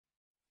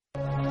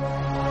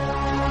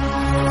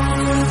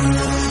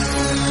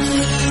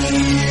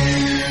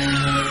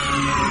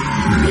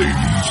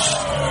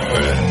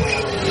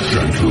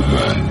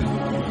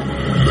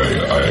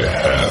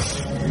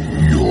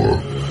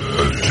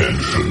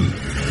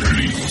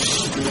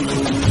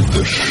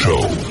The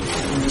show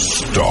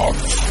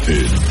starts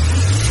in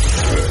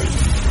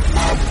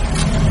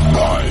 10,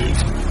 9,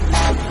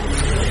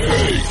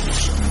 8,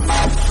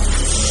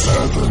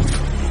 7,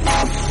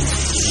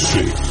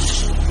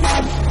 6,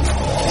 5,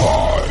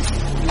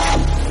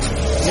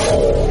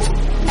 4,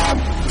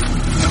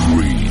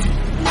 3,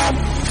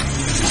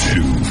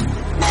 2,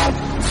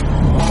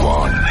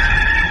 1,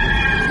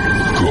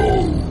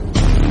 go.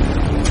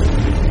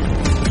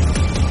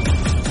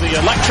 The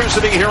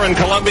electricity here in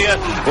Columbia,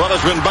 well,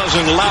 has been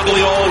buzzing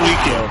loudly all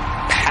weekend.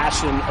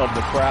 Passion of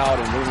the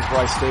crowd in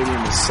Williams-Brice Stadium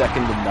is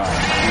second to none.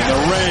 And the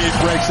rave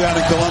breaks out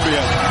in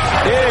Columbia.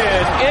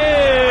 It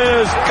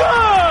is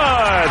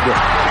good!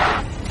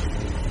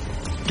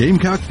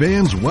 Gamecock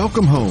fans,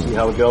 welcome home. See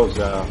how it goes,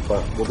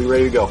 but we'll be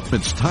ready to go.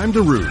 It's time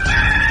to root.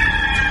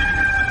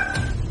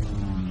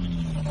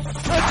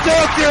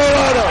 South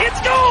Carolina!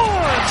 It's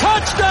gone!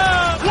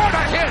 Touchdown! What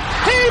a hit!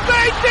 He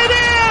baked it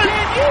in!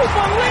 Can you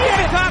believe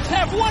it? Cops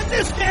have won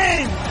this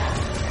game!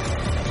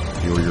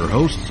 Here are your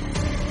hosts,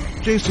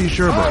 J.C.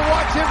 Sherbert. Oh,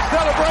 watch him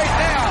celebrate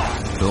now!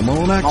 Phil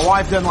Molinex. My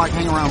wife doesn't like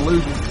hanging around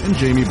losing. And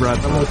Jamie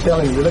Bradford. I'm going to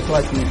tell you, you look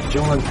like you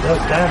joined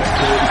Duck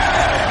Dynasty.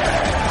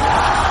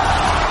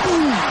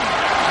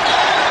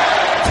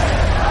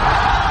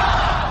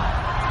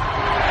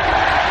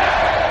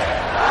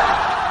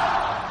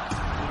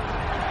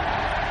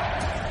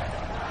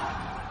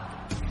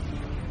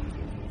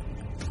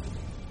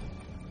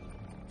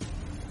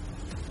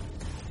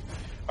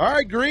 All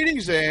right,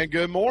 greetings and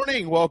good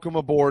morning. Welcome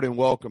aboard and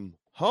welcome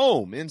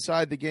home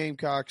inside the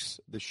Gamecocks,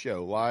 the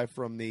show, live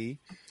from the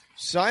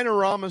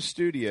Sinorama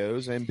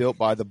Studios and built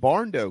by the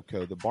Barndo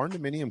Co., the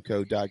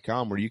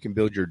barndominiumco.com, where you can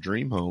build your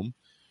dream home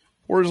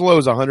for as low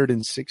as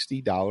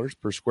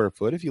 $160 per square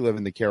foot if you live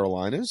in the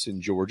Carolinas, in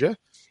Georgia,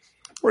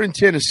 or in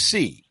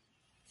Tennessee.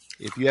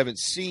 If you haven't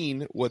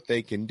seen what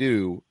they can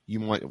do, you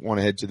might want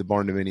to head to the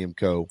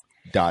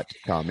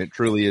barndominiumco.com. It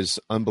truly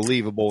is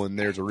unbelievable, and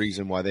there's a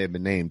reason why they have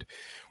been named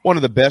one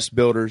of the best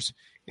builders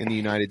in the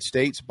United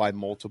States by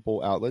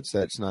multiple outlets.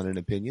 That's not an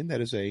opinion.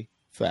 That is a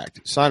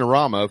fact.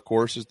 Sinorama, of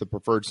course, is the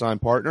preferred sign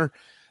partner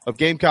of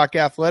Gamecock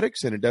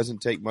Athletics, and it doesn't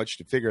take much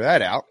to figure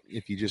that out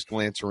if you just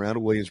glance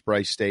around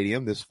Williams-Brice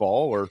Stadium this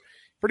fall or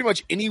pretty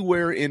much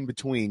anywhere in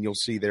between. You'll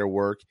see their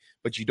work,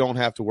 but you don't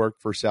have to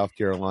work for South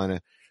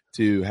Carolina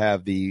to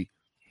have the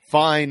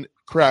fine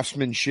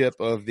craftsmanship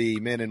of the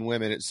men and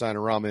women at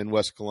Sinorama in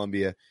West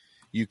Columbia.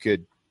 You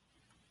could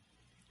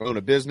own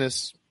a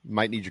business. You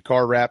might need your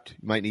car wrapped.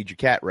 You might need your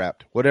cat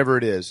wrapped. Whatever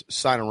it is,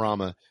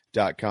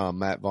 Sinorama.com.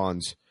 Matt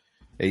Vaughn's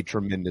a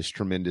tremendous,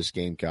 tremendous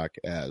Gamecock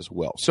as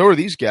well. So are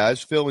these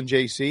guys, Phil and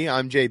JC.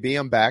 I'm JB.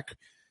 I'm back.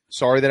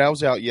 Sorry that I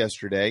was out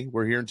yesterday.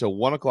 We're here until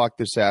 1 o'clock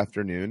this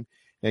afternoon.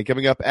 And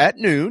coming up at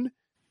noon,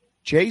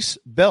 Chase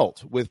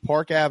Belt with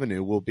Park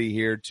Avenue will be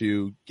here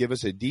to give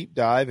us a deep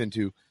dive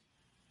into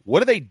what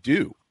do they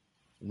do?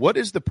 What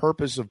is the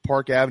purpose of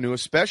Park Avenue,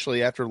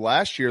 especially after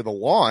last year, the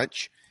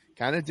launch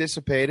kind of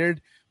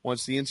dissipated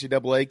once the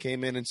NCAA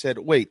came in and said,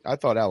 wait, I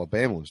thought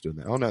Alabama was doing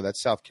that. Oh, no,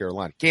 that's South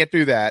Carolina. Can't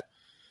do that.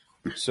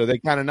 So they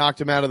kind of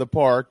knocked him out of the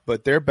park,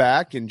 but they're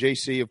back. And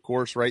JC, of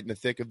course, right in the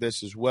thick of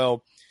this as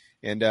well.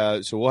 And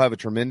so we'll have a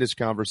tremendous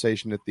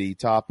conversation at the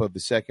top of the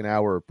second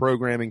hour of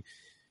programming.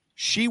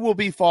 She will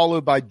be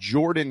followed by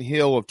Jordan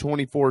Hill of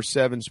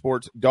 24/7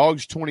 Sports,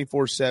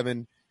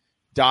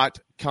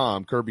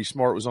 dogs247.com. Kirby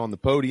Smart was on the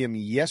podium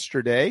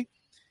yesterday,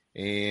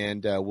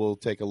 and we'll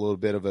take a little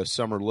bit of a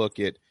summer look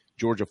at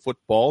Georgia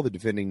football, the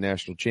defending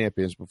national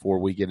champions, before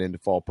we get into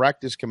fall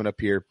practice coming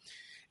up here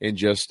in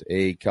just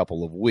a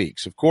couple of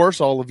weeks. Of course,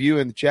 all of you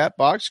in the chat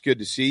box, good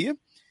to see you.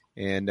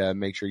 And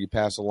make sure you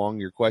pass along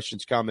your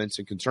questions, comments,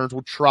 and concerns.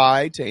 We'll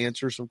try to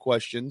answer some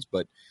questions,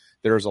 but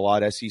there's a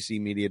lot. SEC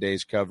Media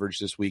Days coverage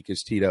this week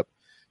is teed up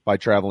by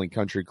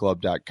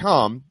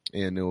travelingcountryclub.com,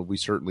 and we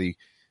certainly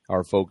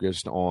are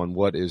focused on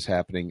what is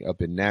happening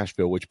up in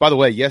Nashville, which, by the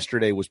way,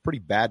 yesterday was pretty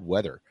bad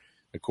weather,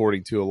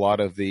 according to a lot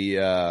of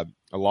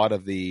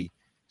the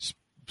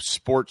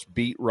sports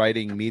beat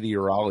writing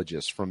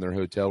meteorologists from their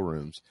hotel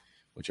rooms,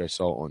 which I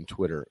saw on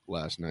Twitter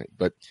last night.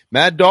 But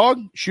Mad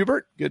Dog,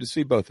 Schubert, good to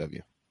see both of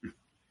you.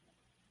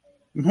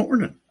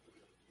 Morning.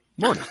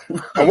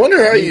 I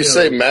wonder how you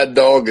say Mad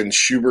Dog and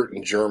Schubert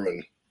in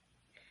German.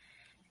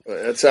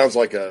 That sounds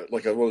like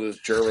one of those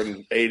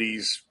German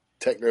 80s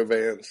techno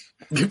bands.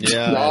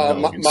 Yeah.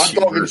 Mad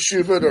Dog and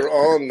Schubert are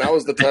on. That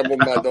was the time when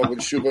Mad Dog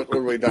and Schubert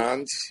were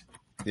dance.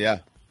 Yeah.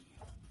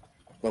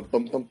 Bum,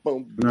 bum, bum,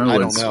 bum. No, I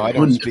don't know. I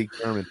don't speak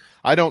German.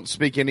 I don't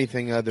speak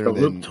anything other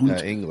than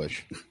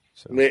English.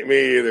 So.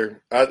 Me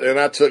either.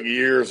 I took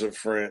years of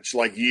French,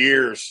 like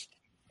years.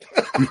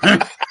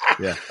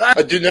 Yeah.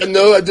 I do not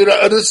know. I do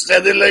not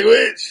understand the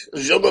language.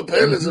 Je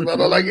m'appelle is about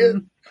all I get.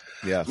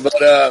 Yeah. But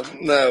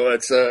no,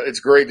 it's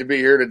great to be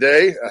here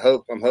today.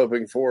 I'm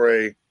hoping for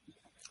a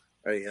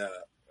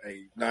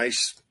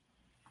nice,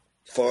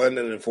 fun,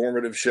 and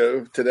informative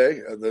show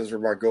today. Those are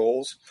my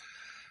goals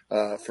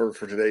for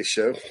today's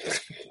show.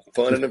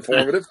 Fun and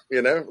informative,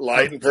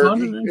 light and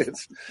perky.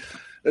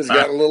 It's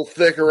gotten a little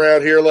thick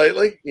around here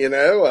lately,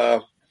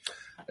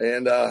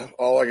 And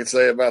all I can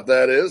say about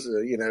that is,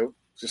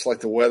 just like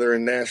the weather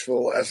in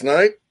Nashville last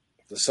night,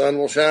 the sun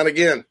will shine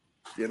again.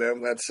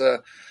 That's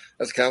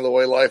kind of the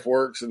way life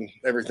works and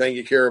everything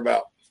you care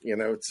about.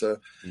 It's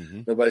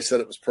nobody said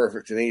it was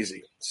perfect and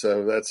easy.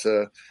 So that's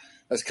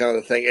kind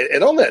of the thing.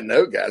 And on that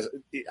note, guys,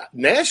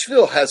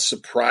 Nashville has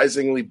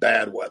surprisingly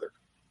bad weather.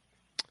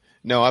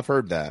 No, I've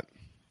heard that.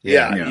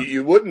 Yeah.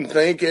 You wouldn't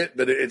think it,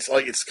 but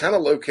it's kind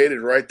of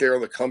located right there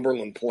on the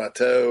Cumberland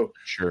Plateau,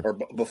 sure, or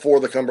before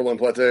the Cumberland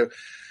Plateau,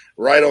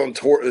 right on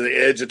the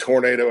edge of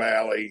Tornado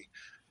Alley.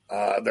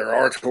 There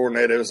are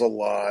tornadoes a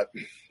lot.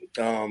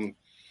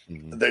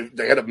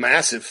 They had a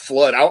massive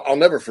flood. I'll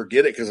never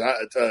forget it because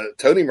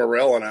Tony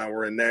Morrell and I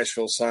were in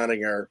Nashville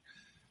signing our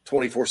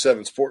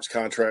 24/7 sports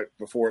contract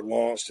before it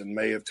launched in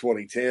May of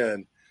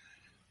 2010.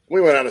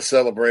 We went out and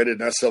celebrated,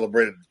 and I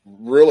celebrated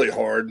really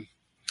hard.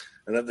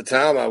 And at the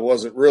time, I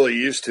wasn't really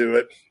used to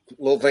it. A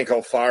little thing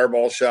called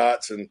fireball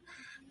shots and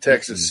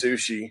Texas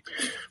sushi.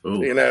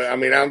 Ooh.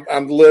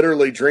 I'm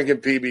literally drinking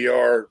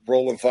PBR,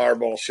 rolling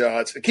fireball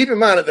shots. Keep in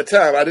mind, at the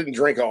time, I didn't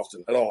drink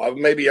often at all.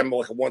 Maybe I'm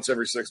like a once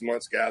every 6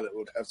 months guy that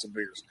would have some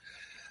beers.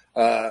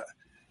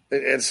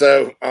 And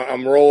so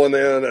I'm rolling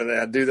in, and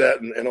I do that,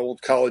 and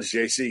old college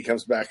JC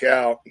comes back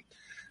out,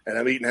 and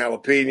I'm eating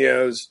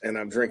jalapenos, and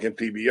I'm drinking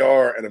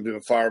PBR, and I'm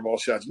doing fireball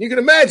shots. And you can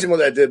imagine what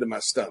that did to my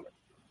stomach.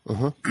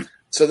 Uh-huh.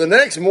 So the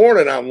next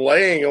morning, I'm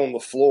laying on the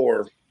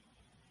floor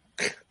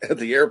at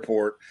the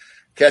airport,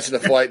 catching a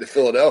flight to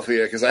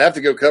Philadelphia because I have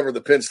to go cover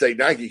the Penn State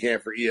Nike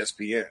camp for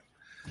ESPN.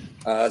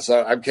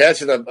 So I'm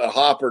catching a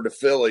hopper to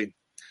Philly.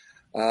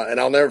 And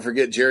I'll never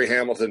forget Jerry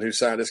Hamilton, who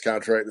signed his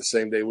contract the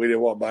same day we did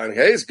walk by. And,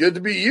 hey, it's good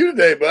to be you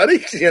today,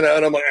 buddy. And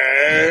I'm like,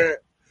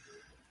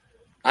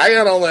 I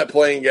got on that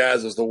plane,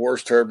 guys. It was the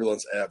worst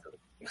turbulence ever.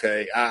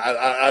 Okay.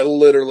 I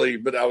literally,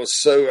 but I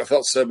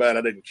felt so bad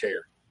I didn't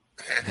care.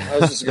 I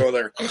was just going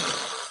there.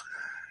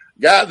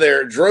 Got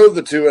there, drove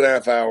the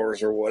 2.5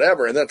 hours or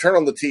whatever, and then turned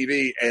on the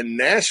TV, and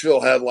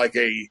Nashville had like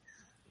a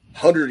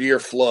 100-year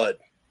flood.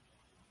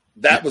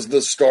 That was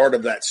the start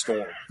of that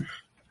storm.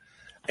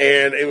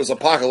 And it was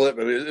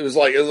apocalyptic. It was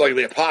like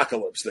the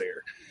apocalypse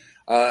there.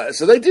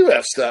 So they do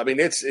have stuff. I mean,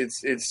 it's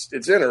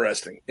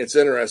interesting. It's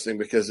interesting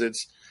because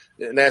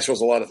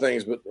Nashville's a lot of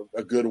things, but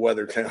a good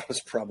weather town is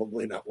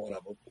probably not one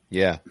of them.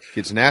 Yeah,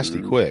 it's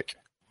nasty quick.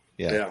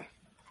 Yeah.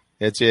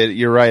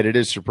 You're right. It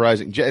is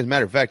surprising. As a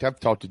matter of fact, I've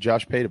talked to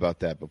Josh Pate about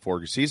that before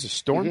because he's a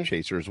storm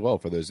chaser as well.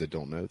 For those that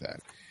don't know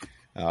that,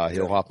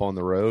 he'll hop on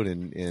the road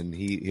and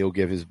he'll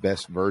give his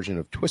best version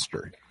of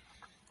Twister.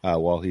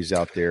 While he's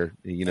out there,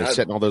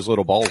 setting all those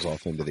little balls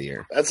off into the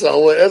air. That's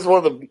one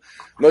of the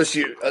most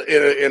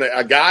in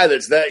a guy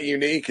that's that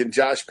unique, and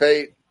Josh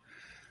Pate.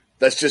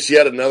 That's just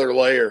yet another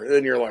layer. And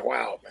then you're like,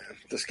 wow, man,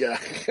 this guy,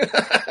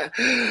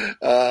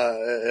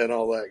 and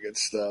all that good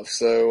stuff.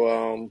 So,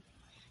 all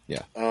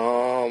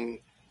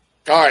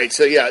right.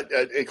 So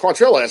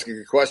Quantrell asked a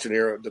good question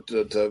here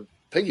to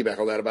piggyback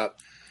on that about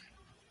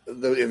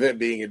the event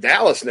being in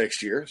Dallas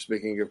next year.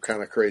 Speaking of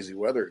kind of crazy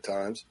weather at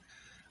times.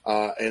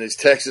 And is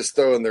Texas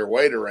throwing their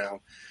weight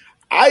around?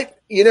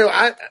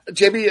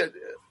 JB,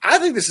 I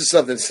think this is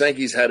something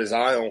Sankey's had his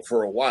eye on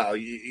for a while.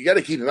 You got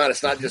to keep in mind,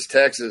 it's not just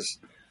Texas.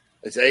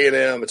 It's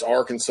A&M. It's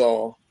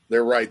Arkansas.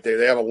 They're right there.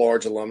 They have a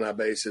large alumni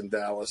base in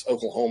Dallas.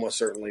 Oklahoma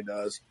certainly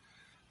does.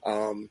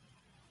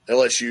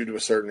 LSU to a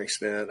certain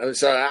extent.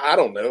 I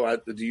don't know.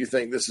 Do you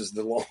think this is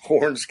the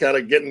Longhorns kind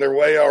of getting their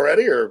way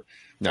already or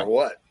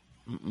what?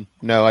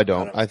 No, I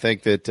don't. I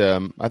think that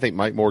I think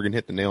Mike Morgan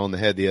hit the nail on the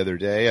head the other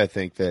day. I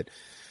think that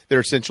they're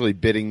essentially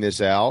bidding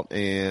this out,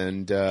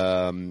 and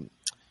the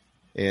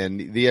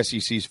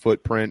SEC's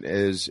footprint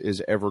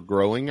is ever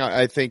growing.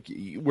 I think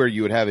where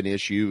you would have an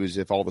issue is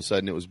if all of a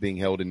sudden it was being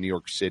held in New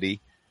York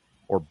City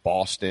or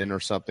Boston or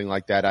something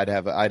like that. I'd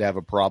have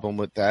a problem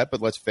with that.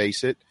 But let's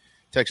face it,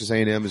 Texas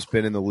A&M has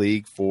been in the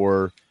league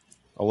for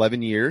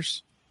 11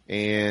 years,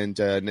 and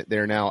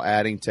they're now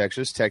adding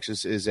Texas.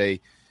 Texas is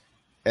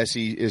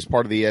is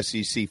part of the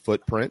SEC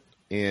footprint,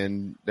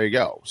 and there you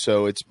go.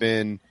 So it's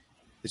been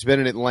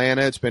in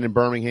Atlanta, it's been in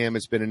Birmingham,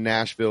 it's been in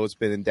Nashville, it's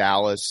been in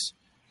Dallas.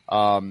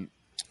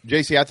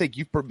 JC, I think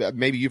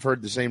you've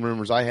heard the same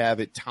rumors I have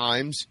at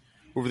times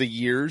over the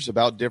years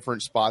about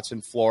different spots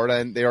in Florida,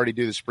 and they already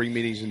do the spring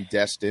meetings in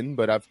Destin.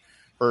 But I've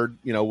heard,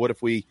 what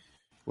if we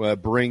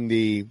bring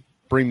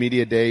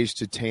media days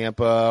to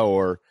Tampa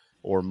or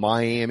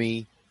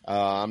Miami?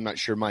 I'm not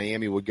sure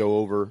Miami would go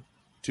over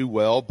too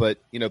well, but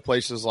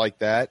places like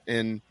that.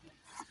 And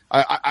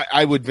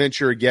I would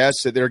venture a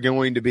guess that there are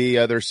going to be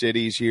other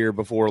cities here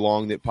before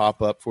long that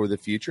pop up for the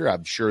future.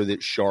 I'm sure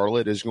that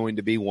Charlotte is going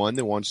to be one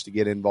that wants to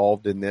get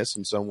involved in this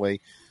in some way,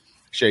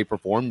 shape, or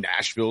form.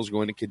 Nashville is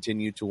going to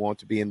continue to want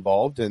to be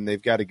involved, and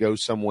they've got to go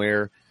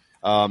somewhere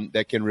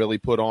that can really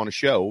put on a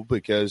show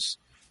because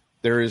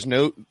there is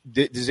no –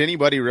 does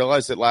anybody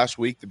realize that last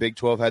week the Big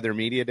 12 had their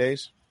media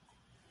days?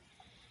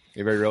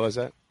 Anybody realize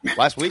that?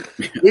 Last week?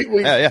 We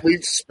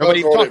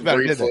nobody talked about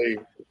briefly. it, did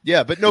they?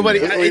 Yeah, but nobody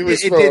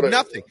it did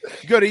nothing.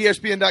 You go to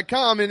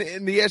ESPN.com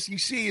and the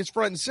SEC is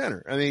front and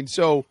center. I mean,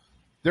 so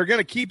they're going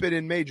to keep it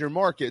in major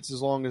markets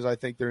as long as I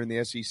think they're in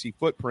the SEC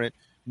footprint.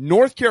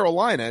 North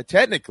Carolina,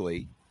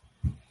 technically,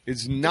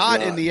 is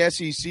not in the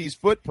SEC's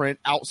footprint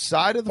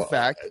outside of the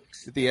fact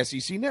that the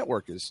SEC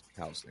network is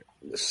housed there.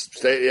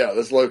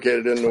 That's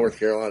located in North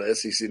Carolina,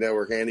 SEC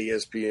network and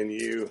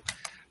ESPNU.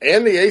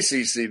 And the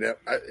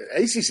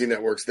ACC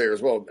network's there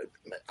as well.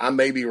 I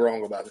may be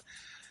wrong about it.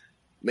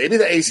 Maybe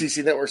the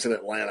ACC network's in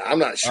Atlanta. I'm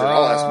not sure.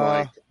 I'll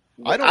ask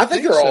Mike. I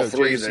think they're all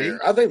three there.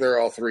 I think they're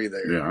all three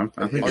there. Yeah,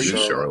 I think it's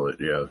Charlotte.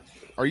 Yeah.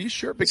 Are you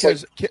sure?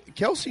 Because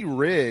Kelsey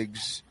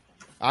Riggs,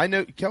 I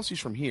know Kelsey's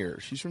from here.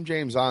 She's from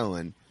James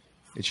Island,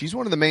 and she's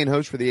one of the main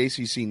hosts for the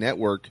ACC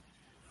network.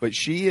 But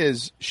she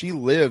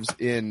lives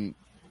in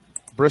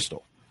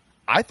Bristol.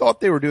 I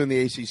thought they were doing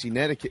the ACC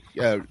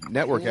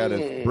network out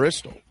of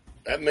Bristol.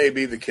 That may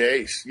be the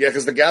case. Yeah,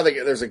 because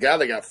there's a guy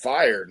that got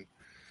fired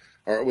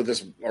or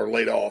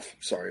laid off.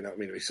 Sorry, not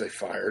mean to say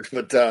fired,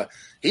 but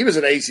he was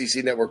an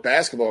ACC network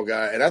basketball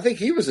guy, and I think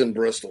he was in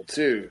Bristol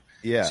too.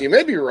 Yeah. So you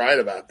may be right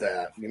about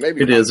that.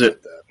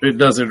 It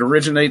does. It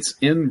originates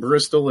in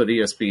Bristol at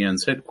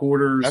ESPN's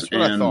headquarters, That's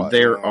what I thought.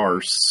 There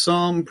are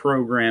some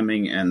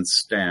programming and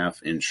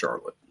staff in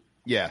Charlotte.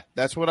 Yeah,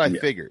 that's what I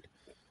figured.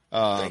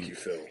 Thank you,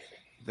 Phil.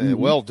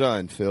 Well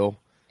done, Phil.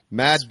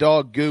 Mad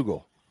Dog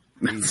Google.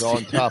 He's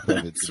on top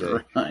of it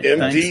today. Right.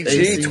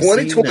 MDG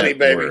 2020,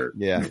 baby.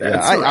 Yeah.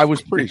 I was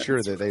pretty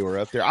sure that they were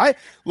up there. I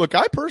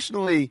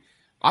personally,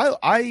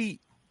 I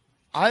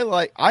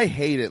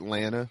hate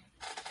Atlanta,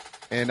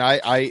 and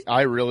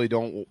I really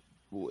don't.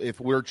 If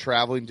we're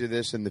traveling to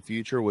this in the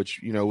future, which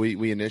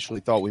we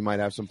initially thought we might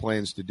have some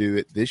plans to do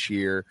it this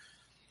year,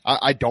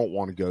 I don't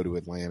want to go to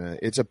Atlanta.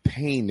 It's a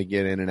pain to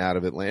get in and out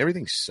of Atlanta.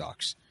 Everything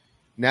sucks.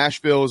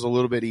 Nashville is a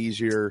little bit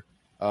easier.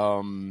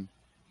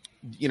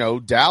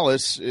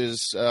 Dallas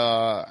is,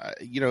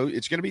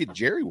 it's going to be a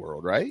Jerry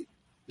World, right?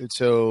 And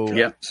so,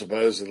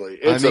 supposedly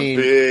it's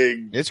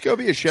going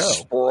to be a show,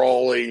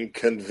 sprawling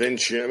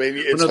convention. I mean,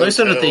 they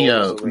said at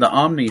the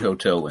Omni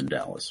Hotel in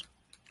Dallas,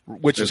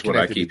 which is what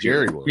I keep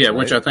Jerry World. Yeah, right?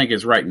 Which I think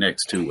is right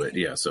next to it.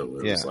 Yeah, so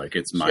it was like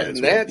it's might as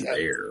well be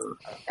there.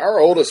 Our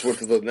oldest went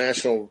to the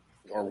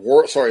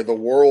the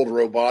World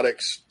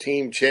Robotics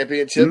Team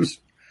Championships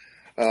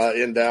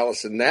in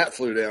Dallas, and Nat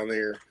flew down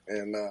there,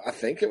 and I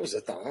think it was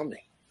at the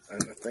Omni. I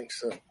think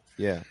so.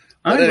 Yeah.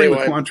 I agree with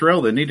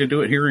Quantrell. They need to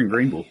do it here in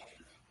Greenville.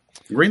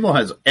 Greenville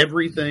has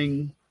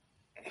everything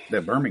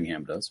that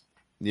Birmingham does.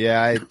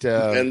 Yeah. And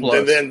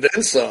then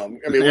some.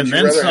 I mean, would you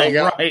rather hang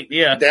out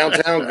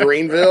downtown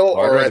Greenville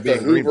or at the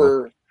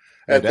Hoover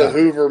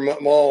Hoover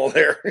Mall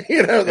there?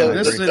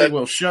 This city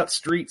will shut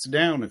streets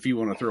down if you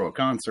want to throw a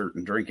concert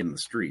and drink in the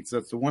streets.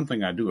 That's the one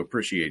thing I do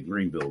appreciate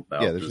Greenville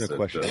about. Yeah, there's no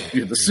question.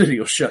 The city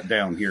will shut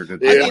down here to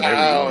do whatever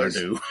you want to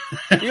do.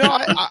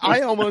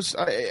 I almost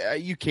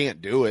you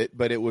can't do it,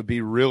 but it would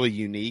be really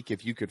unique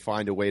if you could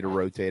find a way to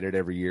rotate it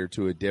every year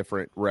to a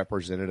different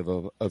representative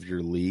of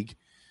your league.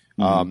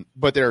 Mm-hmm.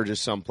 But there are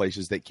just some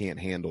places that can't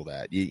handle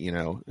that,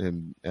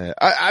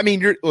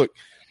 look,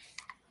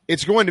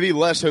 it's going to be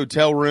less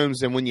hotel rooms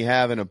than when you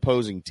have an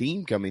opposing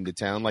team coming to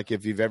town. Like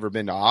if you've ever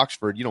been to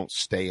Oxford, you don't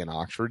stay in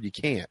Oxford. You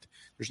can't.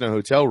 There's no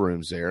hotel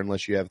rooms there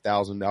unless you have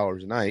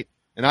 $1,000 a night,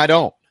 and I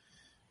don't.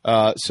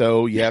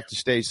 So you have to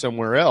stay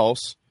somewhere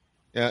else.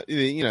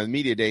 The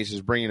media days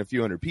is bringing a few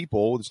hundred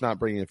people. It's not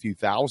bringing a few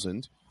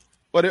thousand.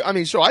 But,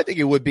 so I think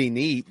it would be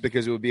neat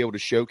because it would be able to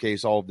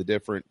showcase all of the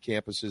different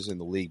campuses in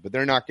the league. But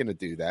they're not going to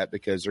do that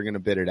because they're going to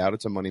bid it out.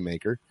 It's a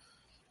moneymaker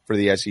for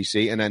the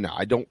SEC. And then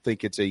I don't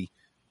think it's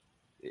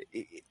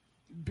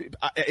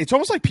it's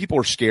almost like people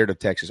are scared of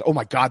Texas. Oh,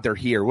 my God, they're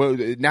here. Well,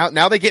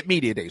 now they get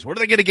media days. What are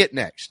they going to get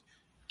next?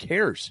 Who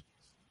cares?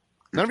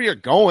 None of you are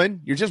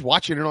going. You're just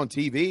watching it on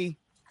TV.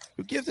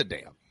 Who gives a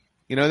damn?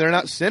 They're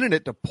not sending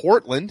it to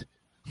Portland.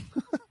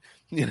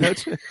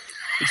 It's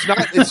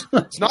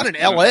not in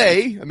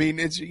L.A. I mean,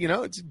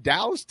 it's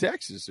Dallas,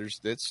 Texas.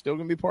 That's still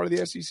going to be part of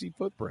the SEC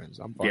footprint.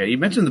 I'm fine. Yeah, you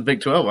mentioned the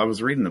Big 12. I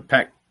was reading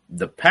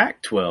the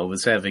Pac-12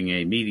 is having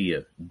a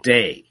media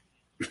day.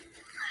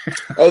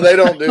 Oh, they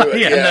don't do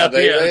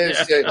it.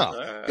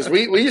 Because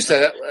we used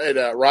to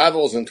at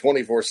Rivals in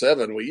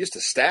 24/7. We used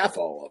to staff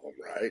all of them,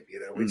 right?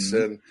 We'd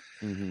send.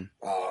 It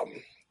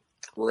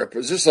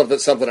was just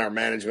something our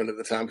management at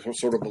the time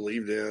sort of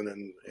believed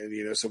in,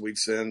 and so we'd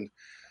send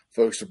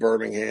folks to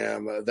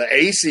Birmingham. The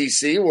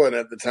ACC one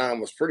at the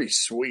time was pretty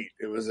sweet.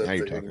 It was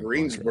in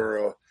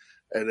Greensboro,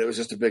 and it was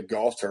just a big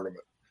golf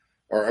tournament,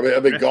 or a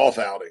big golf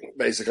outing,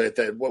 basically at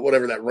that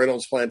whatever that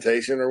Reynolds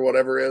Plantation or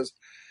whatever is.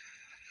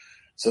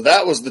 So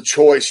that was the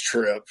choice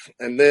trip,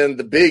 and then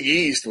the Big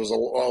East was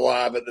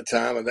alive at the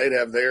time, and they'd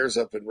have theirs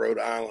up in Rhode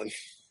Island.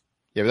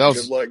 Yeah, but that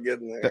was good luck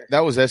getting there.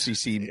 That was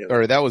SEC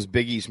or that was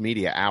Big East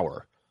Media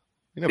Hour.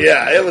 It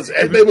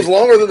was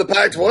longer than the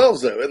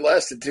Pac-12s though. It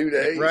lasted 2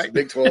 days. Right.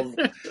 Big 12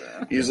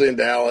 usually in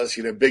Dallas,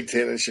 Big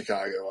 10 in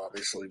Chicago,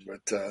 obviously,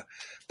 but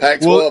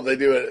Pac-12 they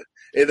do it.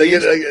 They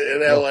get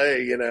it in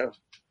LA,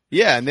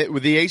 Yeah, and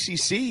with the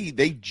ACC,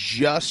 they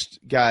just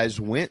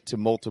went to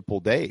multiple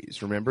days.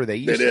 Remember, they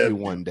used to do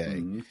one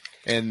day,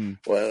 and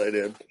they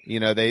did.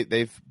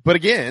 they've. But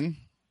again,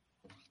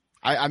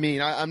 I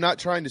mean, I'm not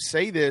trying to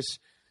say this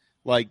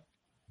like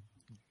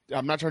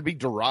I'm not trying to be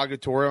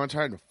derogatory. I'm not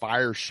trying to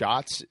fire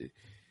shots.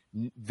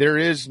 There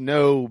is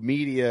no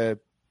media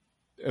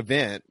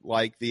event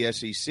like the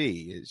SEC.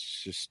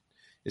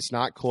 It's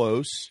not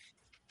close.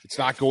 It's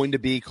not going to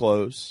be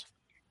close.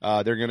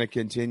 They're going to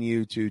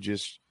continue to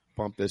just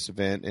pump this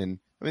event. And,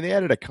 I mean, they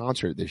added a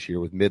concert this year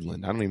with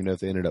Midland. I don't even know if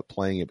they ended up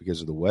playing it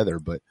because of the weather.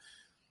 But,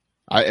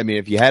 I mean,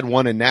 if you had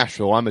one in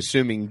Nashville, I'm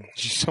assuming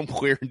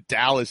somewhere in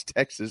Dallas,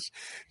 Texas,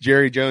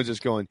 Jerry Jones is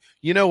going,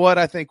 you know what?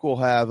 I think we'll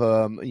have,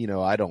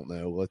 I don't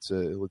know.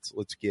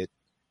 Let's get,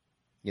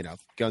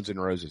 Guns N'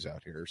 Roses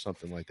out here or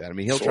something like that. I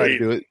mean, he'll try to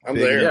do it. I'm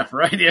there. Yeah,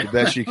 right. Yeah. The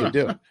best you can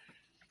do.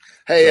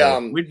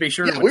 Hey, we'd be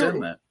sure to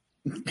attend that.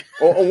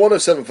 On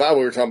 107.5,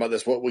 we were talking about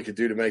this, what we could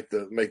do to make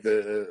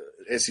the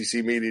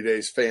SEC Media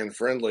Days fan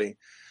friendly.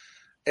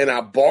 And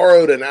I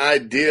borrowed an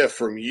idea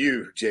from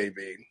you,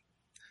 JB.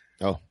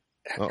 Oh.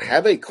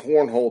 Have a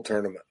cornhole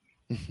tournament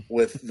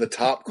with the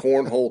top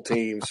cornhole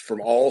teams from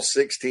all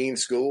 16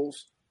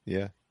 schools.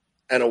 Yeah.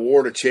 And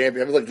award a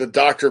champion, like the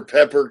Dr.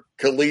 Pepper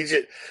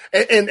Collegiate.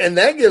 And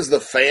that gives the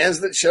fans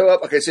that show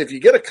up. Okay, so if you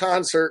get a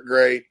concert,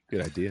 great.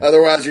 Good idea.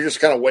 Otherwise, you're just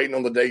kind of waiting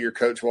on the day your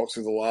coach walks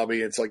through the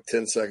lobby. It's like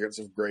 10 seconds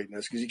of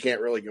greatness because you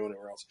can't really go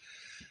anywhere else.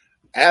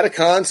 Add a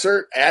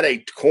concert, add a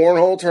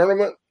cornhole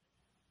tournament,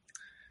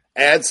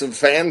 add some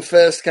fan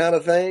fest kind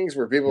of things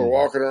where people are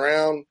walking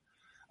around.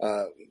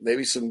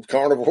 Maybe some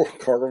carnival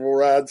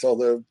rides,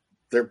 although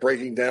they're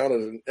breaking down at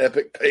an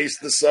epic pace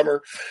this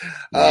summer.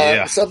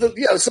 Something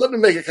to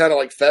make it kind of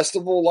like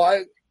festival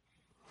like.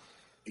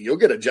 You'll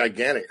get a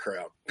gigantic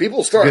crowd.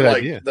 People start Good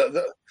like idea.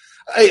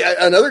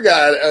 another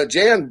guy,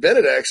 Jan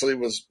Bennett actually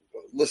was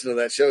listening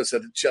to that show and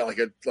said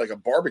like a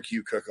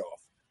barbecue cook-off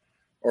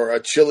or a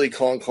chili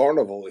con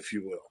carnival, if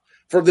you will,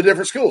 for the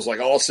different schools. Like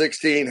all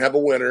 16 have a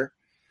winner,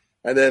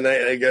 and then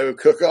they go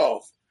cook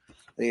off.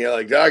 And you're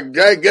like,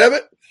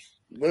 dadgummit.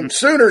 When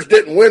Sooners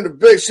didn't win the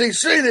Big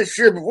CC this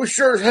year, but we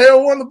sure as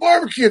hell won the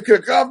barbecue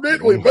cook-off,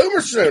 didn't we?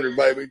 Boomer Sooner,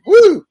 baby.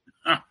 Woo!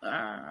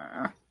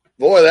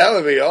 Boy, that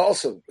would be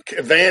awesome.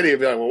 Vandy would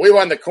be like, well, we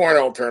won the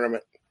cornhole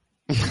tournament.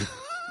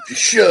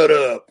 Shut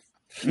up.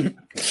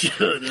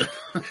 Shut up.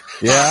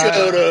 Yeah.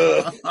 Shut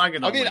up. I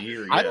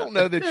don't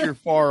know that you're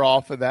far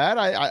off of that.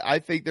 I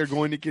think they're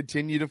going to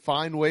continue to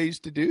find ways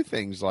to do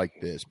things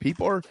like this.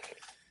 People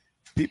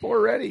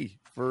are ready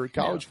for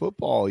college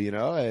football,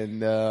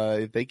 and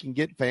if they can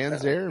get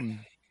fans there,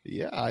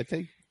 I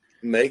think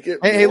make it.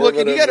 Hey, look,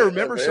 and you got to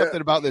remember something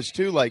about this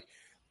too. Like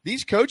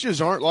these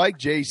coaches aren't like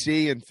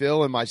JC and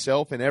Phil and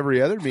myself and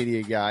every other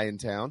media guy in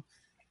town.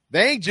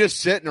 They ain't just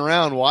sitting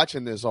around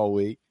watching this all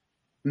week.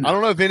 I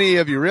don't know if any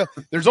of you real.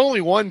 There's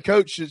only one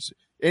coach,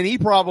 and he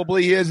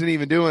probably isn't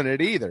even doing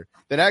it either,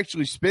 that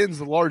actually spends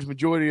the large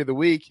majority of the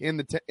week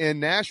in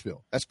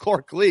Nashville. That's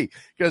Clark Lee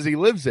because he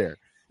lives there.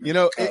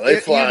 They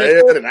fly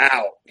in and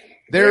out.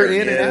 They're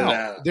in and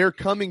out. They're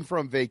coming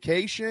from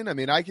vacation. I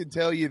mean, I can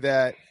tell you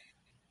that.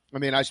 I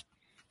mean, I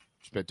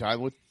spent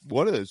time with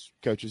one of those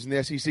coaches in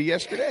the SEC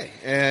yesterday,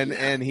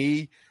 and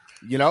he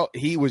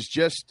was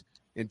just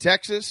in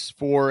Texas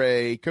for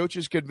a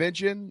coaches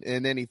convention,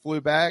 and then he flew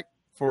back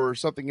for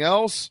something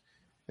else,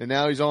 and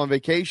now he's on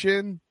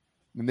vacation,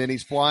 and then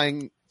he's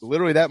flying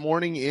literally that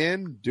morning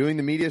in, doing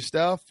the media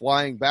stuff,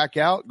 flying back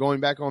out, going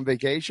back on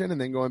vacation, and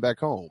then going back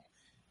home.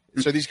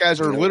 So these guys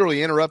are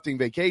literally interrupting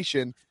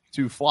vacation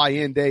to fly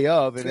in day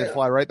of and then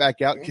fly right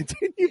back out and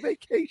continue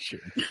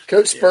vacation.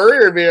 Coach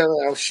Spurrier would be like,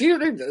 oh,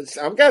 shoot,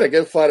 I've got to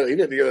go fly to – he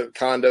didn't go to a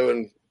condo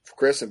in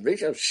Crescent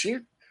Beach. Oh,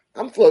 shoot,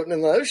 I'm floating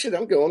in the ocean.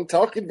 I'm going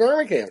talking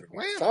Birmingham.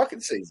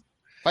 Talking season.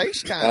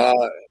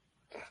 FaceTime.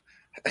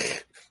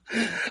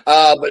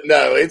 But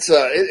no, it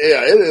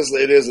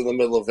is in the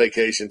middle of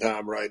vacation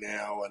time right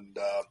now, and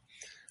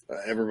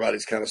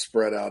everybody's kind of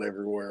spread out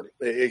everywhere,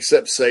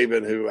 except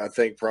Saban, who I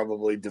think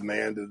probably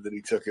demanded that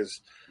he took his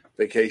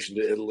vacation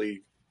to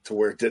Italy to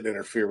where it didn't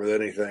interfere with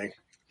anything.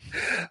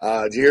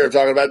 Did you hear him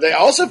talking about that? I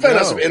also found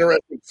out some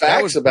interesting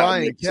facts about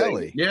Brian Nick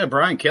Kelly. Saban. Yeah,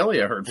 Brian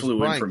Kelly, I heard,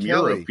 flew in from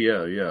Kelly. Europe.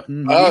 Yeah.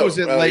 He was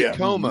in Lake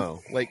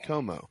Como. Lake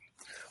Como.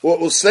 Well,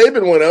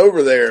 Saban went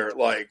over there,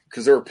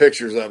 because there were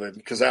pictures of him,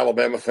 because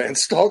Alabama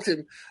fans stalked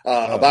him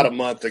about a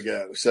month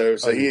ago. So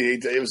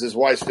it was his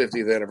wife's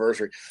 50th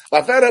anniversary.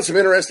 I found out some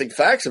interesting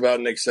facts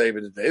about Nick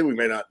Saban today we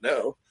may not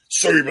know.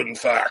 Saban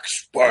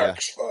facts.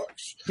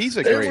 He's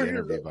a great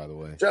interview, by the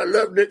way. I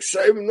love Nick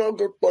Saban. I'm going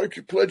to thank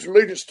you, pledge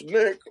allegiance to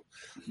Nick.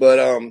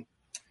 But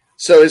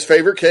so his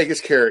favorite cake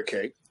is carrot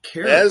cake.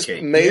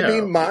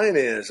 Maybe mine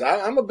is.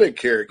 I'm a big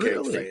carrot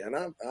cake fan.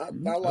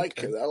 I like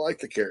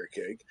the carrot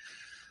cake.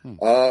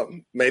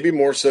 Maybe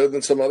more so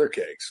than some other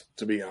cakes,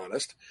 to be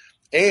honest.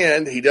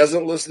 And he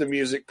doesn't listen to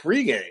music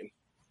pregame,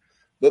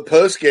 but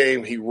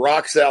postgame he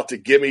rocks out to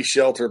 "Gimme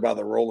Shelter" by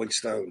the Rolling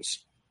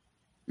Stones.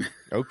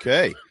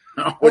 Okay,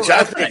 which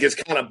I think is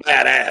kind of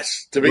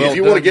badass. If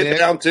you want to get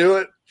down to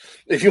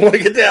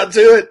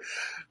it,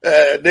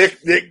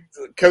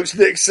 Coach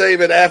Nick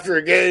Saban after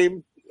a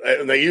game,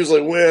 and they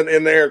usually win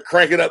in there,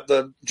 cranking up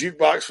the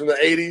jukebox from the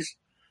 '80s.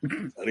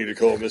 I need to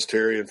call Miss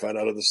Terry and find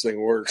out if this thing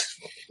works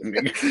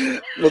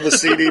with the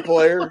CD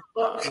player.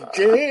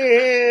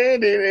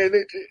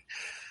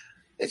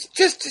 It's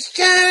just a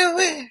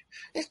show.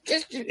 It's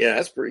just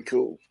that's pretty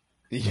cool.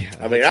 Yeah,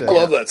 I mean, I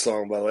love that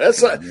song, by the way.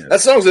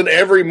 That song's in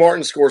every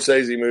Martin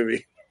Scorsese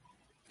movie,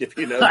 if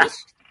you notice.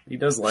 He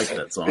does like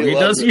that song. He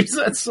does use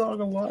that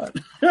song a lot.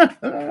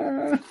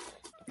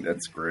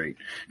 That's great.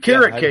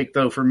 Carrot cake,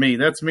 though, for me,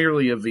 that's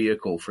merely a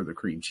vehicle for the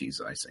cream cheese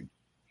icing.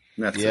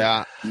 That's it.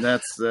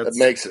 That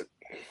makes it.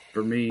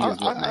 For me,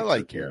 I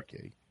like carrot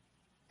cake.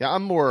 Yeah,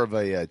 I'm more of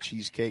a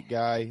cheesecake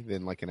guy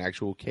than like an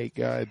actual cake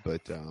guy,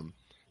 but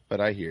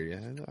I hear you.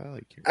 I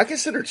like carrot. I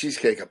consider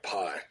cheesecake a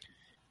pie.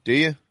 Do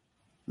you?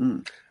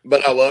 Mm.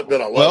 But I love it.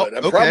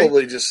 I'm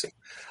probably just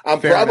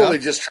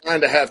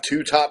trying to have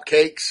two top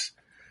cakes.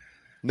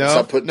 No, so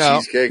I put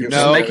cheesecake.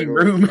 Making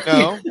room.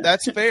 No,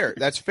 that's fair.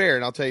 That's fair.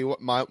 And I'll tell you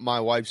what, my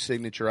wife's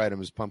signature item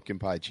is pumpkin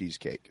pie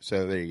cheesecake.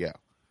 So there you go.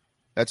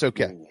 That's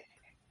okay.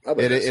 Ooh,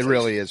 it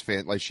really is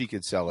fan. Like she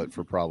could sell it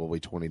for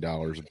probably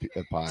 $20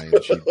 a pie, and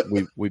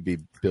we'd be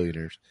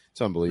billionaires.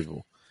 It's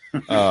unbelievable.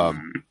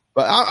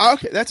 But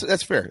okay,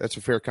 that's fair. That's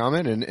a fair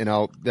comment,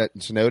 and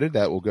that's noted.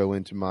 That will go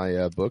into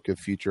my book of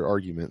future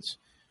arguments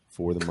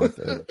for the month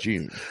of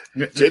June.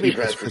 Jamie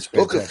Bradford's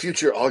Book of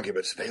Future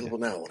Arguments, available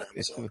now on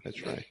Amazon.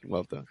 That's right.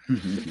 Well done.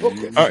 Book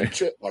of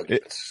Future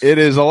Arguments. It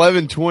is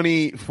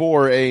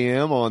 11:24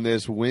 a.m. on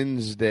this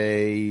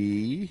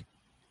Wednesday,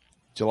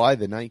 July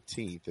the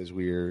 19th, as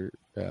we're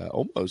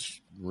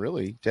almost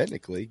really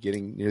technically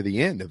getting near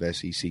the end of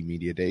SEC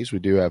Media Days. We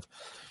do have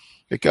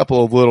a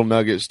couple of little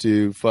nuggets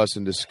to fuss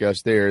and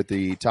discuss there. At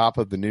the top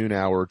of the noon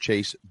hour,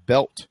 Chase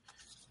Belt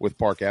with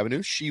Park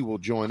Avenue. She will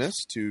join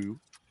us to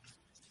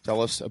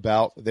tell us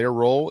about their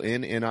role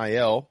in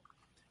NIL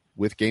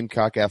with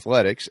Gamecock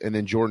Athletics. And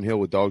then Jordan Hill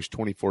with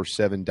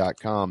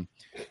Dogs247.com.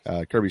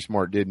 Kirby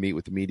Smart did meet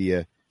with the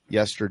media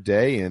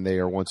yesterday, and they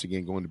are once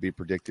again going to be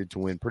predicted to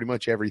win pretty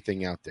much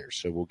everything out there.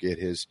 So we'll get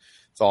his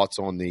thoughts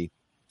on the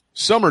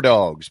Summer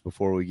Dogs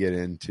before we get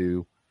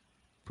into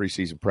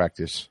preseason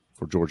practice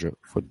for Georgia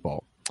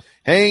football.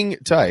 Hang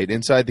tight.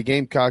 Inside the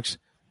Gamecocks,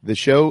 the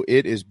show,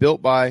 it is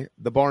built by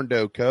the Barn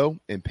Dough Co.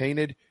 and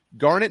painted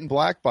garnet and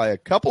black by a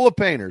couple of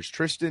painters.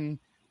 Tristan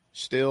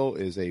Still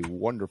is a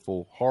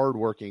wonderful,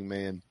 hard-working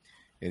man,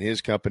 and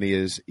his company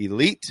is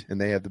elite,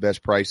 and they have the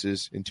best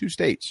prices in 2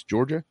 states,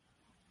 Georgia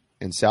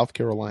and South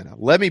Carolina.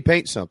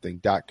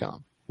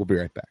 LetMePaintSomething.com. We'll be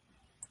right back.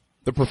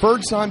 The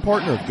preferred sign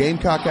partner of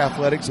Gamecock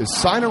Athletics is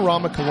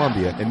Signorama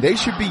Columbia, and they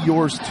should be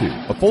yours too.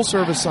 A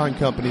full-service sign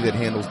company that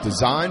handles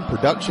design,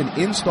 production,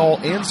 install,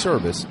 and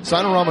service,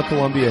 Signorama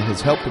Columbia has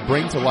helped to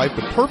bring to life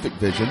the perfect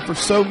vision for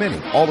so many,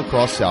 all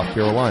across South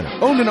Carolina.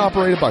 Owned and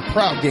operated by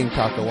proud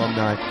Gamecock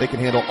alumni, they can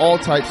handle all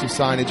types of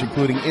signage,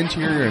 including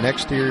interior and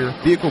exterior,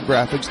 vehicle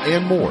graphics,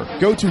 and more.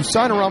 Go to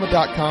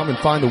Signorama.com and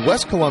find the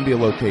West Columbia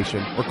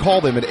location, or call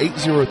them at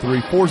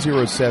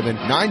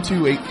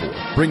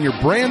 803-407-9284. Bring your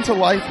brand to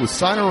life with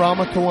Signorama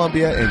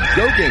Columbia, and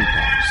go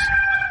Gamecocks.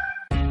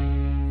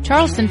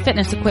 Charleston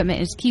Fitness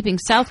Equipment is keeping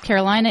South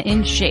Carolina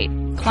in shape.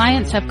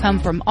 Clients have come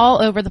from all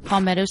over the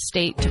Palmetto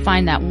State to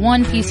find that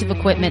one piece of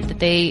equipment that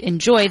they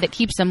enjoy that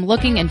keeps them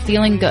looking and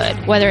feeling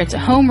good. Whether it's a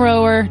home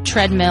rower,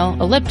 treadmill,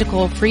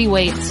 elliptical, free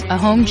weights, a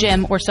home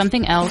gym, or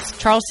something else,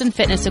 Charleston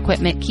Fitness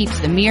Equipment keeps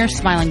the mirror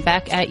smiling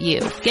back at you.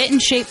 Get in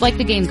shape like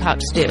the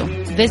Gamecocks do.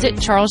 Visit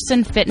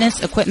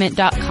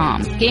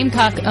charlestonfitnessequipment.com.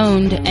 Gamecock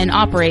owned and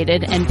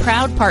operated and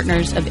proud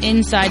partners of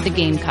Inside the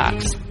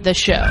Gamecocks, the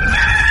show.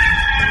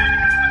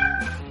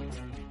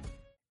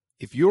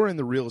 If you're in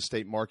the real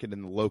estate market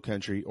in the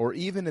Lowcountry or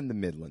even in the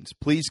Midlands,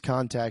 please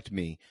contact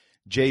me,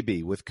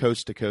 JB, with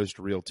Coast to Coast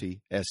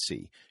Realty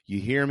SC. You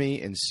hear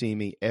me and see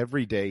me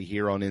every day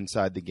here on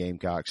Inside the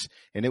Gamecocks,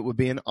 and it would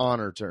be an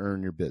honor to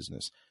earn your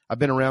business. I've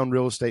been around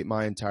real estate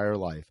my entire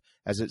life,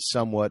 as it's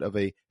somewhat of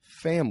a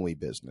family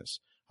business.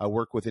 I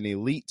work with an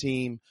elite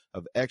team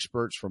of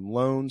experts from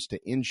loans to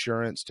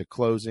insurance to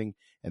closing,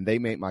 and they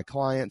make my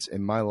clients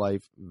and my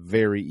life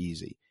very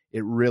easy.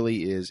 It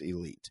really is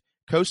elite.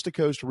 Coast to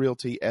Coast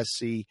Realty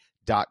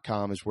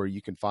SC.com is where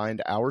you can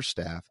find our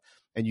staff,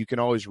 and you can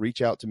always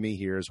reach out to me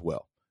here as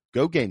well.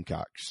 Go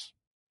Gamecocks.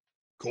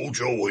 Coach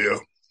Joe here,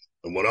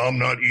 and when I'm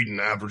not eating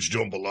average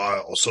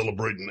jambalaya or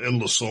celebrating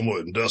endless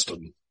summer in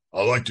Destin,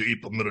 I like to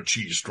eat pimento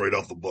cheese straight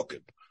off the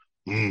bucket.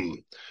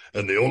 And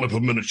the only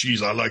pimento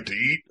cheese I like to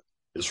eat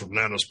is from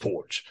Nana's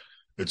Porch.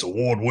 It's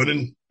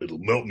award-winning. It'll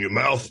melt in your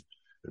mouth.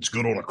 It's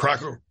good on a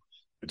cracker.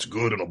 It's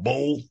good in a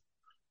bowl.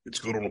 It's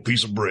good on a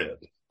piece of bread.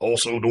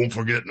 Also, don't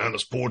forget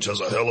Nana's Porch has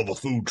a hell of a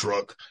food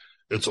truck.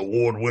 It's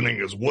award-winning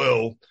as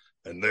well,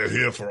 and they're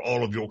here for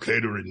all of your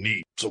catering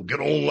needs. So get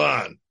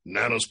online,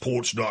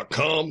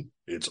 nanasporch.com.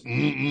 It's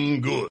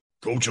good.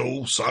 Coach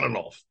O signing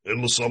off.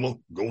 Endless summer,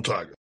 go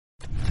Tiger.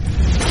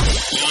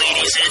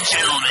 Ladies and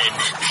gentlemen,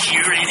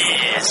 here it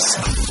is.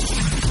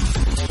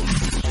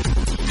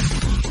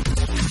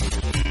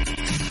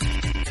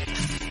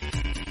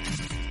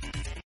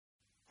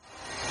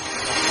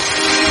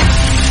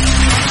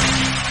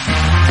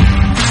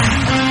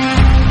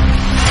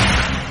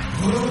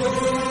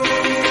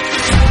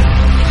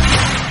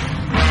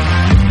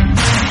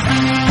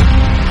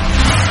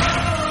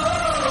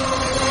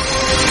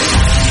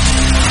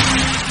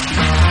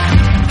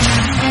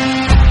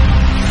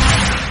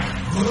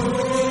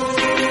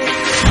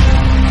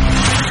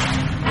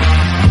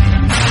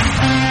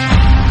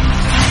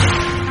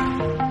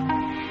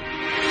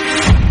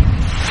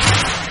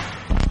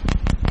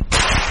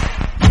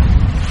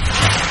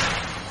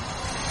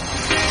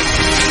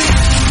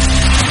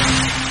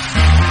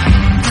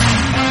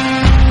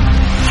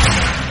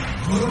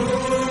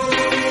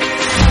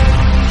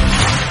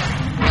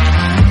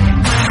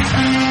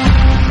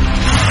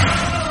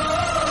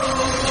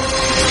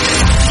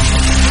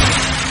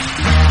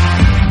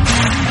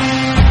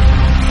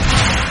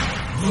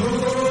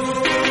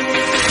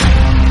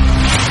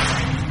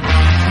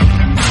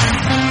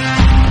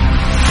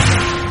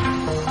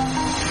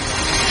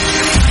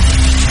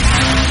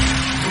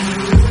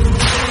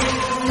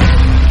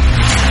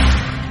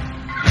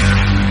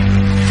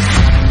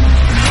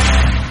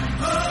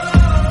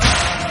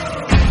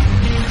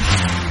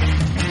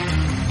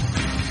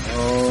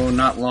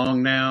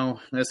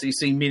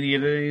 SEC Media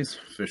Days,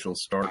 official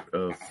start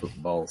of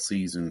football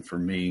season for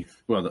me.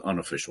 Well, the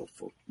unofficial,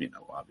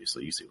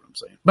 obviously, you see what I'm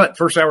saying. But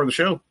first hour of the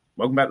show.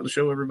 Welcome back to the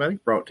show, everybody.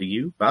 Brought to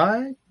you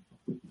by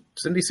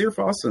Cindy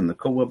Searfoss and the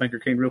Coldwell Banker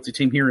Kane Realty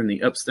team here in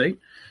the Upstate.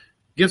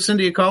 Give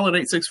Cindy a call at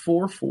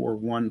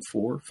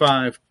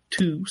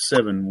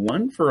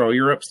 864-414-5271 for all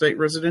your Upstate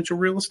residential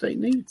real estate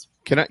needs.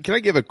 Can I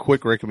give a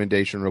quick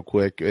recommendation real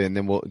quick, and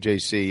then we'll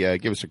JC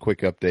give us a quick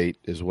update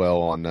as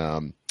well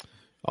on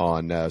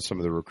some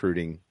of the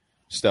recruiting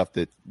stuff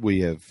that we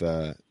have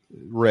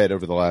read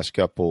over the last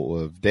couple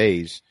of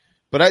days.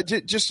 But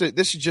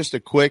this is just a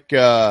quick.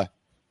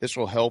 This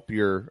will help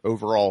your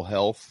overall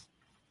health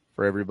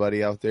for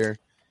everybody out there.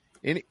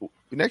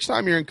 Next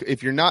time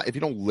if you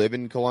don't live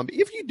in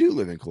Columbia, if you do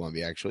live in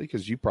Columbia, actually,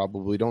 because you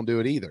probably don't do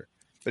it either.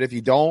 But if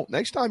you don't,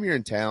 next time you're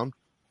in town,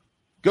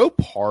 go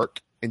park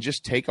and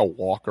just take a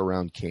walk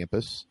around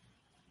campus.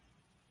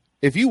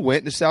 If you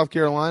went to South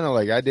Carolina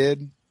like I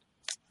did,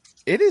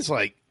 it is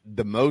like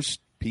the most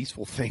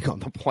peaceful thing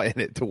on the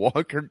planet to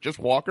walk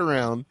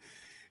around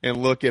and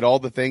look at all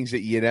the things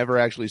that you never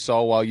actually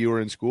saw while you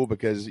were in school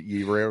because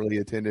you rarely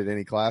attended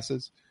any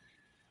classes.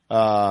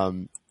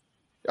 I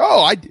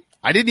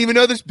didn't even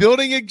know this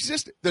building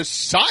existed. The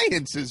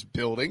Sciences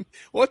Building.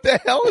 What the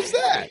hell is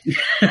that?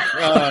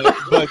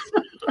 But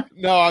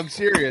no, I'm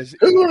serious.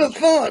 Who would have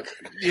thought?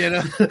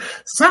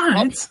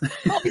 Science.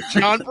 I'll be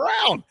John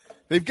Brown.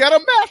 They've got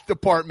a math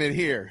department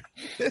here.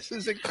 This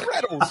is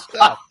incredible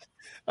stuff.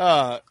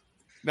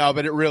 No,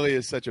 but it really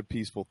is such a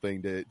peaceful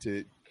thing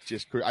to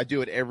just. I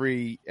do it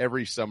every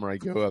summer. I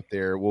go up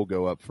there. We'll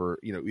go up for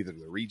either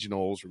the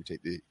regionals or we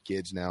take the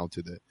kids now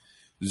to the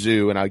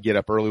zoo, and I get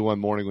up early one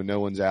morning when no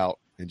one's out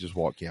and just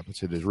walk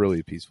campus. It is really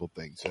a peaceful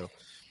thing. So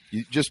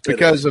just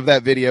because of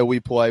that video we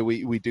play,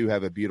 we do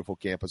have a beautiful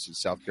campus in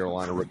South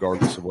Carolina,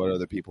 regardless of what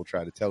other people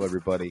try to tell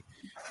everybody,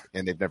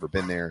 and they've never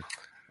been there.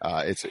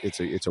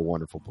 It's a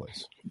wonderful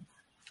place.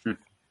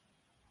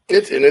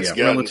 It's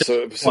gotten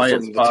so from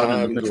the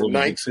time from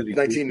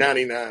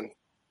 1999.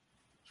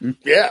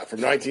 Yeah,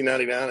 from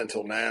 1999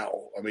 until now.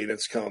 I mean,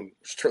 it's come.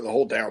 The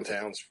whole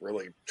downtown's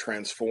really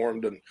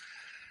transformed, and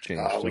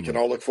we can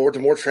all look forward to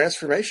more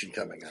transformation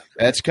coming up.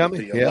 Right? That's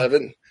coming. The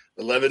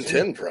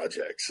 1110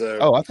 project.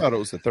 So, I thought it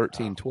was the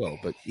 1312,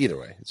 but either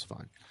way, it's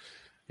fine.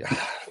 Yeah.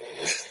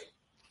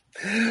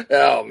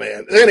 Oh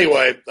man.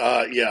 Anyway,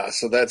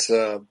 so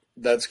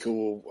that's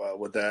cool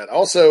with that.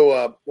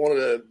 Also, wanted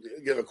to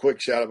give a quick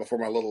shout out before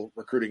my little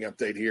recruiting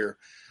update here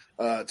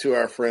to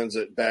our friends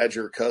at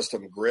Badger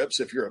Custom Grips.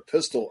 If you're a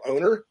pistol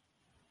owner,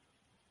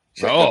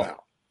 check them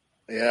out.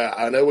 Yeah,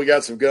 I know we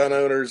got some gun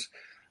owners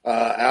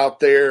out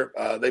there.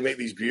 They make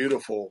these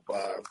beautiful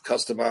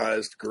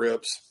customized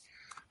grips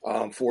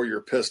for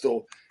your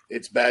pistol.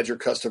 It's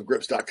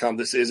BadgerCustomGrips.com.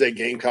 This is a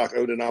Gamecock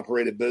owned and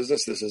operated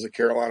business. This is a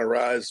Carolina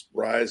Rise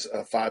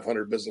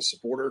 500 business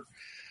supporter.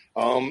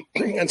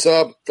 And so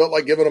I felt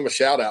like giving them a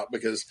shout out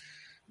because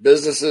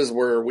businesses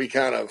where we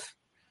kind of,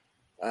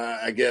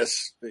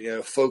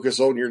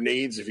 focus on your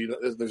needs.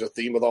 There's a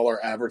theme with all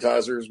our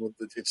advertisers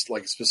it's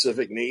like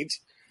specific needs.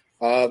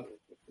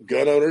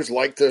 Gun owners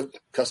like to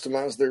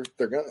customize their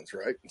guns,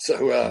 right?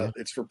 So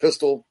it's for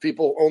pistol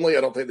people only.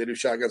 I don't think they do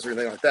shotguns or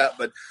anything like that,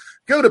 but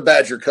go to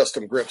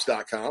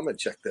BadgerCustomGrips.com and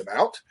check them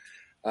out.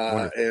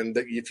 And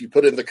if you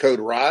put in the code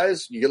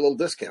RISE, you get a little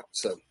discount.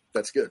 So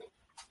that's good.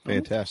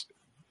 Fantastic.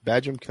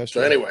 Badger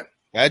Custom. So anyway,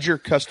 Badger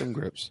Custom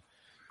Grips.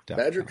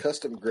 Badger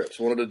Custom Grips.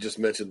 Wanted to just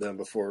mention them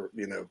before,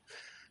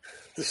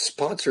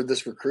 sponsored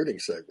this recruiting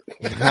segment.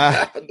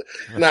 Not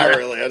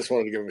really. I just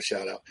wanted to give them a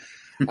shout out.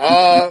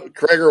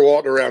 Krager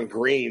walked around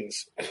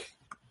greens.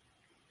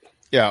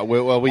 Yeah, we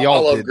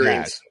all love did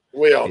greens. That.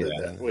 We all did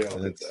that. We all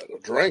did that. A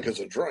drink is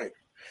a drink.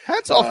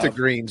 Hats off to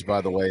Greens, by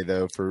the way,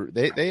 though.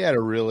 They had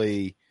a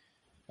really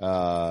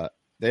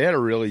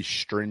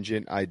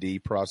stringent ID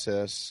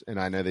process, and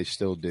I know they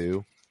still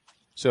do.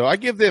 So I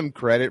give them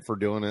credit for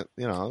doing it,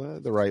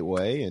 the right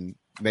way and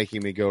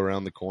making me go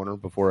around the corner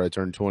before I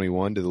turned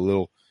 21 to the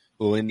little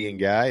Indian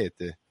guy at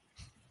the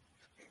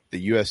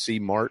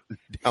USC Mart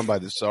down by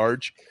the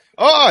Sarge.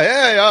 Oh,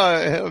 hey,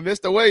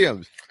 Mr.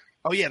 Williams.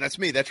 Oh, yeah, that's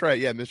me. That's right.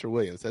 Yeah, Mr.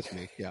 Williams. That's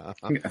me. Yeah.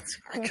 I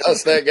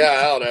cussed that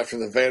guy out after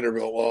the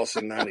Vanderbilt loss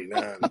in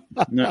 99.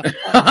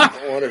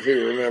 I wonder if he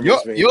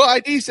remembers me. Your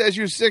ID says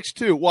you're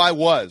 6'2". Well, I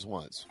was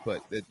once,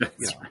 but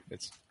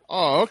it's –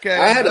 oh, okay.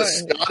 I had a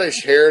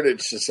Scottish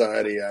Heritage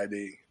Society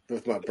ID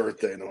with my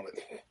birthday on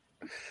it.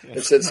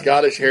 It said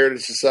Scottish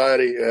Heritage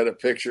Society. It had a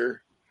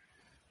picture,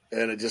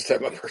 and it just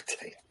had my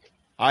birthday.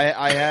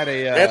 I had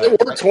a and it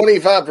worked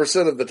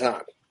 25% of the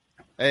time.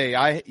 Hey,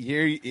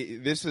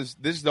 this is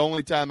the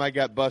only time I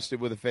got busted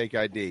with a fake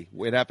ID.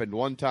 It happened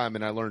one time,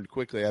 and I learned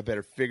quickly I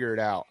better figure it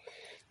out.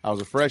 I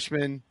was a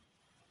freshman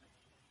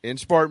in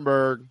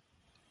Spartanburg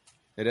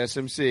at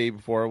SMC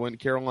before I went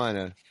to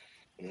Carolina,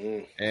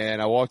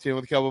 and I walked in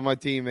with a couple of my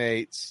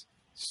teammates,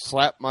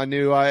 slapped my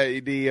new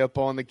ID up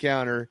on the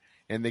counter,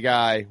 and the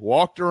guy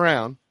walked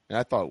around, and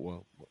I thought,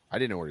 well, I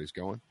didn't know where he was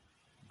going.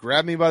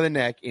 Grabbed me by the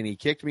neck, and he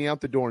kicked me out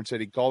the door and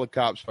said he'd call the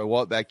cops if I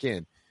walked back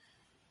in.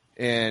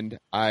 and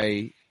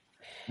I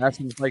asked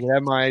him if I could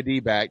have my ID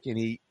back, and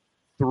he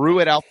threw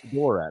it out the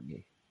door at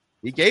me.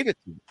 He gave it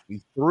to me.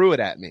 He threw it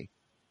at me,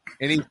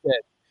 and he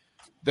said,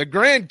 "The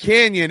Grand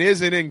Canyon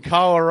isn't in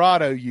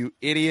Colorado, you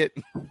idiot."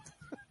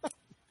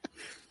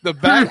 The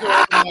back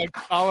of my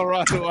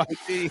Colorado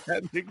ID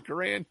had the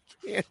Grand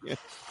Canyon.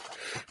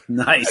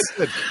 Nice.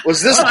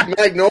 Was this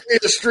Magnolia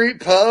Street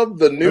Pub,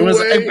 the new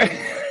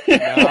way?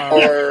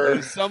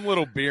 Or some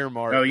little beer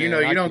mart? No, you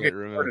don't get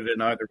started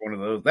in either one of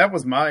those. That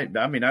was I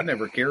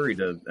never carried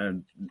a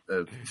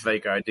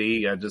fake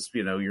ID. I just,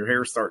 your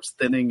hair starts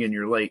thinning in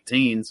your late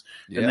teens,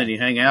 and then you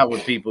hang out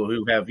with people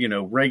who have,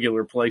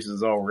 regular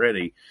places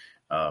already.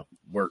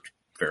 Worked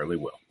fairly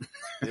well.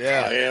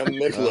 Yeah, I am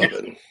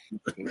McLovin.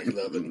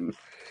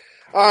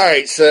 All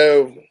right,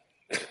 so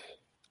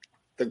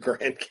the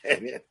Grand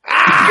Canyon.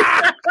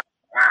 I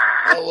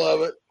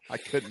love it. I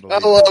couldn't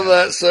believe I love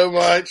that so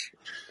much.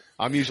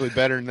 I'm usually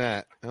better than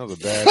that. That was a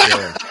bad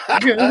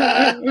day.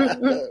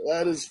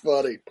 That is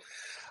funny.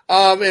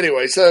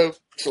 Anyway, so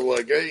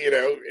look,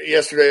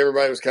 yesterday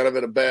everybody was kind of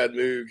in a bad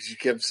mood because you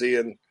kept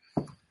seeing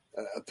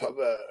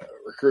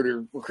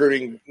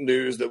recruiting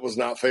news that was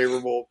not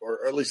favorable,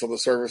 or at least on the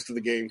surface, to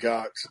the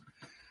Gamecocks.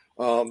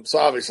 So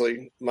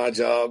obviously my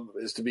job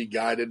is to be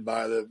guided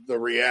by the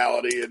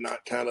reality and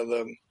not kind of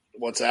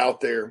what's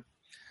out there.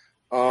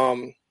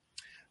 And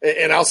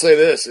I'll say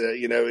this,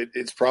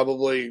 it's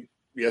probably,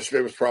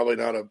 yesterday was probably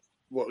not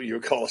what you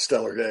would call a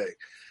stellar day.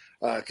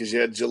 Cause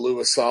you had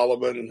Jalua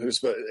Solomon,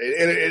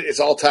 it's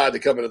all tied to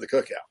coming to the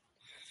cookout,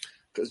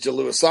 because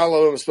Jalua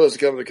Solomon was supposed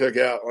to come to the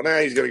cookout. Well, now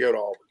he's going to go to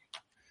Auburn.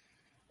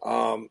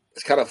 I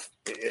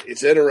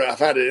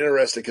find it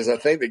interesting because I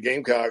think the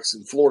Gamecocks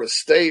and Florida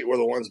State were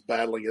the ones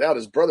battling it out.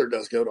 His brother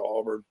does go to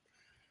Auburn,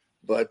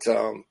 but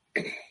I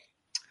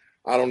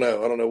don't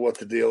know. I don't know what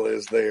the deal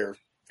is there.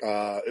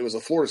 It was a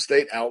Florida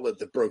State outlet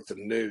that broke the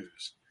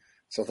news,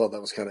 so I thought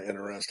that was kind of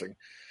interesting.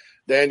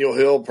 Daniel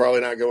Hill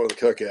probably not going to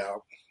the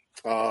cookout.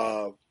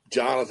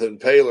 Jonathan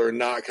Paylor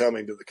not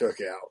coming to the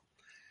cookout.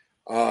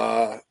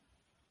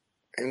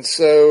 And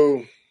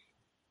so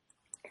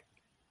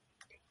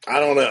I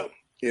don't know.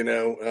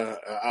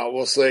 I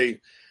will say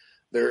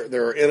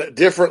there are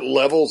different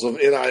levels of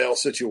NIL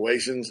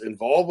situations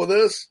involved with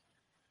this,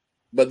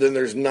 but then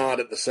there's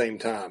not at the same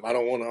time. I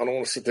don't want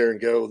to sit there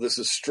and go, this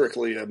is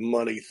strictly a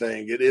money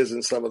thing. It is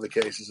in some of the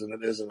cases, and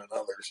it isn't in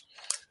others.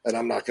 And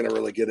I'm not going to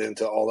really get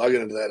into all. I'll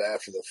get into that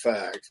after the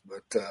fact.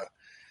 But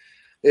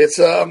it's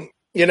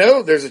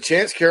there's a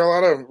chance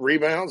Carolina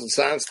rebounds and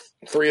signs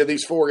 3 of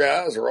these 4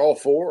 guys, or all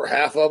 4, or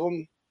half of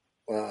them.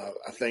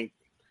 I think.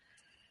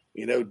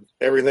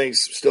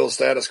 Everything's still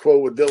status quo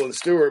with Dylan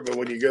Stewart, but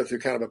when you go through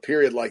kind of a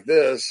period like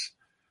this,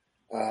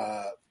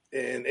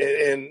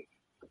 and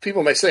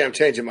people may say I'm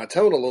changing my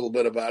tone a little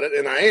bit about it,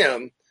 and I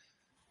am,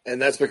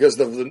 and that's because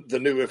of the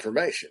new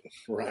information,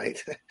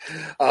 right?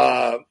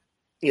 I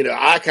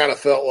kind of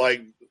felt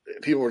like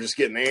people were just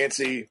getting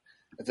antsy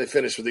if they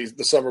finished with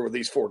the summer with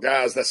these 4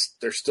 guys.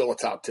 They're still a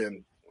top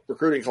 10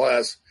 recruiting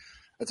class.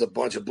 That's a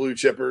bunch of blue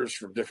chippers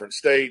from different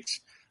states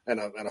and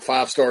a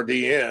 5-star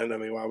DN. I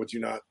mean, why would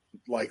you not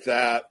like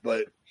that?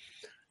 But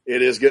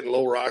it is getting a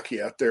little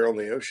rocky out there on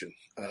the ocean,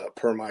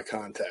 per my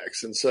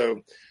contacts. And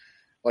so,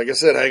 like I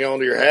said, hang on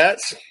to your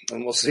hats,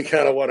 and we'll see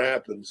kind of what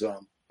happens. I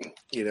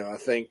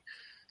think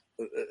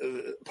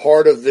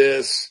part of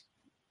this,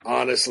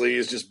 honestly,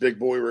 is just big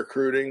boy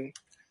recruiting.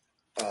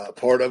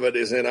 Part of it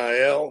is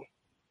NIL,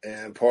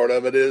 and part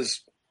of it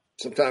is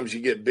sometimes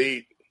you get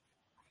beat.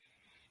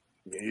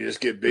 You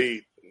just get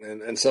beat.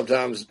 And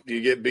sometimes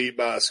you get beat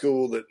by a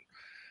school that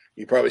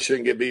you probably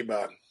shouldn't get beat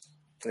by.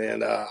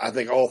 And I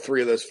think all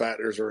 3 of those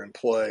factors are in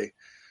play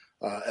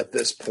at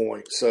this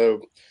point.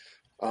 So,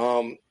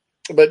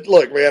 but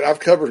look, man, I've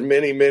covered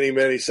many, many,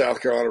 many South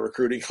Carolina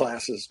recruiting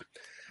classes.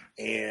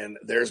 And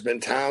there's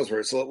been times where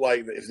it's looked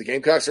like if the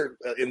Gamecocks are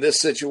in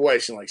this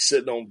situation, like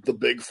sitting on the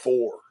big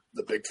 4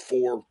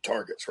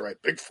 targets, right?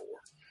 Big 4.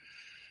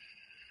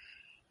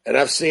 And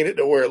I've seen it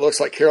to where it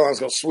looks like Carolina's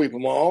going to sweep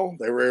them all.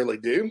 They rarely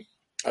do.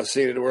 I've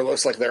seen it to where it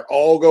looks like they're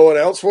all going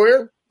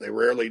elsewhere. They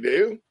rarely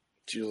do.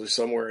 It's usually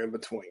somewhere in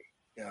between,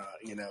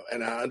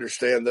 and I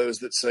understand those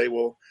that say,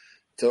 well,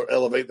 to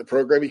elevate the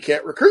program, you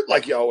can't recruit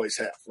like you always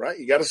have, right?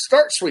 You got to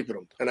start sweeping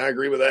them. And I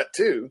agree with that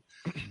too.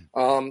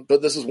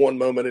 But this is one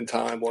moment in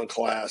time, one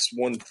class,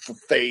 one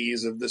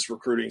phase of this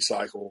recruiting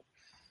cycle.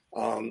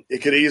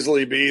 It could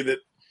easily be that,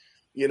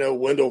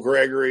 Wendell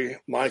Gregory,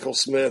 Michael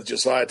Smith,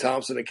 Josiah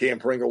Thompson, and Cam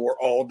Pringle were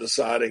all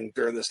deciding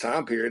during this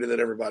time period, and then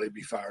everybody would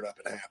be fired up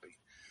and happy.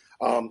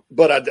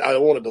 But I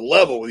wanted to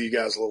level with you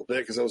guys a little bit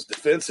because I was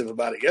defensive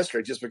about it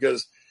yesterday, just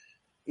because,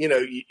 you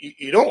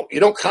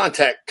don't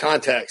contact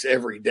contacts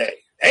every day.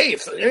 Hey,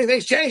 if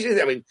anything's changed,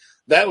 I mean,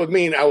 that would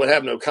mean I would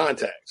have no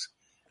contacts,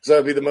 because I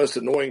would be the most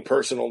annoying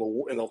person on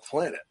the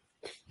planet.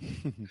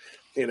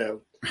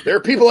 There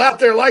are people out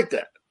there like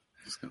that.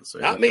 I was going to say,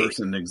 not that me.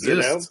 person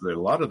exists. There are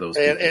a lot of those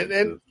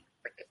people.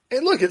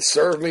 And look, it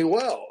served me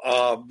well.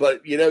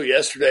 But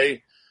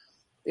yesterday,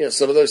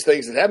 some of those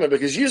things that happen,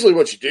 because usually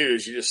what you do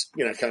is you just,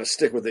 kind of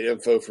stick with the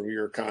info from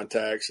your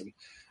contacts. And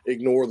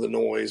ignore the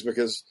noise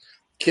because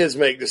kids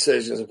make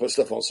decisions and put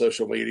stuff on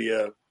social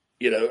media.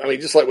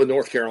 Just like with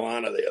North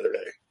Carolina the other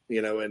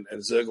day,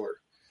 and Ziegler.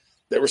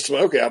 There was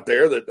smoke out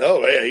there that,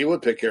 oh, yeah, he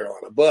would pick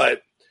Carolina.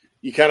 But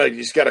you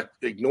just got to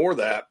ignore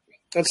that.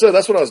 And so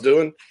that's what I was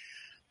doing.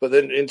 But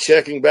then in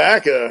checking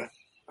back,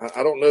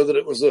 I don't know that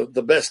it was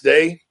the best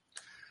day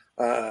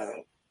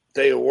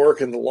of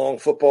work in the Long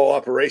Football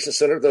Operations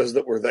Center, those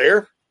that were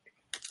there.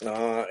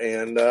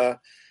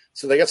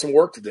 So they got some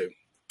work to do.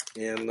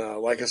 And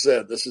like I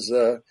said, this is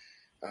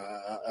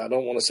I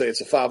don't want to say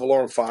it's a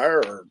 5-alarm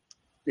fire or,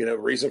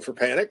 reason for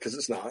panic because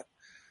it's not.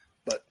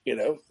 But,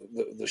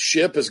 the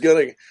ship is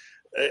going to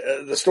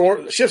the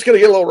ship's going to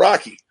get a little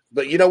rocky.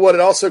 But you know what?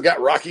 It also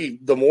got rocky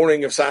the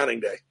morning of signing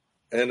day.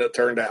 And it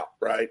turned out,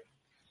 right?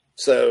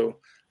 So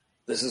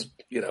this is,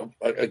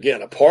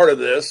 again, a part of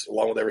this,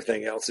 along with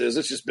everything else, is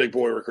it's just big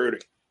boy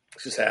recruiting.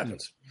 It just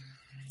happens.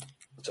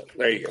 So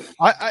there you go.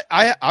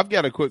 I've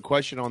got a quick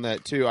question on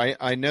that too.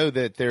 I know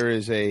that there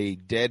is a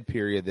dead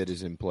period that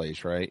is in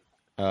place, right?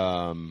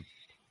 Yeah,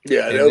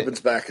 it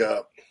opens back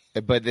up.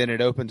 But then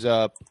it opens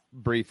up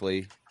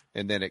briefly,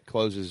 and then it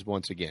closes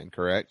once again,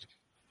 correct?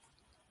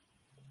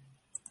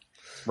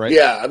 Right?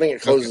 Yeah, I think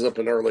it closes up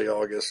in early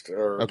August,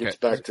 or gets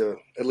back to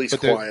at least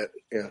quiet.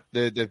 Yeah,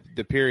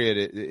 the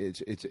period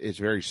it's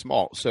very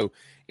small. So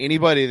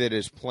anybody that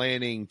is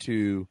planning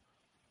to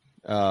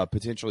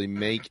potentially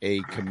make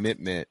a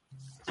commitment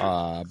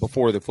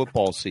before the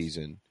football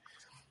season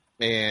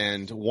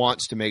and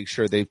wants to make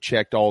sure they've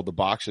checked all the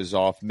boxes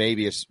off,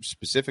 maybe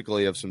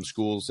specifically of some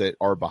schools that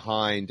are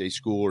behind a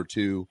school or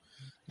two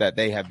that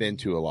they have been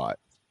to a lot.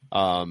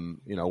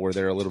 Where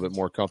they're a little bit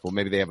more comfortable.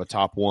 Maybe they have a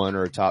top 1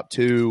 or a top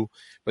 2,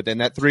 but then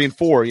that 3 and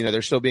 4,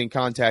 they're still being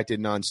contacted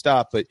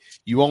nonstop, but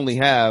you only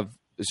have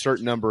a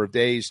certain number of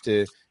days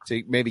to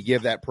maybe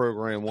give that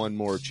program one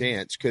more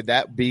chance. Could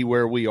that be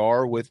where we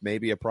are with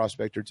maybe a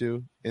prospect or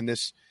two in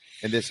this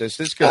instance?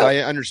 Because I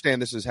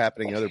understand this is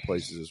happening in other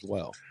places as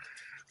well.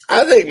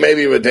 I think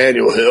maybe with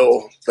Daniel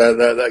Hill,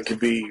 that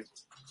could be,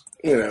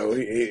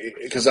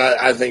 because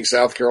I think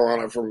South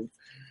Carolina, from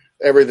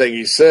everything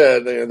he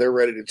said, they're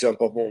ready to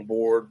jump up on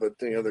board. But,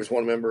 there's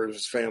one member of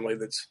his family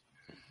that's,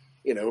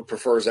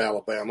 prefers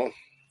Alabama,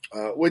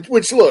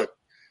 which look,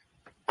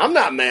 I'm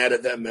not mad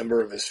at that member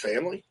of his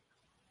family.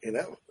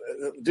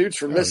 Dude's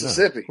from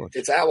Mississippi. No,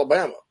 it's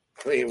Alabama.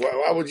 I mean,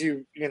 why would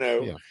you,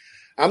 yeah.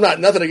 I'm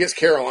not nothing against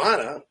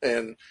Carolina,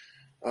 and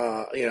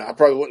I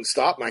probably wouldn't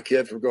stop my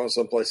kid from going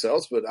someplace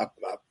else, but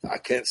I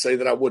can't say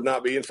that I would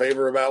not be in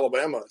favor of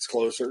Alabama. It's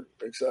closer,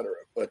 et cetera.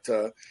 But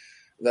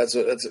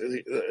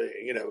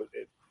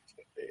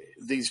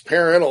these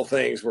parental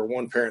things where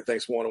one parent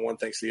thinks one and one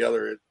thinks the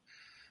other.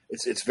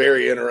 It's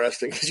very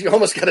interesting because you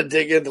almost got to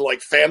dig into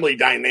like family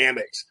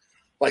dynamics.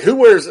 Like who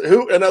wears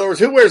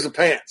the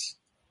pants?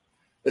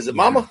 Is it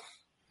mama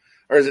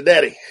or is it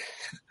daddy?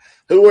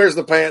 Who wears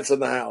the pants in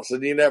the house?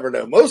 And you never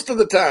know. Most of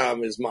the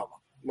time is mama.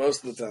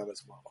 With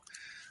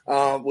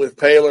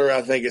Paylor,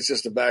 I think it's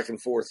just a back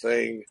and forth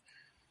thing,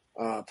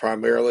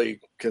 primarily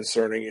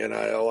concerning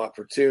NIL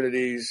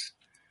opportunities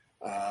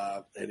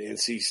and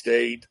NC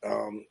State.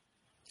 I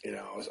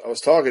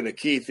was talking to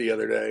Keith the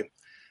other day,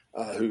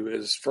 who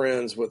is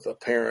friends with a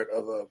parent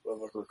of a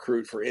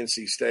recruit for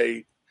NC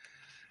State.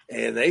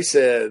 And they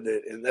said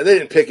that, and they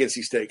didn't pick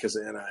NC State because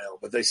of NIL,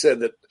 but they said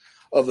that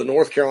of the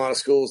North Carolina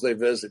schools they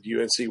visited,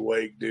 UNC,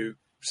 Wake, Duke,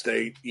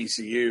 State,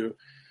 ECU,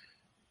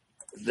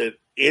 that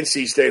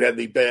NC State had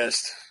the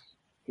best,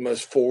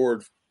 most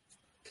forward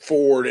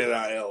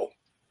NIL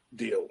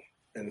deal.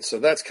 And so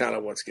that's kind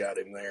of what's got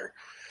him there.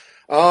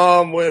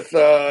 With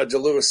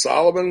Jalewis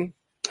Solomon,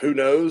 who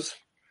knows?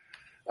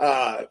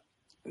 My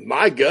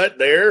gut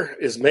there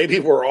is maybe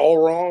we're all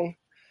wrong,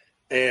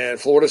 and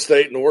Florida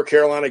State, North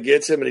Carolina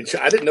gets him. And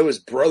I didn't know his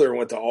brother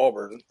went to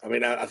Auburn. I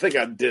mean, I think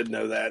I did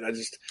know that.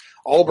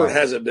 Auburn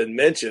hasn't been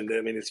mentioned.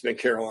 I mean, it's been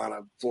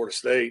Carolina, Florida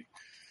State.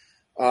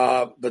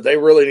 But they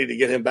really need to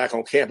get him back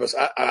on campus.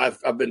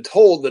 I've been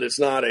told that it's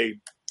not a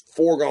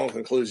foregone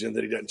conclusion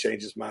that he doesn't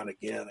change his mind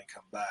again and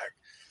come back.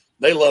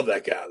 They love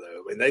that guy,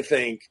 though. I mean, they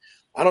think –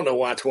 I don't know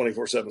why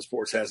 24/7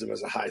 Sports has him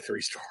as a high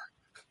 3-star.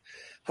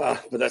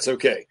 But that's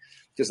okay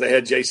because they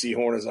had J.C.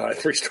 Horn as a high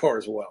 3-star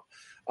as well.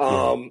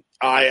 I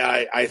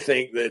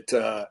think that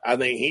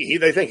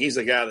they think he's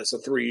the guy that's a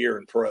 3-year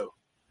in pro,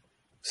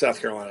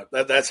 South Carolina.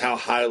 That's how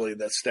highly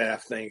that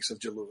staff thinks of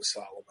Jalewis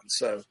Solomon.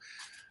 So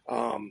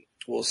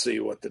we'll see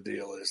what the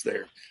deal is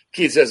there.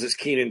 Keith says it's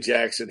Keenan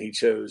Jackson. He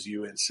chose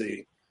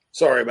UNC.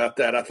 Sorry about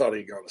that. I thought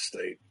he'd gone to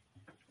State.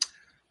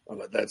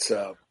 But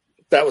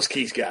that was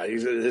Keith's guy.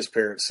 His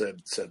parents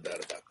said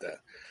that about that.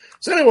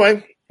 So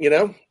anyway,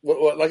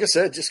 like I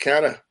said, just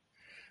kind of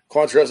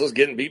Quantrell's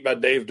getting beat by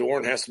Dave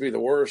Dorn has to be the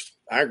worst.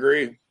 I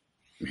agree.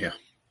 Yeah.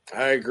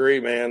 I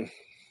agree, man.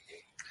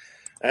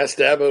 Ask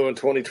Dabo in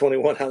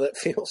 2021 how that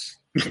feels.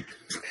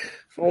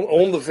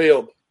 on the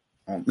field.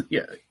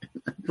 Yeah.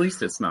 At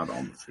least it's not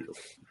on the field.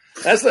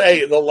 That's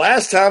the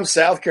last time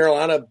South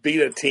Carolina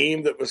beat a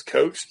team that was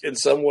coached in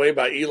some way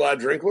by Eli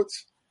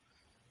Drinkwitz.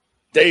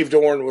 Dave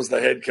Dorn was the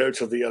head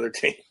coach of the other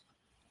team.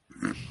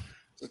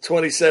 The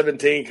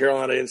 2017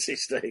 Carolina NC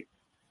State.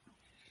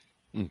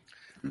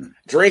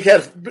 Drink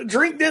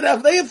did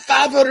have, they had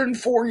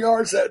 504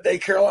 yards that day.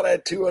 Carolina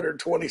had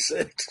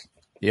 226.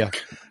 Yeah.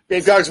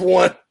 Gamecocks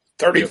won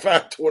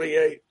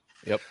 35-28.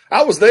 Yep.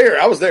 I was there.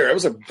 It was I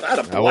had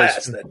a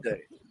blast that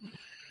day.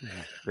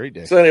 Great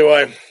day. So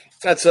anyway,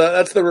 that's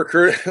the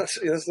recruit.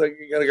 You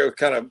got to go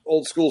kind of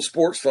old school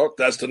sports talk.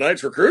 That's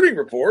tonight's recruiting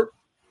report.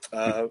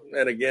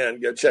 And again,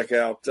 go check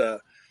out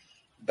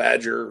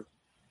Badger.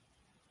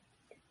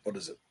 What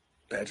is it?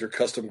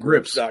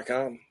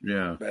 BadgerCustomGrips.com.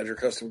 Yeah.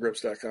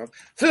 BadgerCustomGrips.com.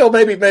 Phil,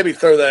 maybe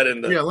throw that in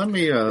the, let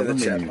me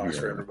chat box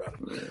for everybody.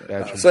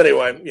 So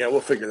anyway,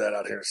 we'll figure that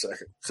out here in a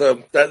second.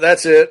 So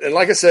that's it. And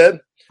like I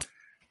said,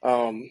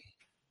 got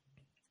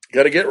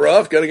to get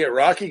rough, got to get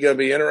rocky, got to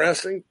be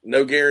interesting.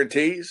 No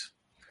guarantees.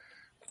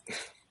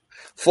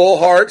 Full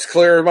hearts,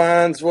 clear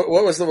minds. What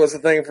was the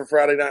thing for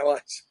Friday Night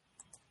Lights?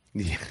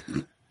 Yeah.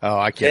 Oh,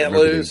 I can't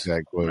lose. The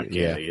exact quote.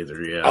 Yeah.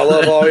 Either. Yeah. I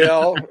love all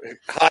y'all.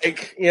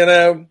 Hike, in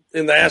the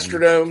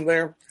Astrodome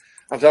there.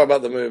 I'm talking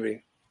about the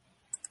movie.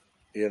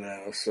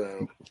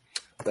 So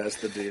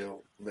that's the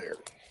deal there.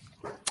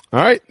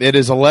 All right. It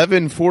is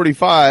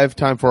 11:45.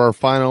 Time for our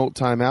final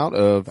timeout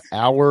of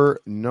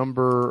hour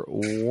number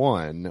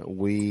 1.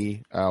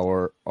 We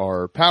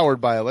are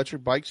powered by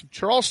Electric Bikes of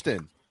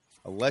Charleston.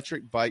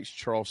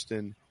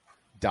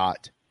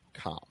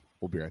 ElectricBikesCharleston.com.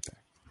 We'll be right back.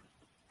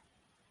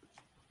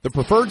 The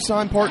preferred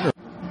sign partner.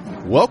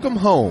 Welcome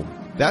home.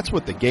 That's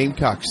what the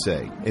Gamecocks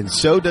say. And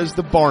so does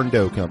the Barn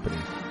Dough Company,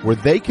 where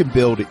they can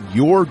build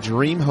your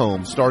dream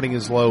home starting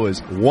as low as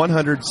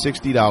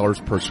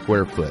 $160 per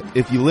square foot.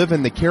 If you live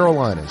in the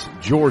Carolinas,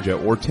 Georgia,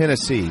 or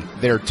Tennessee,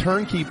 their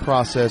turnkey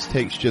process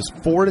takes just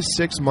 4 to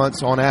 6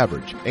 months on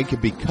average and can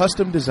be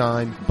custom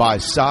designed by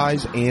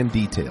size and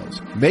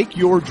details. Make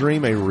your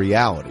dream a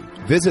reality.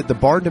 Visit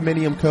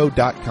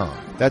thebarndominiumco.com.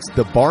 That's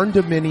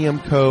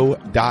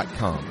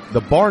thebarndominiumco.com.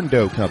 The Barn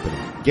Dough Company.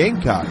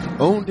 Gamecock,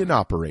 owned and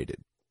operated.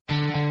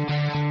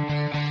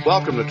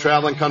 Welcome to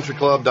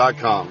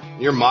TravelingCountryClub.com,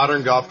 your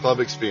modern golf club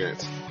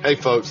experience. Hey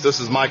folks,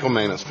 this is Michael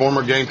Manus,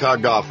 former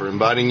Gamecock golfer,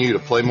 inviting you to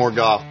play more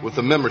golf with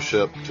a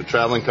membership to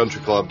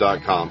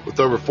TravelingCountryClub.com.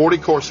 With over 40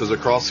 courses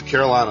across the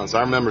Carolinas,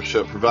 our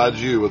membership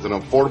provides you with an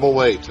affordable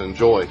way to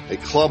enjoy a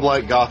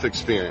club-like golf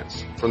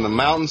experience. From the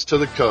mountains to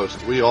the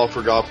coast, we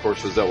offer golf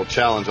courses that will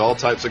challenge all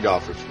types of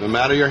golfers, no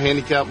matter your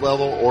handicap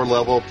level or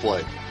level of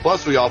play.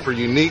 Plus, we offer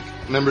unique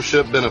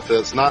membership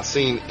benefits not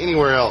seen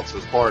anywhere else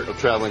as part of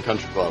Traveling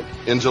Country Club.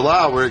 In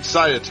July, we're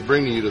excited to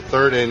bring to you the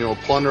 3rd annual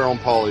Plunder on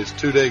Pawleys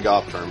 2-day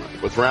golf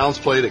tournament, with rounds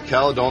played at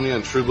Caledonia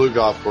and True Blue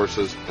golf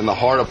courses in the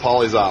heart of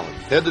Pawleys Island.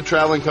 Head to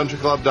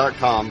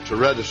TravelingCountryClub.com to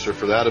register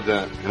for that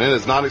event, and it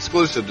is not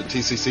exclusive to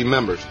TCC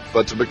members,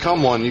 but to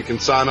become one, you can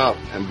sign up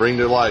and bring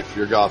to life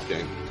your golf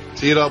game.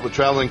 Tee it up with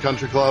Traveling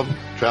Country Club,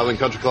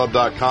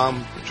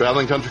 TravelingCountryClub.com,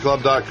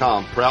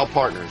 TravelingCountryClub.com, proud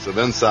partners of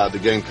Inside the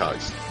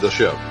Gamecocks, the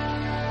show.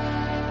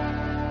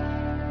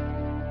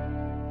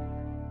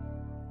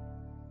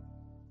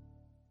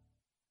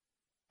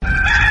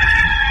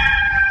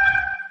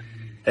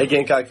 Hey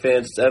Gamecock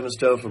fans, it's Evan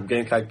Stowe from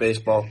Gamecock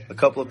Baseball. A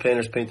couple of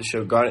painters paint the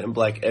show garnet and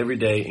black every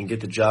day and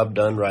get the job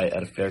done right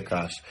at a fair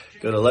cost.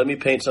 Go to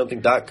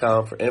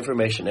LetMePaintSomething.com for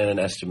information and an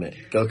estimate.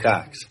 Go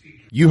Cox.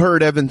 You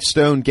heard Evan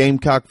Stone,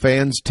 Gamecock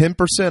fans.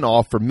 10%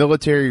 off for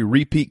military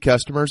repeat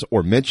customers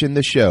or mention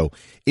the show.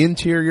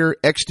 Interior,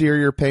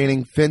 exterior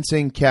painting,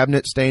 fencing,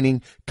 cabinet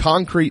staining,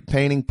 concrete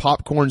painting,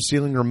 popcorn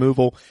ceiling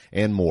removal,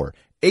 and more.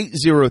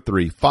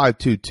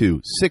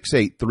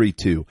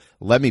 803-522-6832.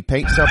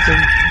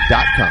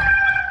 LetMePaintSomething.com.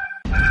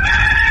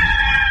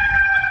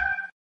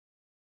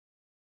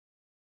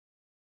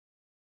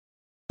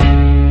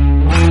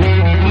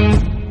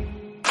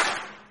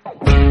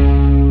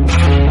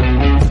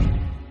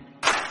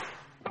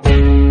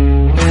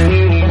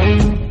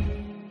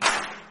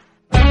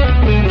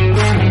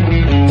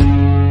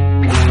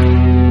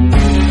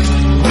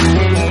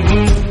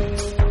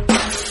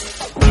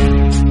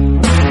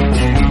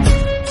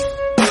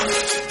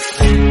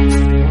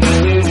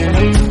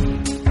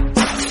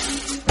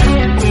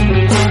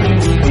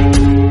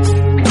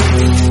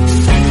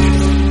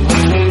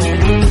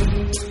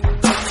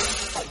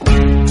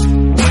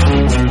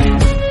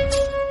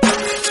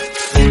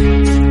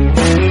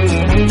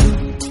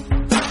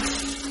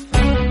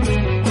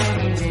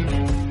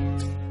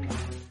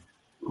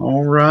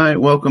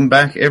 Welcome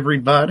back,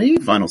 everybody.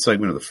 Final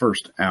segment of the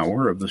first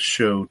hour of the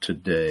show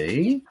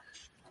today.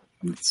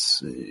 Let's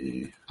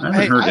see. I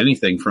haven't heard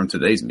anything from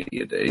today's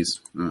media days.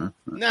 No,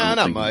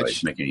 not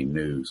much. Make any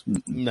news?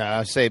 No,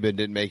 Saban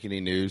didn't make any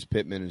news.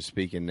 Pittman is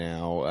speaking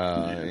now,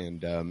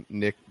 and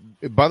Nick.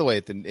 By the way,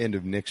 at the end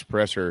of Nick's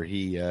presser,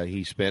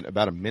 he spent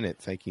about a minute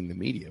thanking the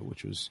media,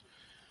 which was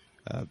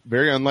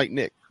very unlike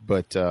Nick,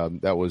 but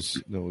that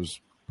was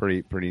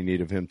pretty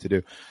neat of him to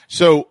do.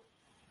 So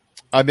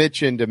I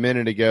mentioned a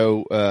minute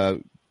ago.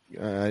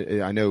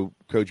 I know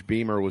Coach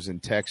Beamer was in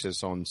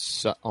Texas on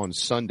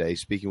Sunday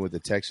speaking with the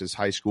Texas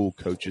High School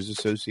Coaches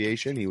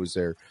Association. He was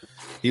there.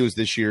 He was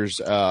this year's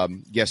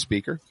guest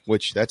speaker,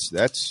 which that's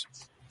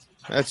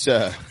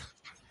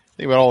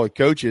think about all the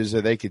coaches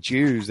that they could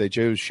choose. They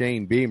chose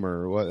Shane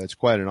Beamer. Well, that's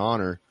quite an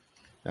honor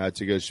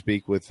to go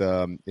speak with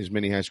as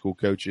many high school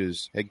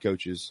coaches, head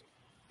coaches,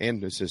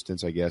 and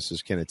assistants, I guess,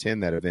 as can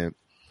attend that event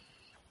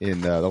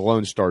in the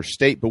Lone Star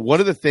State. But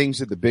one of the things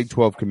that the Big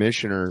 12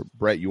 Commissioner,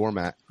 Brett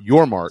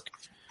Yormark,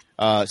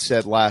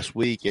 said last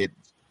week at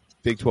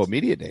Big 12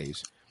 Media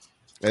Days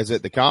is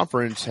that the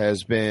conference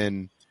has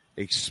been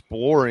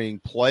exploring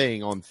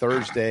playing on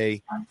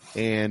Thursday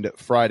and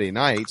Friday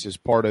nights as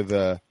part of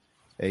a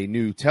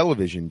new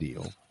television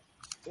deal.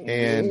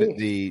 And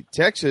the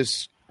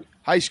Texas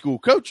high school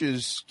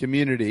coaches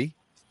community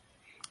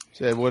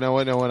said, well,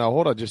 no,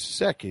 hold on just a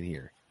second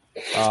here.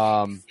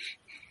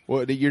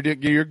 Well,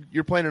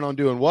 you're planning on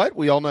doing what?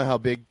 We all know how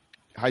big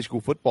high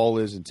school football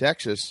is in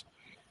Texas.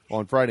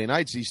 On Friday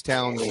nights, these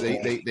towns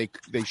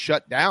they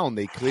shut down,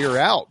 they clear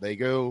out, they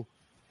go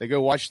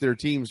watch their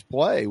teams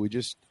play. We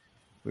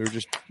were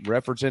just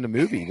referencing a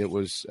movie that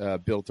was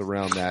built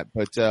around that.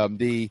 But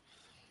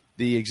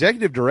the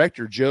executive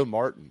director, Joe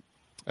Martin,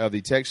 of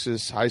the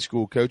Texas High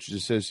School Coaches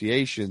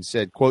Association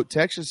said, quote,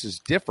 "Texas is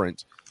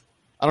different.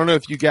 I don't know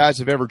if you guys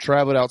have ever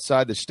traveled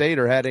outside the state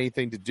or had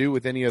anything to do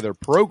with any other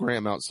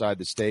program outside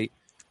the state.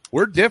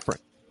 We're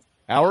different.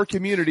 Our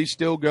communities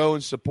still go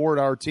and support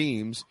our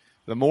teams.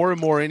 The more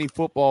and more any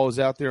football is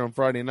out there on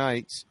Friday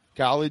nights,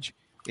 college,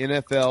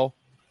 NFL,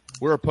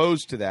 we're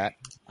opposed to that.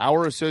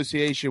 Our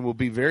association will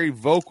be very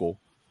vocal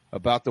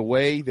about the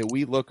way that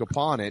we look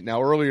upon it."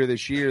 Now, earlier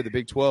this year, the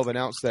Big 12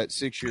 announced that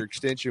 6-year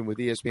extension with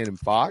ESPN and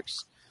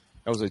Fox.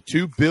 That was a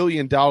 $2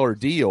 billion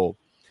deal.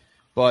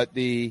 But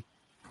the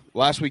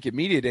last week at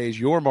Media Days,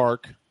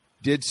 Yormark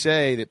did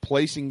say that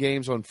placing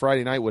games on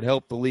Friday night would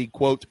help the league,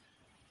 quote,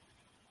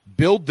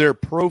 build their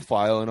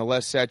profile in a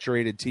less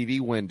saturated TV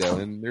window.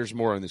 And there's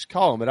more in this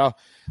column. But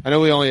I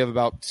know we only have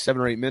about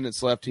 7 or 8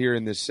 minutes left here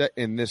in this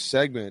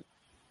segment.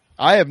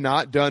 I have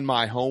not done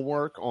my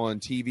homework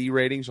on TV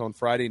ratings on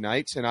Friday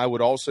nights, and I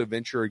would also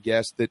venture a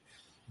guess that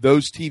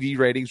those TV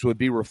ratings would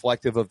be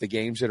reflective of the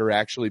games that are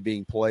actually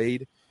being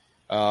played.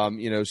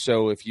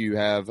 So if you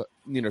have,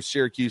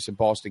 Syracuse and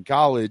Boston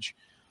College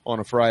on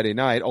a Friday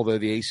night, although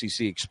the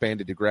ACC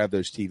expanded to grab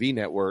those TV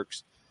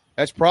networks,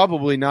 that's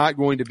probably not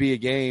going to be a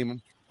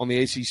game on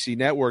the ACC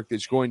network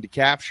that's going to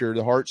capture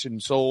the hearts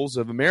and souls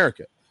of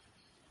America.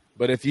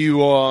 But if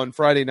you on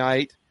Friday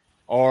night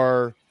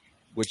are,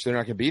 which they're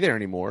not going to be there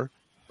anymore,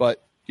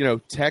 but,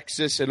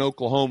 Texas and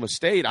Oklahoma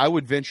State, I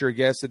would venture a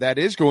guess that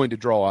is going to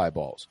draw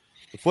eyeballs.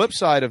 The flip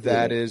side of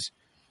that is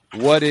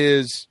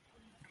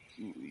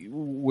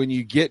when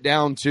you get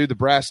down to the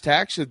brass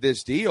tacks of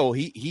this deal,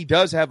 he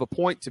does have a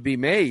point to be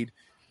made.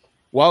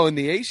 While in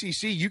the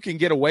ACC, you can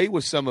get away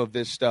with some of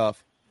this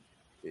stuff,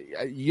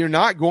 you're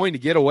not going to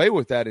get away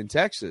with that in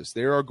Texas.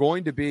 There are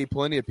going to be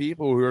plenty of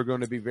people who are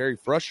going to be very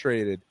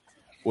frustrated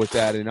with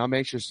that, and I'm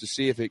anxious to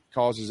see if it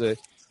causes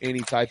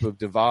any type of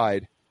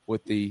divide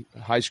with the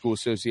high school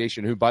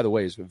association, who, by the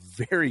way, is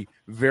very,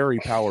 very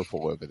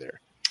powerful over there.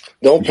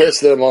 Don't piss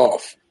them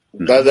off.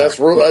 That's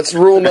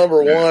rule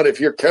number one. If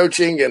you're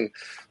coaching and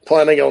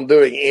planning on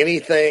doing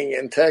anything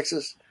in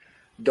Texas,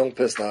 don't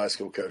piss the high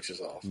school coaches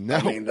off. No.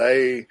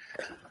 They're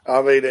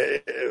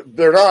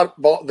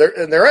not,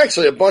 they're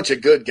actually a bunch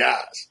of good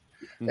guys.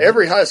 Mm-hmm.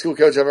 Every high school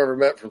coach I've ever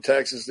met from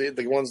Texas,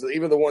 the ones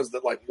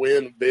that like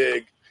win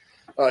big,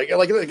 like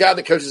the guy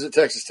that coaches at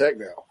Texas Tech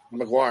now,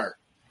 McGuire,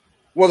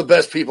 one of the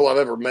best people I've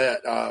ever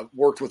met.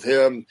 Worked with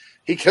him.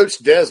 He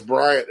coached Des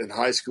Bryant in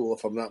high school,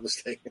 if I'm not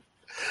mistaken.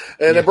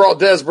 And they brought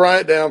Des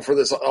Bryant down for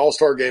this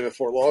All-Star game at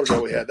Fort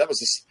Lauderdale we had. That was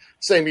the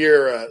same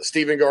year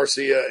Steven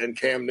Garcia and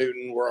Cam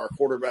Newton were our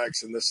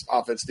quarterbacks in this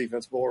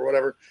offense-defense bowl or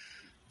whatever.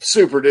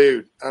 Super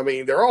dude.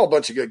 They're all a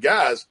bunch of good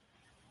guys,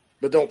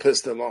 but don't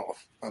piss them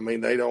off.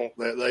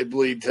 They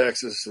bleed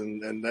Texas,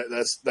 and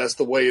that's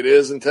the way it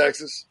is in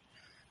Texas,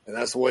 and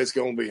that's the way it's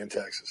going to be in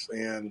Texas.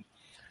 And,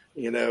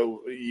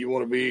 you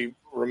want to be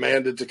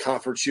remanded to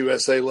Conference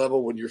USA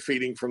level when you're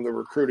feeding from the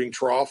recruiting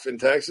trough in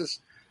Texas.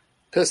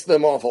 Piss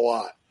them off a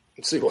lot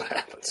and see what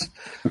happens.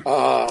 And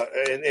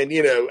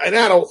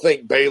I don't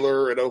think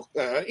Baylor and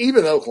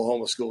even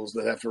Oklahoma schools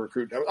that have to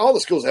recruit, all the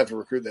schools have to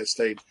recruit that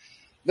state.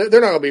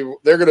 They're not going to be.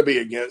 They're going to be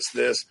against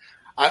this.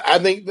 I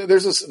think that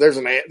there's a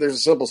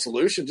simple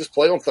solution. Just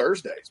play on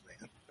Thursdays,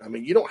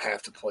 man. You don't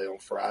have to play on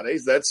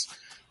Fridays. That's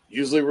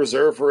usually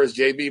reserved for, as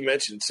JB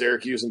mentioned,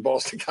 Syracuse and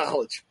Boston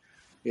College.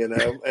 And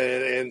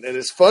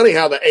it's funny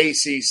how the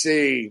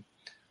ACC.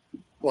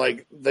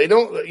 Like they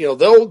don't,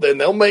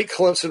 they'll make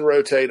Clemson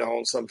rotate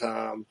on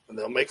sometime, and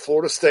they'll make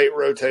Florida State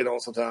rotate on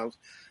sometimes,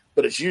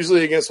 but it's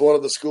usually against one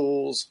of the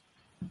schools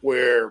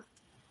where,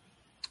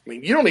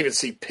 you don't even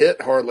see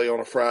Pitt hardly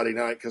on a Friday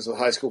night because of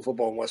high school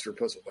football in Western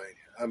Pennsylvania.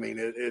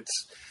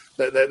 It's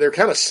they're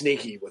kind of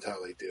sneaky with how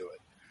they do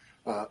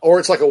it, or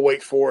it's like a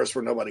Wake Forest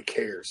where nobody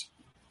cares,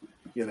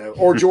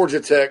 or Georgia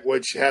Tech,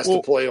 which has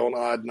to play on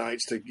odd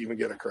nights to even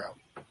get a crowd.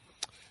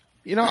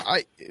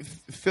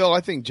 Phil,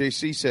 I think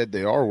JC said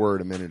the R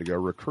word a minute ago,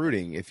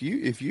 recruiting.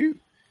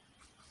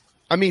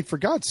 I mean, for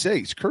God's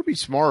sakes, Kirby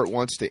Smart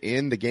wants to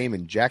end the game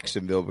in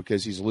Jacksonville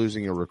because he's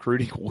losing a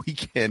recruiting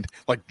weekend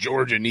like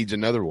Georgia needs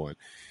another one.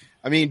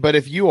 I mean, but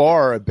if you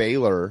are a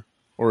Baylor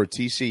or a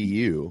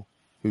TCU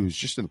who's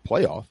just in the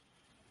playoff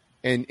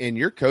and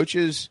your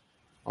coaches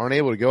aren't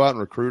able to go out and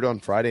recruit on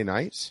Friday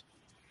nights,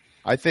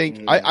 I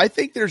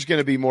think there's going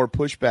to be more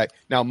pushback.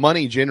 Now,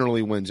 money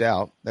generally wins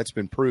out. That's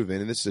been proven,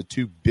 and this is a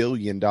 $2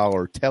 billion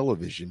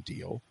television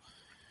deal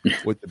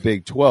with the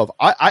Big 12.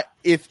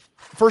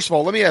 First of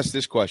all, let me ask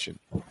this question,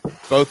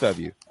 both of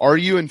you. Are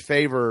you in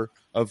favor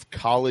of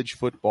college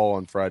football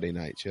on Friday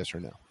nights, yes or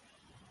no?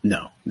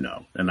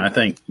 No. And I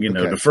think,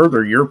 to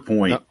further your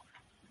point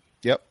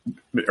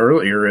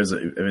earlier is,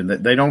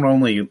 they don't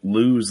only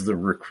lose the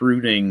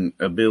recruiting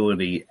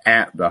ability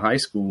at the high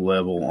school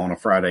level on a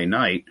Friday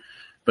night,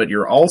 but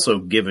you're also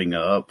giving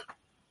up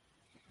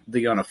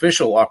the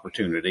unofficial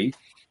opportunity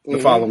the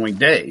following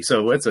day.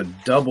 So it's a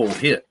double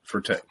hit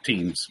for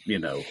teams,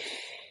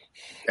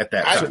 at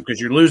that time,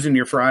 because you're losing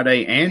your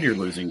Friday and you're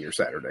losing your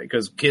Saturday,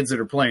 because kids that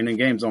are playing in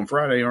games on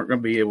Friday aren't going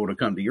to be able to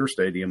come to your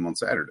stadium on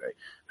Saturday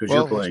because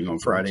you're playing on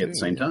Friday at the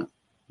same time.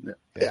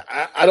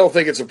 Yeah, I don't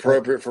think it's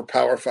appropriate for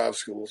Power 5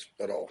 schools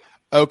at all.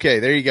 Okay,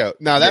 there you go.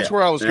 Now that's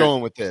where I was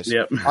going with this.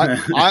 Yep.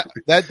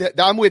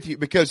 I'm with you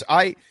because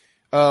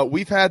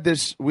we've had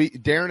this.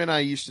 Darren and I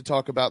used to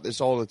talk about this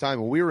all the time,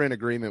 and we were in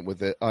agreement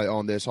with it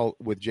on this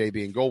with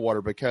JB and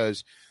Goldwater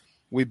because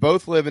we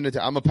both live in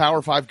I'm a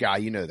Power 5 guy,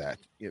 you know that,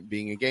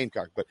 being a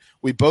Gamecock, but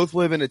we both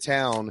live in a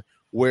town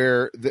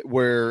where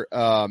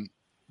the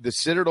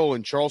Citadel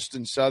and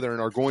Charleston Southern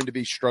are going to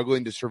be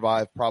struggling to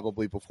survive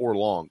probably before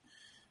long,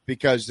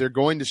 because they're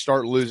going to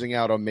start losing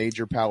out on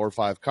major Power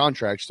 5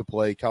 contracts to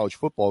play college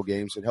football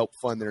games and help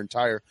fund their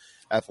entire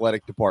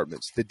athletic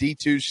departments. The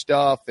D2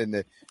 stuff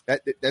and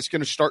that's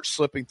going to start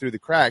slipping through the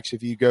cracks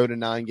if you go to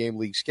 9-game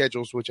league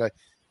schedules, which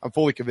I'm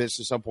fully convinced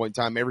at some point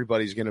in time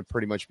everybody's going to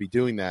pretty much be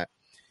doing that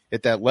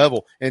at that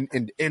level.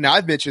 And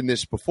I've mentioned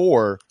this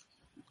before,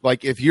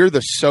 like if you're the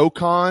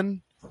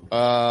SoCon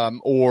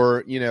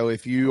or,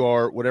 if you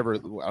are whatever,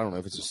 I don't know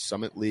if it's a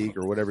Summit League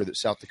or whatever that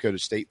South Dakota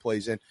State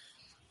plays in,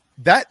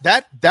 that's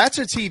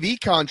a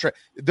TV contract.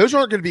 Those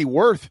aren't going to be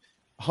worth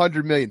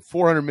 $100 million,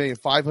 $400 million,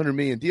 $500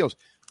 million deals.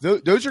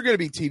 Those are going to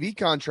be TV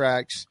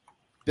contracts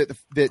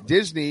that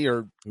Disney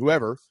or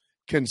whoever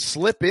can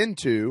slip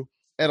into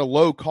at a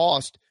low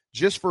cost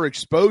just for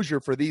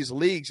exposure for these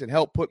leagues and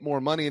help put more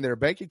money in their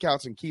bank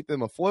accounts and keep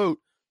them afloat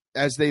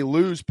as they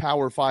lose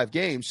Power 5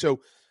 games.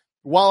 So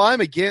while I'm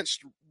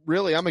against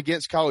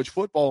college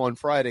football on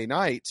Friday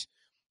nights,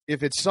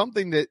 if it's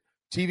something that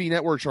TV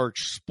networks are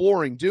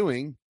exploring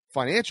doing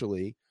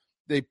financially,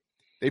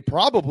 they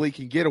probably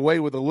can get away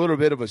with a little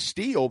bit of a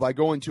steal by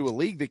going to a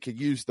league that could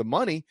use the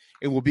money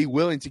and will be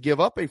willing to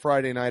give up a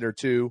Friday night or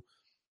two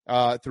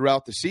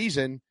throughout the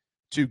season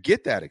to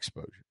get that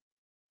exposure.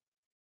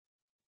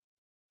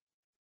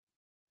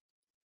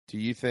 Do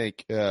you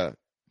think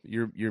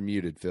you're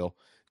muted, Phil?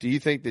 Do you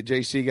think that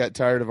JC got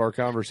tired of our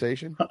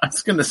conversation? I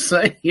was going to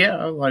say, yeah.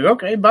 I'm like,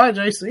 okay, bye,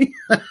 JC.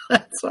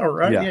 That's all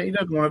right. Yeah, he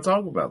doesn't want to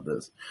talk about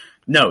this.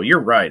 No, you're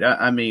right.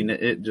 I mean,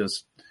 it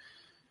just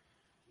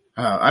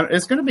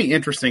it's going to be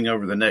interesting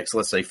over the next,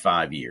 let's say,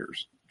 5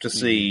 years to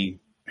see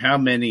how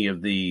many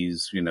of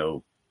these,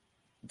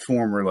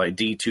 former like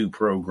D2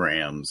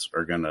 programs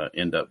are going to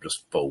end up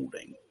just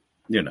folding,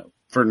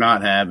 for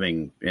not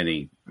having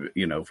any,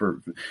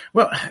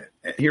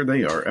 here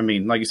they are. I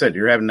mean, like you said,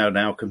 you're having to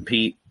now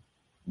compete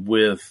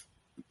with,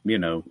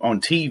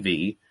 on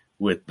TV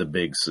with the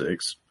Big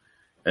Six.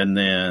 And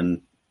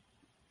then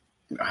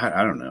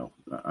I don't know.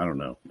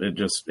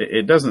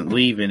 It doesn't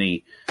leave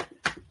any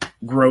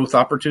growth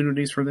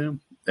opportunities for them.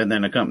 And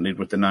then accompanied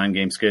with the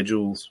 9-game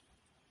schedules,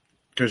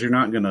 because you're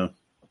not going to,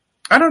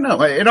 I don't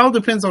know. It all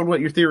depends on what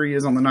your theory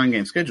is on the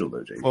 9-game schedule,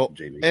 though,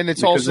 JB. And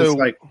it's because also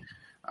like,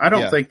 I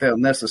don't think they'll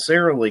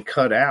necessarily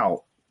cut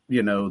out,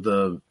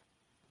 the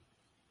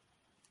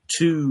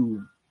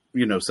two,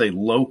 say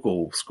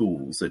local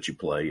schools that you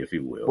play, if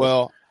you will.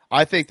 Well,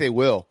 I think they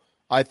will.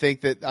 I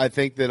think that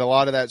a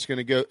lot of that's going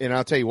to go, and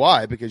I'll tell you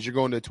why, because you're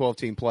going to a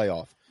 12-team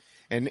playoff.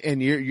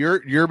 And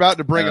you're about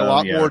to bring a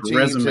lot more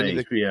teams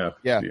into the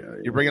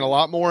You're bringing a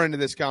lot more into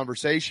this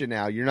conversation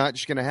now. You're not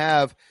just going to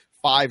have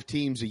 5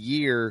 teams a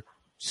year,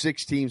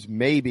 6 teams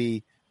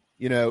maybe.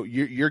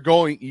 You're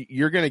going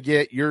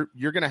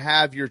to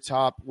have your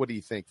top. What do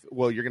you think?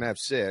 Well, you're going to have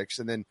 6,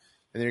 and then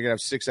you're going to have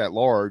 6 at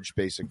large,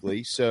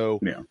 basically. So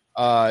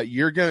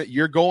you're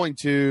going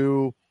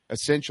to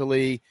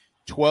essentially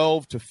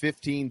 12 to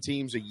 15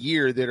 teams a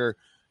year that are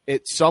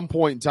at some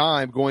point in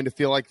time going to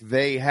feel like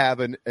they have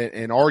an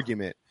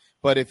argument.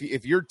 But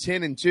if you're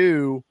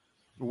 10-2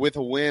 with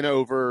a win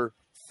over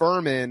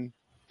Furman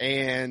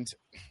and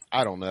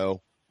I don't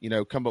know,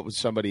 come up with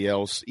somebody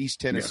else, East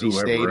Tennessee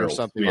State or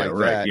something like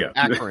that,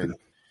 Akron,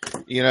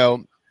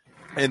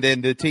 and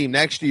then the team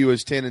next to you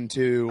is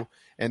 10-2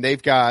 and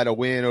they've got a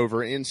win over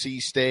NC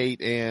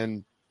State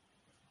and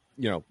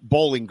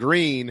Bowling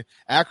Green.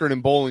 Akron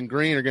and Bowling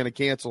Green are going to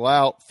cancel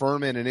out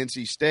Furman and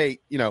NC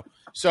State.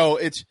 So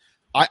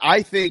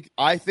I think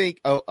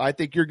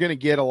you're going to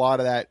get a lot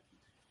of that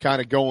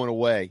kind of going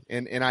away,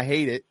 and I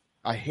hate it.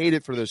 I hate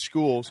it for those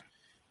schools.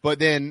 But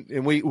then,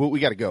 and we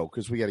got to go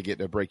because we got to get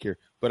to a break here.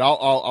 But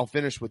I'll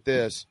finish with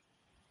this.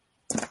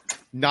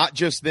 Not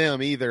just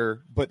them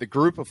either, but the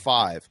group of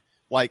 5.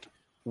 Like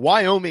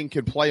Wyoming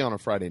can play on a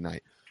Friday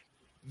night.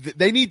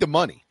 They need the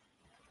money.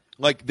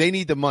 Like they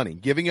need the money.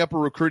 Giving up a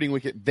recruiting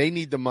weekend, they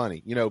need the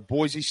money. You know,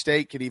 Boise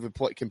State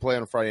can play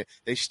on a Friday.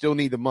 They still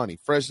need the money.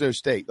 Fresno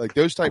State, like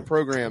those type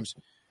programs,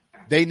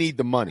 they need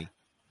the money.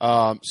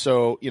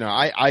 So you know,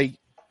 I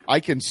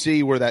can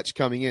see where that's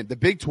coming in. The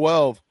Big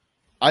 12,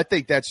 I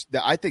think that's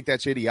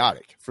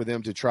idiotic for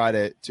them to try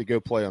to go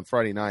play on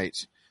Friday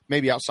nights,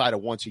 maybe outside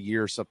of once a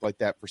year or something like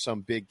that for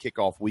some big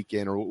kickoff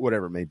weekend or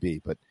whatever it may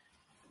be. But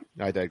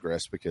I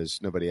digress because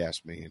nobody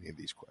asked me any of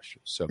these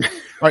questions. So, all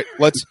right,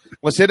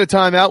 let's hit a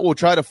timeout. We'll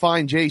try to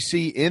find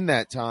JC in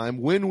that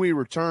time. When we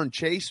return,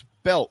 Chase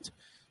Belt,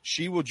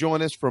 she will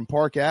join us from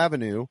Park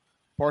Avenue.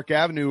 Park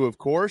Avenue, of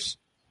course,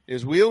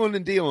 is wheeling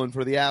and dealing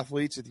for the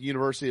athletes at the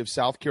University of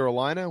South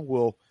Carolina.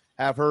 We'll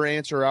have her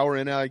answer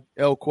our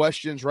NIL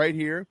questions right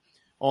here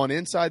on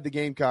Inside the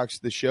Gamecocks,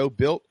 the show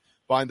built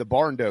by the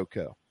Barndo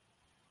Co.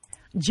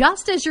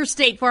 Just as your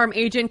State Farm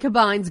agent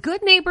combines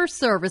good neighbor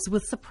service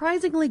with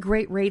surprisingly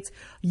great rates,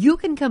 you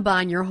can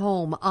combine your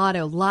home,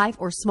 auto, life,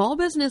 or small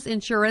business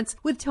insurance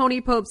with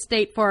Tony Pope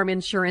State Farm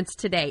Insurance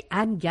today.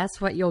 And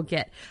guess what you'll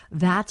get?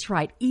 That's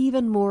right,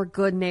 even more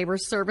good neighbor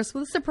service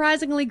with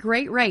surprisingly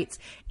great rates.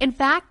 In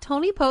fact,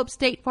 Tony Pope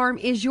State Farm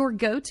is your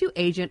go-to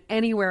agent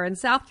anywhere in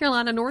South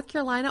Carolina, North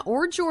Carolina,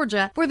 or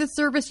Georgia for the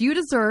service you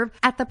deserve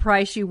at the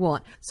price you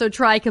want. So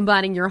try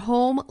combining your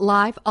home,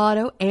 life,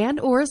 auto, and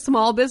or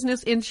small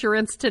business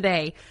insurance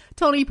today.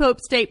 Tony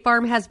Pope State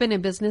Farm has been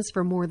in business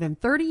for more than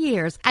 30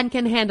 years and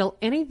can handle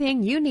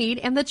anything you need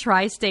in the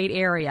tri-state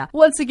area.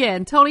 Once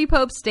again, Tony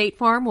Pope State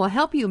Farm will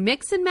help you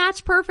mix and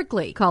match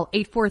perfectly. Call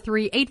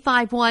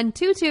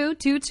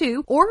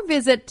 843-851-2222 or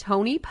visit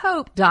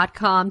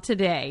TonyPope.com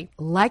today.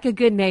 Like a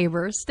good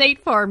neighbor,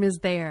 State Farm is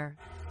there.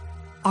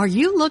 Are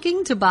you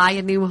looking to buy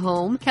a new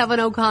home?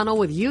 Kevin O'Connell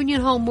with Union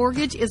Home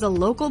Mortgage is a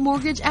local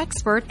mortgage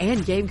expert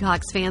and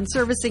Gamecocks fan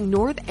servicing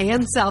North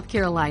and South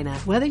Carolina.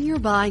 Whether you're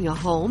buying a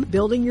home,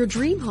 building your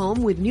dream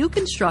home with new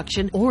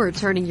construction, or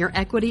turning your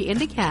equity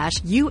into cash,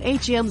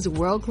 UHM's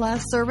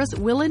world-class service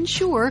will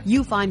ensure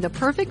you find the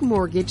perfect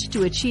mortgage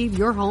to achieve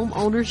your home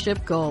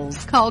ownership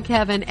goals. Call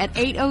Kevin at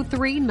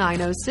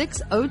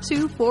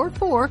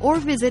 803-906-0244 or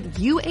visit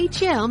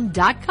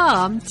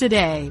UHM.com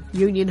today.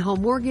 Union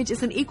Home Mortgage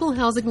is an equal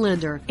housing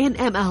lender.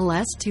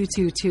 NMLS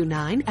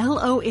 2229,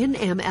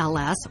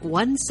 LONMLS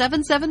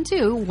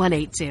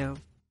 1772182.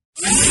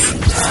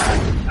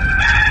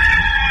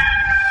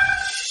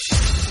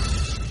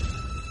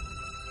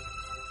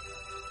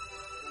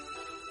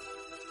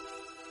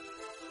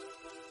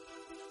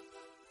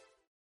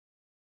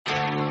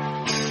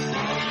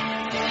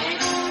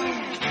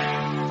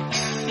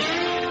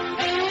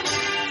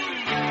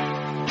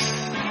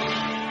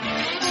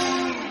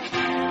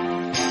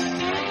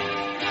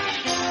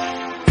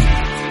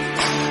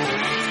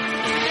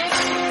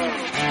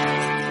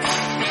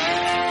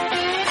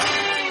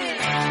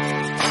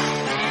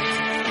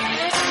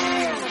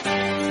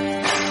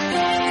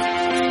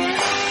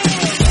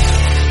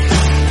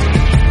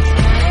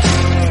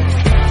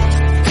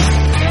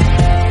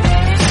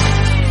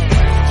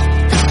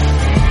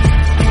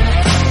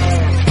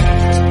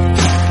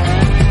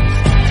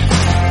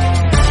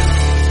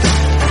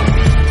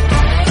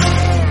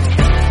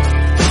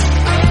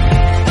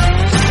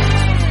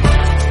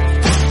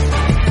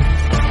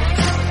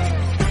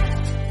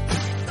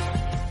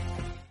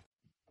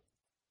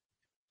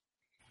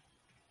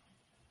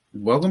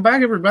 Welcome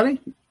back, everybody.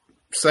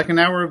 Second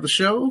hour of the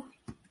show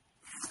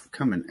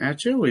coming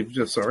at you.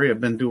 I've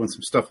been doing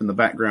some stuff in the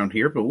background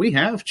here, but we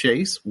have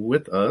Chase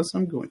with us.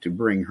 I'm going to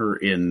bring her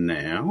in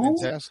now.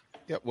 Fantastic.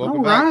 Yep, welcome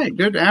all back. right.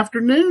 Good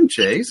afternoon,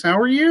 Chase. How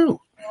are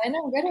you? I'm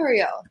good. How are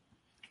you?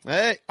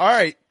 Hey, all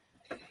right.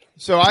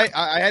 So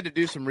I had to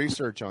do some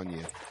research on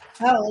you.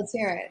 Oh, let's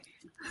hear it.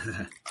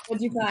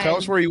 What'd you find? Tell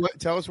us where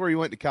you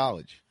went to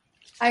college.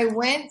 I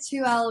went to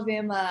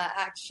Alabama,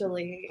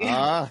 actually.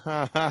 Born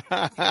and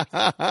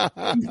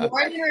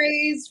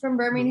raised from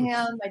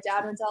Birmingham. My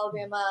dad went to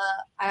Alabama.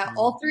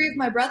 All three of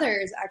my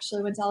brothers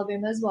actually went to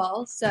Alabama as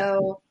well.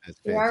 So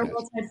we are a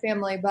well-tied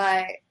family,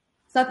 but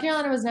South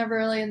Carolina was never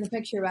really in the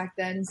picture back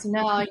then. So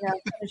now,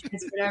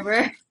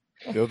 whatever.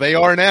 Well, they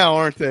are now,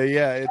 aren't they?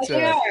 Yeah,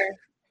 they are.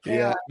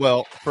 Yeah.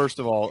 Well, first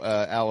of all,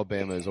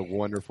 Alabama is a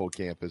wonderful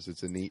campus.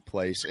 It's a neat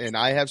place, and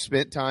I have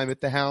spent time at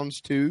the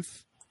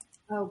Houndstooth.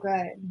 Oh,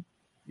 good.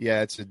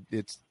 Yeah, it's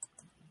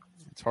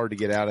hard to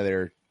get out of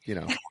there,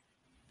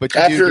 But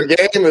after a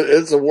game,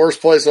 it's the worst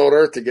place on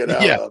earth to get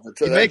out of.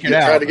 You make it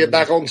out. Try to get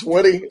back on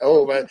 20.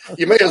 Oh man,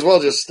 you may as well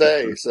just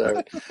stay.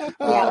 So, traffic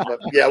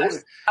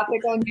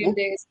on game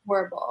day is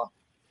horrible.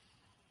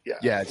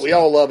 Yeah, we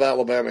all love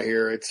Alabama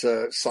here. It's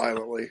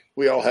silently.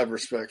 We all have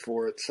respect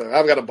for it. So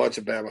I've got a bunch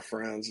of Bama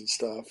friends and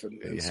stuff,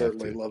 and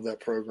certainly love that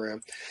program.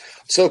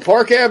 So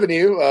Park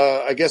Avenue,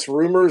 I guess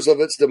rumors of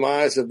its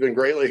demise have been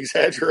greatly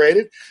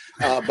exaggerated.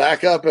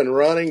 Back up and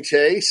running,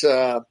 Chase,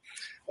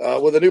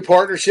 with a new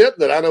partnership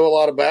that I know a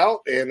lot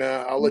about, and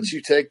I'll let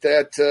you take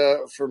that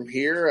from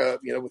here.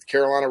 With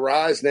Carolina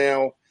Rise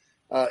now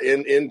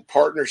in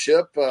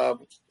partnership, a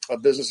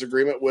business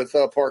agreement with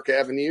Park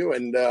Avenue,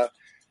 and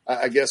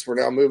I guess we're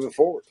now moving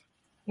forward.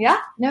 Yeah,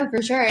 no,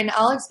 for sure. And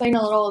I'll explain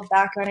a little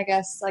background, I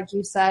guess, like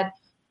you said,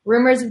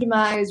 rumors of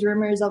demise,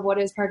 rumors of what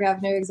is Park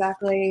Avenue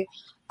exactly.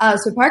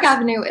 So Park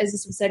Avenue is a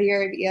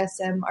subsidiary of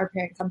ESM, our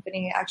parent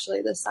company,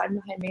 actually this sign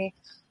behind me,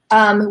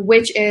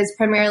 which is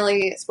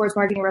primarily sports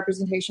marketing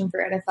representation for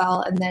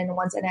NFL. And then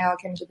once NIL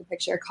came into the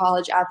picture,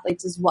 college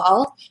athletes as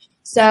well.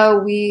 So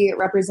we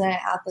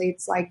represent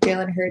athletes like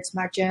Jalen Hurts,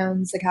 Mac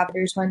Jones, the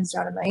Cavaliers twins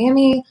down in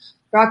Miami,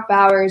 Brock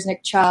Bowers,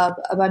 Nick Chubb,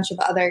 a bunch of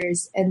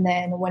others. And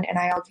then when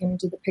NIL came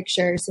into the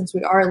picture, since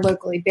we are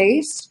locally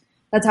based,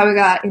 that's how we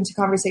got into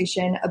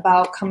conversation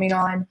about coming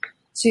on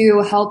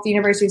to help the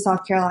University of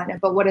South Carolina.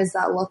 But what does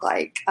that look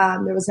like?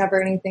 There was never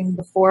anything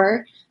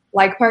before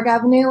like Park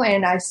Avenue,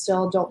 and I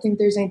still don't think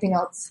there's anything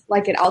else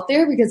like it out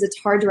there because it's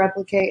hard to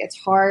replicate. It's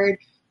hard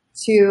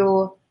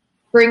to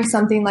bring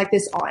something like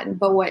this on.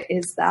 But what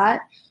is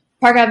that?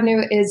 Park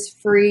Avenue is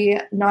free,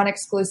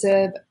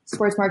 non-exclusive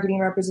sports marketing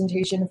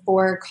representation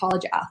for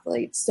college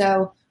athletes.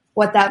 So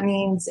what that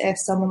means, if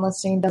someone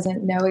listening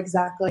doesn't know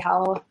exactly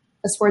how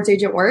a sports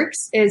agent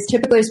works, is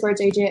typically a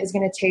sports agent is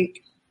going to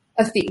take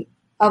a fee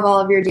of all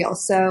of your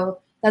deals. So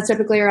that's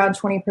typically around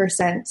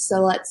 20%.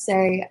 So let's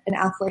say an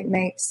athlete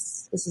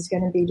makes, this is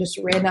going to be just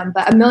random,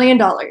 but $1 million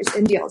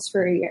in deals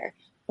for a year.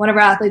 One of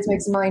our athletes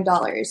makes $1 million.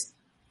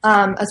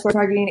 A sports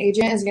marketing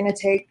agent is going to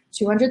take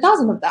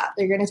 200,000 of that.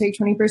 They're going to take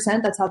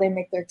 20%. That's how they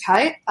make their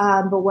cut.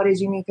 But what is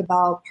unique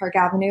about Park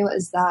Avenue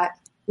is that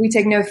we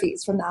take no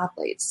fees from the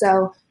athletes.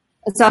 So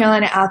a South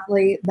Carolina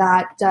athlete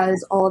that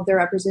does all of their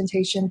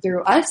representation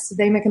through us,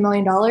 they make $1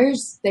 million.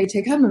 They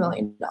take home $1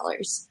 million.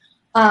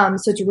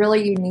 So it's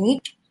really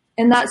unique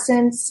in that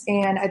sense.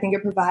 And I think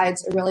it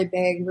provides a really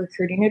big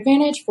recruiting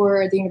advantage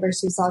for the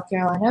University of South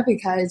Carolina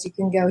because you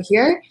can go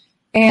here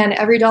and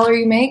every dollar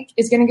you make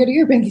is going to go to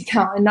your bank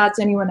account and not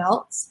to anyone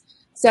else.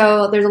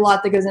 So there's a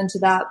lot that goes into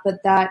that,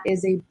 but that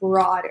is a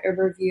broad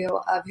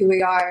overview of who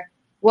we are,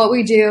 what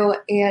we do,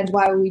 and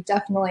why we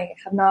definitely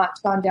have not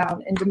gone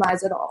down in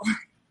demise at all.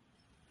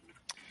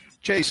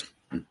 Chase,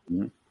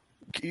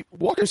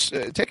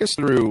 take us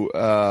through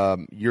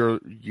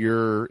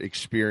your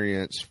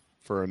experience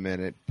for a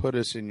minute. Put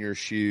us in your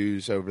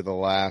shoes over the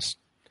last,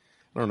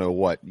 I don't know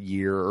what,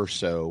 year or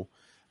so.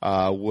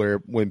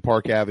 When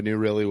Park Avenue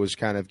really was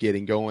kind of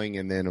getting going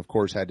and then, of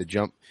course, had to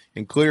jump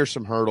and clear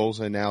some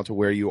hurdles and now to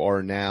where you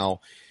are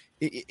now.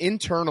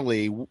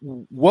 Internally,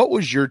 what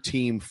was your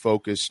team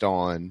focused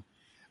on?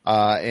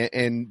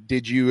 And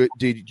did you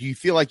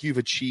feel like you've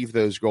achieved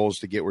those goals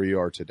to get where you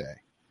are today?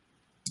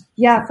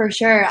 Yeah, for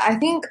sure. I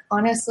think,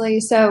 honestly,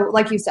 so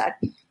like you said,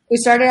 we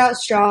started out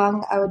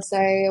strong. I would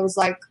say it was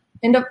like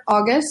end of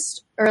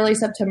August, early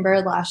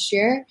September last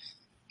year.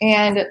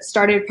 And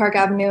started Park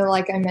Avenue,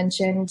 like I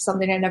mentioned,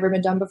 something had never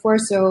been done before.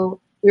 So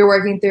we were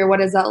working through what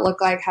does that look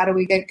like? How do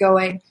we get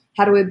going?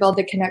 How do we build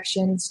the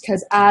connections?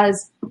 Because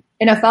as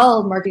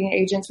NFL marketing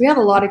agents, we have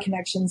a lot of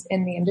connections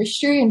in the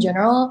industry in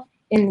general,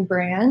 in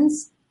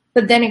brands.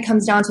 But then it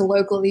comes down to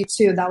locally,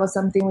 too. That was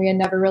something we had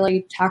never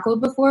really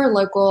tackled before,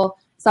 local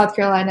South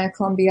Carolina,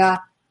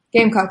 Columbia,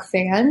 Gamecock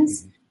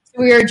fans.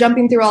 So we were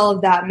jumping through all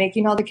of that,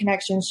 making all the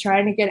connections,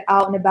 trying to get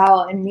out and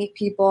about and meet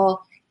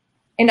people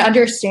and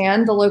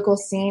understand the local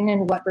scene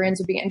and what brands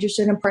would be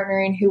interested in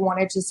partnering, who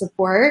wanted to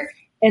support.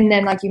 And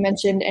then, like you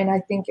mentioned, and I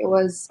think it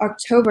was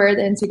October,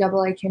 the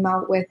NCAA came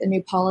out with a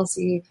new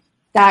policy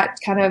that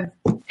kind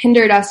of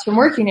hindered us from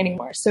working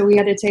anymore. So we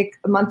had to take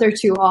a month or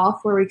two off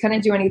where we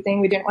couldn't do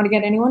anything. We didn't want to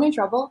get anyone in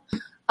trouble.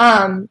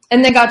 And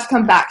then got to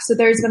come back. So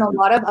there's been a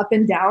lot of up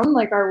and down.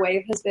 Like our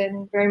wave has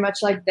been very much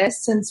like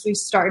this since we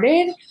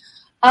started.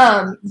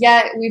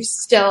 Yet we've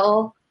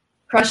still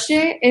crushed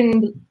it.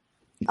 And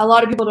a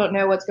lot of people don't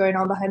know what's going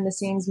on behind the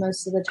scenes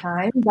most of the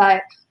time,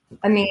 but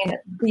I mean,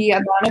 the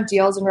amount of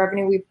deals and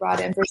revenue we've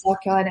brought in for South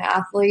Carolina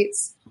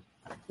athletes,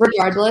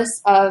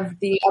 regardless of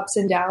the ups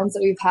and downs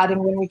that we've had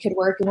and when we could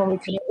work and when we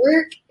couldn't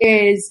work,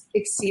 is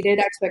exceeded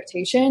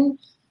expectation.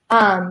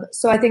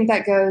 So I think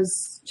that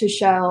goes to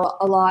show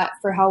a lot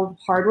for how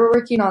hard we're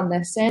working on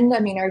this end. I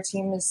mean, our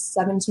team is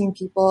 17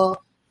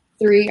 people.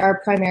 3 are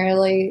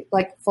primarily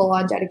like full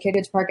on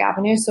dedicated to Park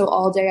Avenue. So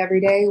all day,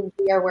 every day,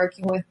 we are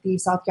working with the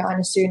South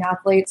Carolina student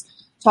athletes,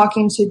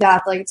 talking to the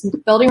athletes,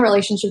 building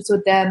relationships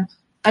with them,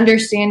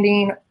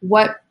 understanding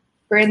what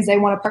brands they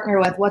want to partner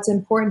with, what's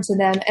important to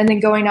them, and then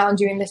going out and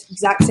doing this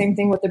exact same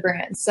thing with the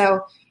brands.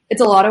 So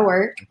it's a lot of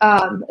work,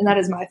 and that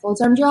is my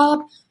full-time job.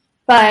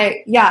 But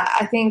yeah,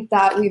 I think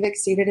that we've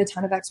exceeded a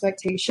ton of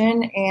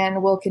expectation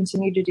and will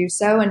continue to do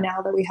so. And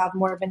now that we have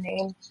more of a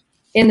name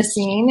in the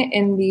scene,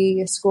 in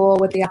the school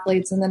with the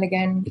athletes, and then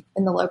again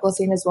in the local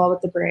scene as well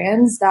with the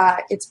brands,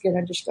 that it's going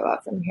to just go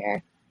up from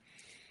here.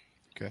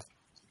 Okay.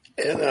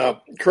 And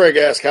Craig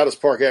asked, how does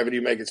Park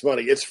Avenue make its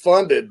money? It's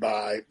funded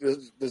by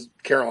the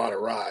Carolina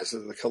Rise,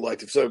 the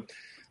collective. So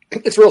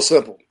it's real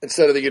simple.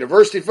 Instead of the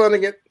university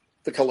funding it,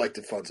 the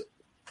collective funds it.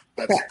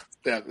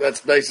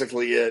 That's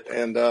basically it.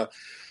 And,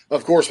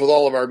 of course, with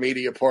all of our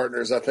media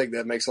partners, I think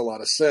that makes a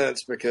lot of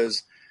sense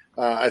because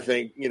I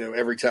think,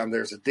 every time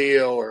there's a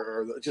deal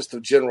or just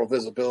the general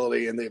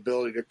visibility and the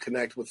ability to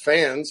connect with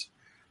fans,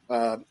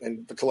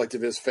 and the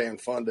collective is fan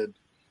funded,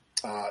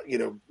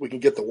 we can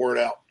get the word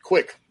out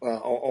quick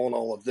on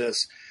all of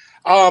this.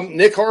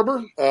 Nick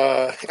Harbor,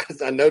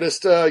 I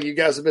noticed you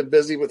guys have been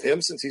busy with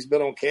him since he's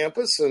been on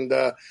campus. And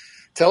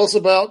tell us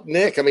about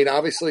Nick. I mean,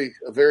 obviously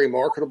a very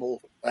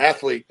marketable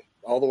athlete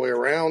all the way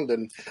around.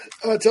 And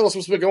tell us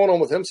what's been going on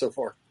with him so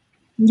far.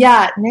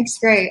 Yeah, Nick's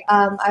great.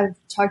 I've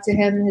talked to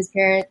him and his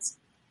parents,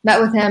 met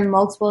with him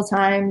multiple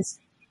times,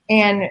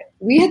 and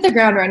we hit the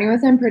ground running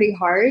with him pretty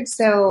hard.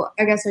 So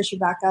I guess I should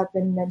back up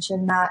and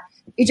mention that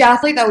each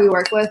athlete that we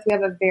work with, we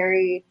have a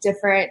very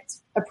different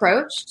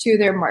approach to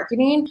their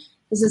marketing.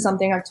 This is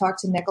something I've talked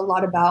to Nick a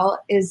lot about,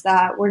 is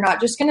that we're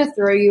not just going to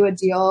throw you a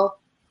deal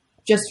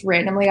just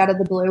randomly out of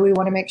the blue. We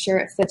want to make sure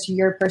it fits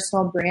your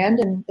personal brand,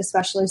 and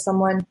especially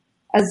someone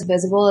as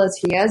visible as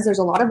he is. There's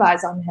a lot of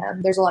eyes on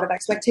him. There's a lot of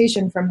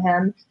expectation from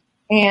him,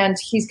 and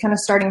he's kind of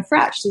starting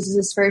fresh. This is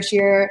his first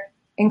year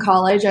in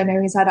college. I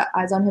know he's had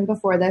eyes on him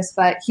before this,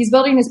 but he's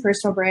building his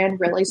personal brand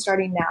really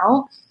starting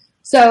now.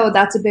 So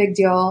that's a big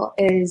deal,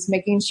 is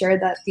making sure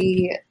that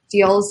the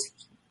deals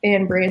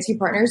and brands he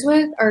partners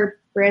with are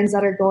brands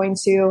that are going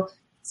to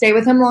stay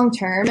with him long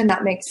term, and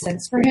that makes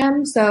sense for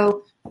him.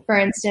 So for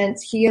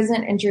instance, he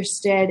isn't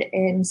interested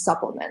in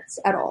supplements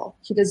at all.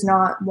 He does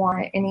not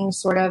want any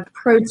sort of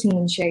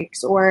protein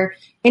shakes or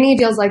any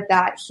deals like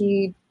that.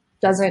 He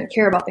doesn't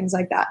care about things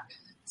like that.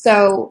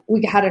 So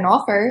we had an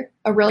offer,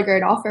 a really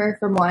great offer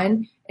from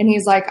one, and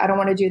he's like, I don't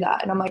want to do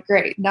that. And I'm like,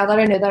 great. Now that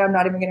I know that, I'm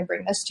not even going to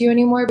bring this to you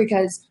anymore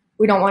because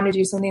we don't want to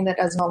do something that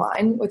doesn't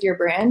align with your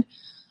brand.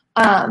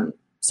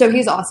 So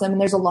he's awesome.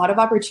 And there's a lot of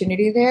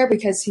opportunity there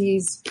because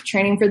he's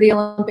training for the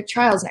Olympic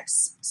trials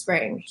next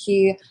spring.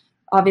 He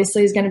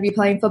obviously is going to be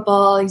playing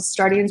football. He's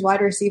starting as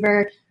wide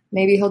receiver.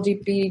 Maybe he'll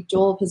be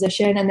dual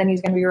position, and then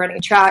he's going to be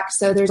running track.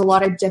 So there's a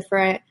lot of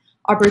different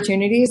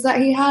opportunities that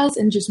he has,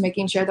 and just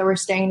making sure that we're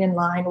staying in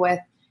line with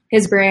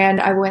his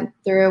brand. I went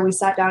through, we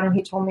sat down, and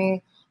he told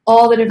me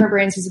all the different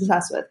brands he's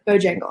obsessed with.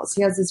 Bojangles.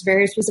 He has this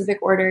very specific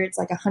order. It's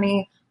like a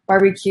honey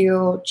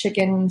barbecue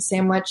chicken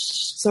sandwich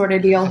sort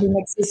of deal he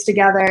mixes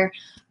together.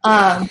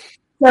 So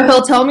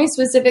he'll tell me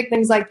specific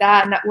things like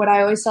that. And what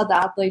I always tell the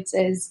athletes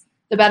is,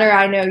 the better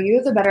I know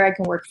you, the better I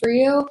can work for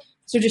you.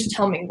 So just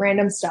tell me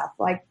random stuff,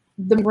 like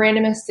the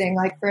randomest thing.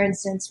 Like, for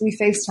instance, we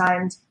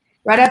FaceTimed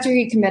right after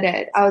he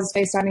committed. I was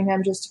FaceTiming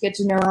him just to get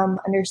to know him,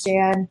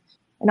 understand.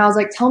 And I was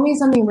like, tell me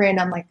something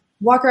random, like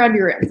walk around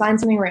your room, find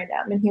something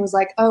random. And he was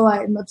like, oh,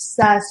 I'm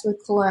obsessed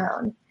with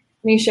cologne.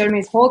 And he showed me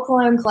his whole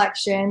cologne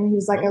collection. He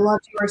was like, I love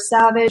Your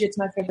Savage. It's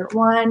my favorite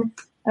one.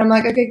 And I'm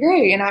like, okay,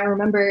 great. And I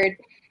remembered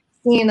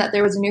seeing that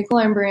there was a new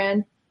cologne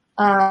brand.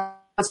 I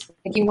was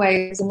making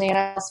waves in the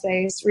NIL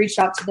space, reached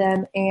out to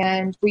them,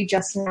 and we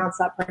just announced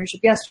that partnership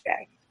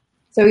yesterday.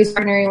 So he's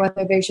partnering with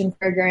Ovation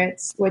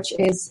Fragrance, which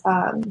is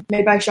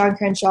made by Sean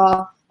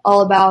Crenshaw,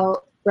 all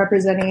about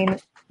representing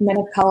men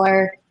of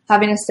color,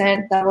 having a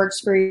scent that works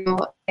for you.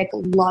 Nick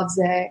loves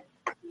it.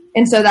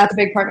 And so that's a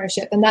big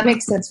partnership. And that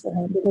makes sense for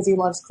him because he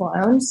loves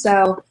cologne.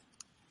 So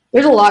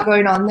there's a lot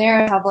going on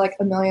there. I have like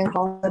a million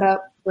call set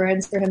up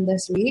brands for him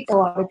this week. A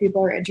lot of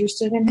people are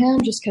interested in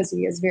him just because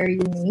he is very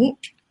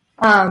unique.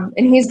 And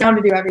he's down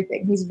to do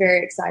everything. He's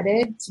very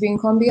excited to be in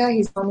Columbia.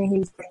 He's told me,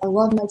 he's like, I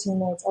love my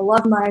teammates. I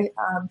love my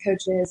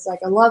coaches. Like,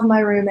 I love my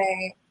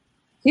roommate.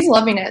 He's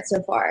loving it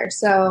so far.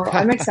 So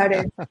I'm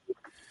excited for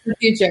the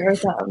future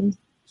with him.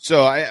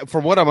 So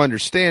from what I'm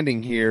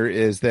understanding here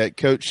is that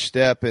Coach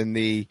Stepp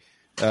and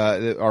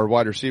our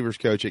wide receivers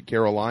coach at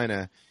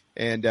Carolina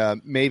and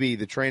maybe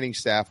the training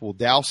staff will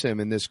douse him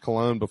in this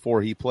cologne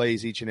before he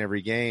plays each and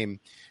every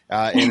game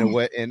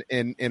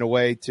in a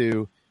way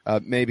to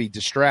maybe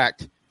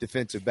distract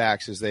defensive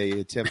backs as they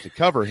attempt to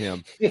cover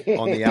him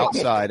on the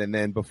outside. And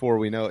then before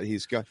we know it,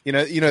 he's gone. You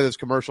know those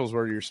commercials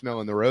where you're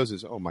smelling the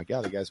roses. Oh my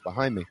God, the guy's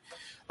behind me.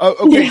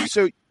 Oh, okay.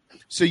 Yeah.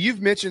 So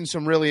you've mentioned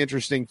some really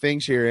interesting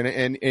things here,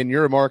 and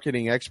you're a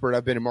marketing expert.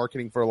 I've been in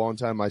marketing for a long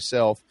time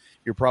myself.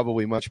 You're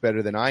probably much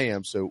better than I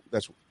am. So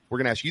we're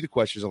going to ask you the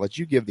questions. I'll let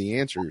you give the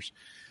answers.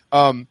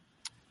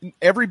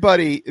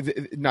 Everybody,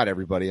 not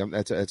everybody,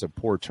 that's a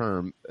poor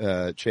term,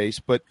 Chase,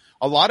 but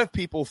a lot of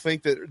people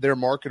think that they're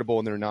marketable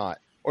and they're not,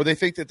 or they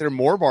think that they're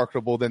more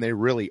marketable than they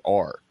really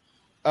are.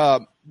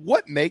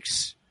 What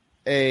makes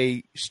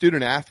a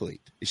student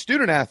athlete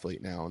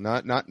now,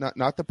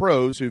 not the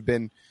pros who've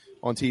been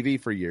on TV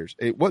for years?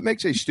 What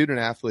makes a student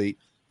athlete,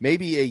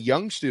 maybe a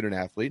young student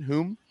athlete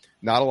whom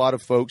not a lot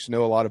of folks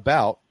know a lot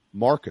about,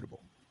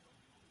 marketable?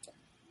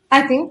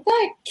 I think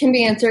that can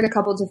be answered a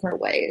couple different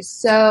ways.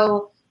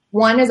 So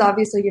One is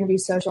obviously going to be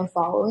social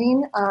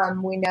following.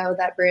 We know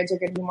that brands are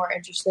going to be more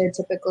interested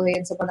typically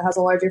in someone that has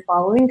a larger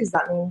following because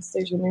that means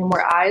there's going to be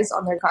more eyes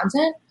on their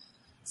content.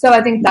 So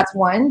I think that's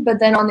one. But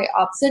then on the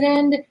opposite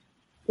end,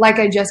 like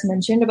I just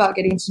mentioned about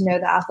getting to know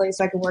the athletes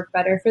so I can work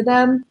better for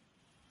them,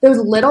 those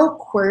little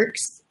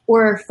quirks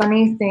or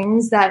funny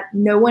things that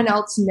no one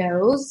else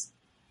knows,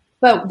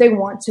 but they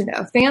want to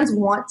know. Fans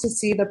want to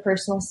see the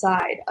personal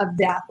side of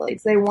the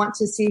athletes. They want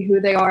to see who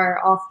they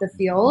are off the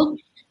field.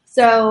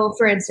 So,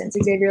 for instance,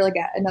 Xavier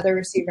Legette, another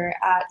receiver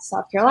at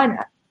South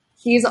Carolina,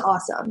 he's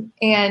awesome.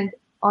 And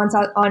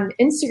on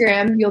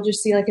Instagram, you'll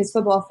just see like his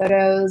football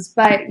photos,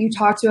 but you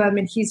talk to him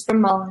and he's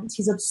from Mullins.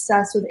 He's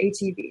obsessed with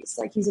ATVs.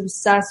 Like he's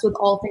obsessed with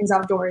all things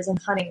outdoors and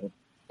hunting.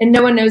 And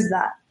no one knows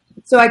that.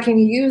 So I can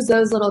use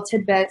those little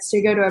tidbits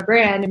to go to a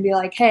brand and be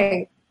like,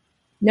 hey,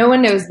 no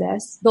one knows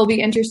this. They'll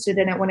be interested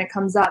in it when it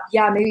comes up.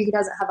 Yeah, maybe he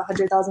doesn't have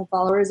 100,000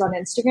 followers on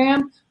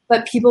Instagram,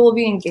 but people will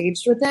be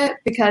engaged with it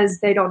because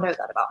they don't know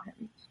that about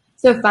him.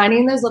 So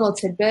finding those little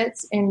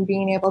tidbits and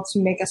being able to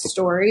make a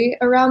story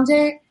around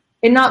it,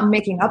 and not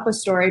making up a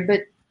story,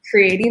 but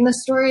creating the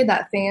story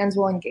that fans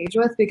will engage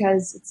with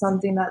because it's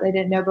something that they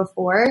didn't know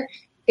before,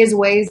 is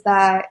ways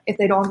that if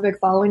they don't have a big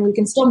following, we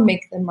can still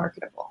make them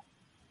marketable.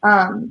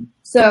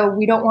 So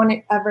we don't want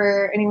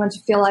anyone to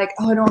feel like,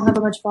 oh, I don't have a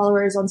bunch of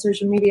followers on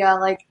social media,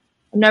 like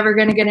I'm never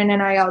going to get an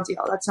NIL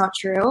deal. That's not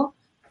true.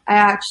 I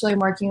actually am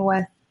working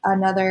with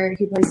another,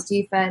 he plays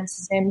defense.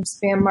 His name's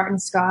Spam Martin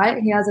Scott.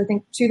 He has, I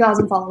think,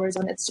 2,000 followers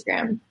on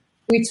Instagram.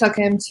 We took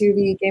him to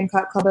the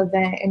Gamecock Club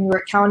event in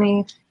York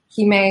County.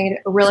 He made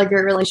a really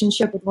great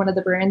relationship with one of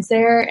the brands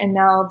there, and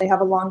now they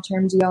have a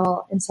long-term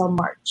deal until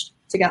March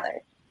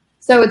together.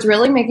 So it's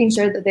really making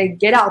sure that they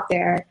get out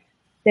there.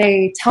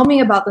 They tell me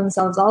about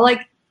themselves. I'll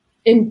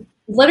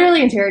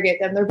literally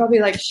interrogate them. They're probably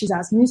like, she's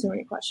asking me so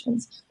many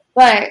questions.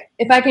 But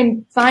if I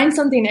can find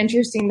something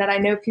interesting that I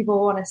know people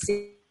want to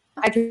see,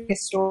 I can make a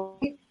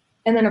story.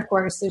 And then, of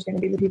course, there's going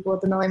to be the people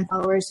with 1 million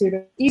followers who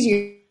are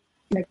easier to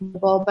make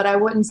marketable, but I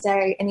wouldn't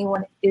say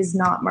anyone is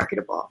not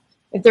marketable.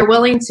 If they're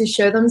willing to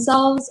show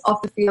themselves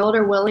off the field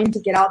or willing to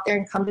get out there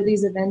and come to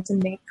these events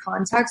and make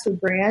contacts with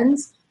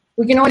brands,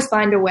 we can always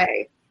find a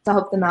way to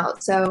help them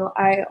out. So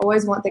I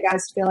always want the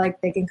guys to feel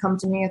like they can come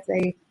to me if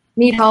they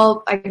need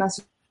help. I get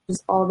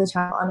messages all the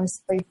time,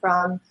 honestly,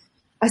 from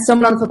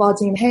someone on the football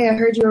team. Hey, I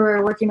heard you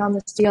were working on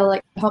this deal.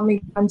 Like, help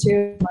me come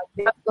to.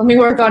 Like, let me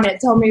work on it.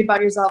 Tell me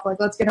about yourself.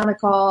 Like, let's get on a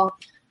call.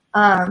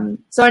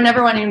 So I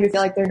never want anyone to feel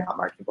like they're not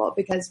marketable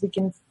because we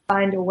can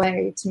find a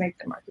way to make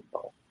them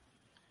marketable.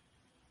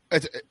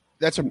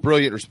 That's a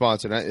brilliant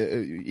response,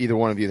 and either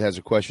one of you that has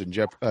a question,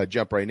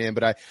 jump right in.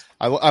 But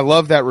I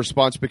love that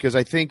response because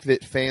I think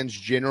that fans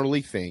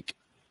generally think,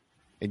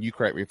 and you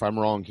correct me if I'm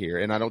wrong here,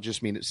 and I don't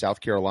just mean at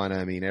South Carolina,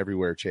 I mean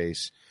everywhere,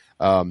 Chase.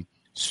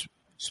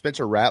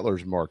 Spencer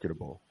Rattler's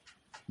marketable,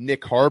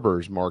 Nick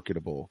Harbor's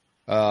marketable,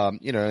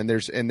 and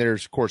there's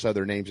of course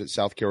other names at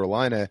South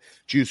Carolina.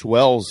 Juice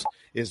Wells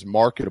is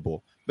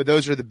marketable, but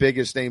those are the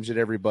biggest names that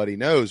everybody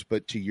knows.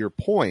 But to your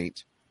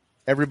point,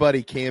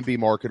 everybody can be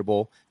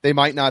marketable. They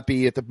might not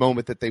be at the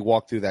moment that they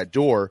walk through that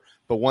door,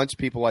 but once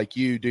people like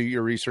you do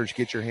your research,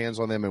 get your hands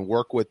on them and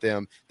work with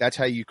them, that's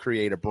how you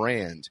create a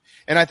brand.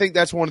 And I think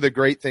that's one of the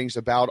great things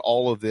about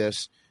all of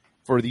this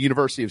for the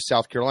University of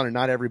South Carolina.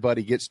 Not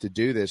everybody gets to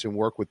do this and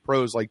work with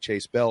pros like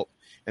Chase Belt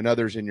and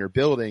others in your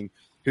building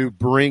who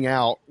bring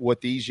out what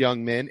these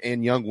young men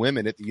and young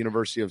women at the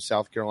University of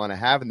South Carolina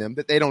have in them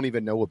that they don't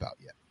even know about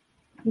yet.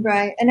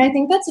 Right. And I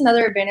think that's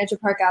another advantage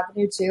of Park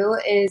Avenue too,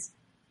 is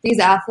these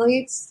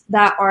athletes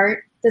that aren't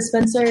the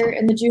Spencer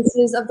and the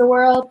Juices of the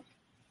world,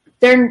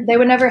 they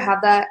would never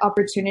have that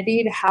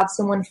opportunity to have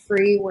someone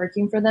free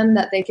working for them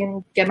that they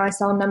can get my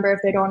cell number if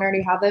they don't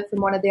already have it from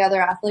one of the other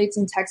athletes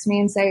and text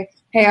me and say,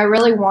 hey, I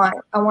want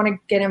to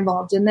get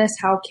involved in this.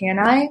 How can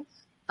I?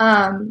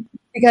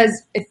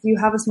 Because if you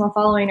have a small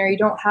following or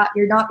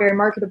you're not very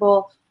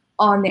marketable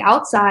on the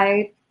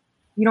outside,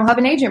 you don't have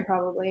an agent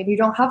probably, and you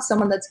don't have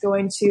someone that's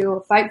going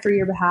to fight for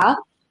your behalf.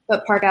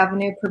 But Park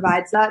Avenue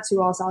provides that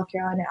to all South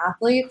Carolina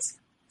athletes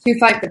to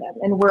fight for them.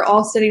 And we're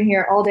all sitting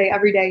here all day,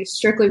 every day,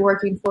 strictly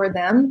working for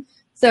them.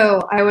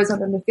 So I always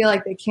want them to feel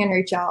like they can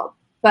reach out.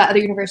 But other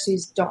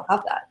universities don't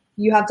have that.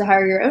 You have to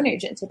hire your own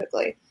agent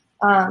typically.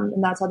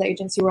 And that's how the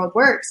agency world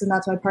works. And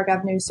that's why Park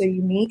Avenue is so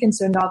unique and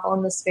so novel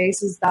in this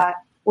space, is that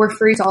we're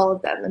free to all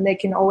of them. And they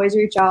can always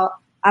reach out,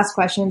 ask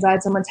questions. I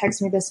had someone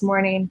text me this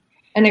morning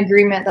an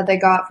agreement that they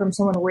got from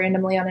someone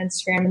randomly on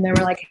Instagram. And they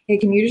were like, hey,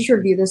 can you just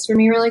review this for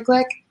me really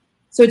quick?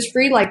 So it's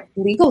free, like,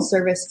 legal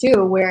service,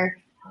 too, where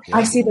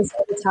I see this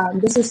all the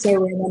time. This is so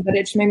random, but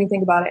it just made me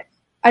think about it.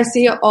 I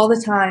see it all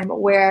the time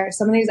where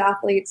some of these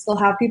athletes, they'll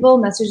have people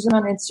message them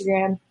on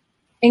Instagram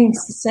and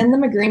send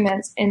them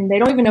agreements, and they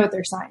don't even know what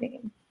they're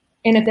signing.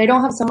 And if they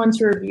don't have someone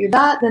to review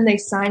that, then they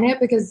sign it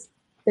because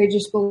they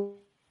just believe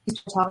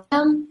people talk to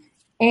them.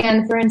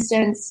 And, for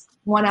instance,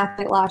 one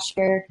athlete last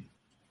year,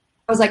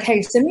 I was like,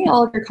 hey, send me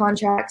all of your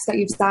contracts that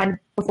you've signed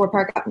before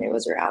Park Avenue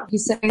was around. He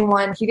sent me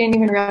one. He didn't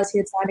even realize he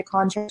had signed a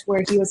contract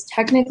where he was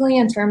technically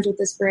in terms with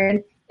this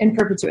brand in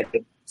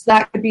perpetuity. So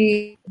that could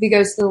be if he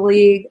goes to the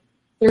league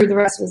through the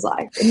rest of his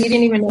life. And he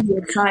didn't even know he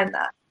would sign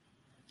that.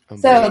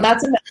 So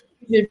that's a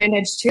huge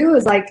advantage too,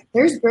 is like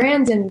there's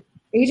brands and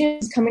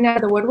agents coming out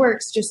of the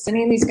woodworks just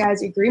sending these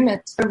guys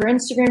agreements over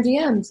Instagram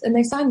DMs, and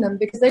they sign them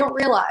because they don't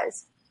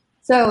realize.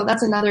 So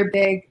that's another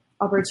big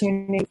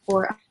opportunity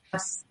for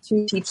us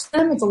to teach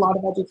them. It's a lot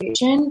of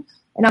education.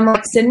 And I'm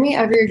like, send me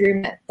every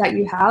agreement that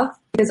you have,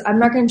 because I'm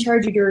not going to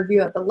charge you to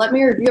review it, but let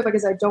me review it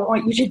because I don't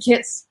want you to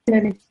get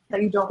something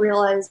that you don't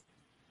realize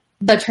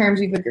the terms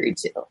you've agreed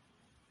to.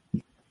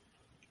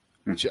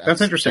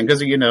 That's interesting because,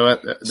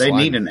 they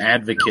need an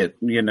advocate,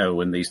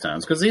 in these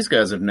times, because these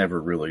guys have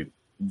never really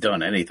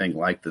done anything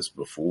like this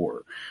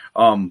before.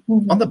 On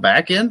the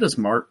back end, does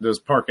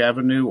Park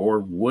Avenue or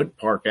would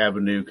Park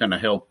Avenue kind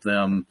of help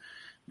them,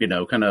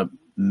 kind of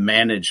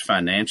manage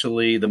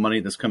financially the money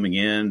that's coming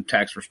in,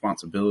 tax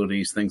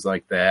responsibilities, things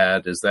like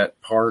that? Is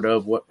that part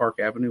of what Park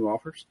Avenue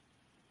offers?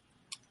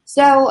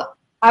 So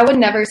I would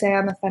never say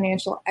I'm a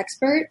financial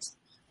expert.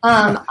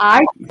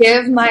 I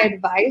give my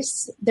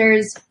advice.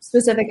 There's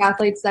specific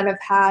athletes that have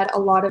had a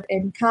lot of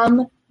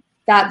income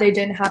that they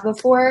didn't have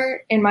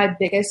before. And my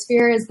biggest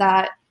fear is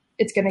that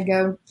it's going to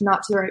go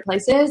not to the right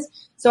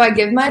places. So I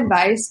give my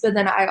advice, but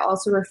then I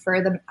also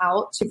refer them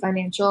out to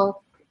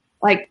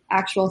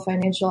actual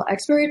financial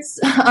experts.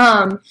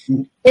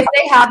 If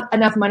they have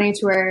enough money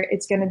to where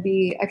it's going to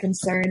be a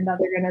concern that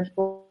they're going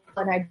to,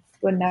 and I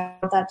would know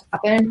that to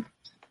happen,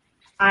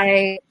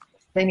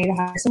 they need to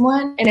hire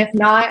someone. And if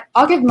not,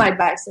 I'll give my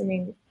advice. I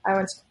mean, I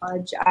went to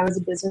college. I was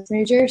a business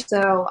major,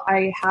 so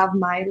I have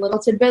my little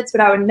tidbits, but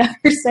I would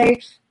never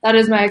say that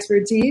is my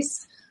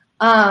expertise.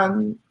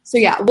 So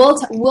yeah,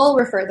 we'll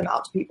refer them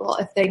out to people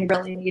if they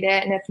really need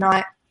it. And if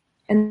not,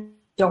 and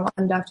don't want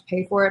them to have to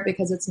pay for it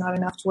because it's not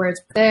enough to where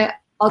it's worth it,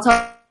 I'll tell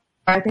them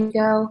where I think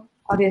go.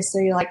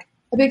 Obviously, like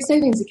a big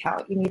savings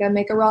account, you need to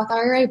make a Roth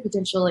IRA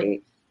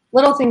potentially,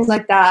 little things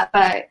like that.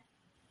 But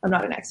I'm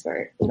not an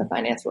expert in the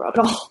finance world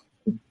at all.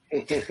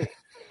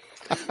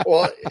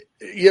 Well,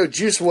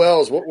 Juice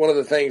Wells, one of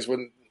the things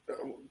when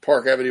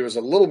Park Avenue was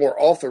a little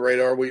more off the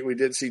radar, we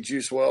did see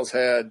Juice Wells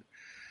had,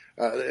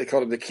 they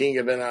called him the king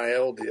of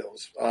NIL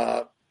deals.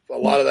 A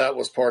lot of that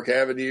was Park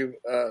Avenue.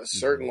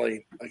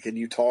 Certainly, can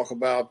you talk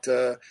about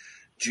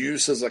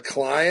Juice as a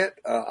client?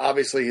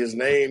 Obviously, his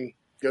name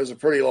goes a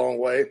pretty long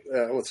way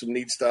with some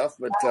neat stuff.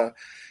 But,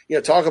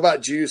 talk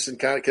about Juice and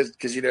kind of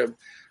because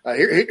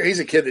he's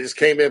a kid that just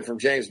came in from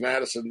James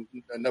Madison,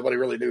 and nobody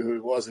really knew who he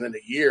was. And in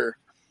a year,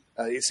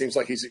 it seems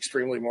like he's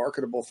extremely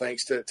marketable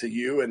thanks to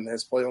you and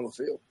his play on the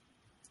field.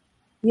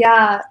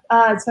 Yeah,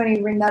 it's funny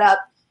you bring that up.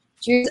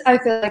 Juice, I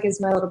feel like, is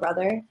my little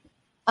brother.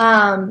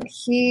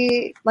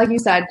 He, like you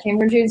said, came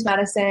from James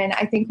Madison.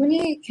 I think when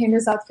he came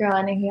to South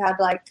Carolina, he had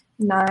like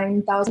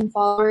 9,000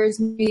 followers.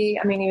 Maybe.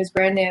 I mean, he was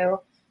brand new.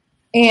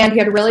 And he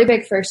had a really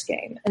big first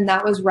game, and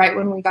that was right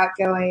when we got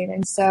going.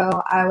 And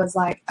so I was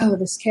like, oh,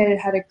 this kid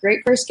had a great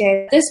first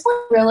game. At this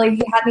point, really,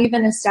 he hadn't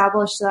even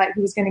established that he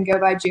was going to go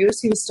by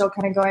Juice. He was still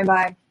kind of going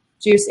by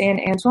Juice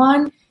and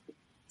Antoine.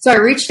 So I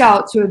reached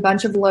out to a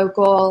bunch of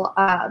local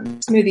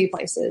smoothie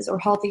places or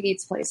healthy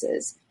eats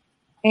places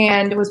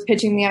and was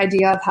pitching the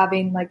idea of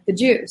having like the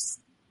Juice.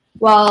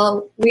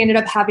 Well, we ended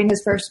up having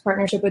his first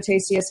partnership with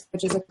Tastiest,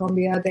 which is a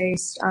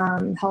Columbia-based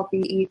healthy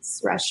eats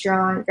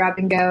restaurant,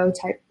 grab-and-go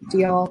type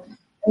deal.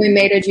 We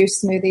made a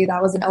juice smoothie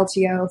that was an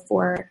LTO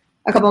for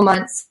a couple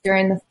months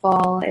during the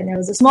fall, and it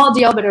was a small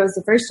deal, but it was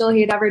the first deal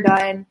he had ever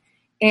done,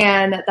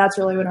 and that's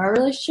really when our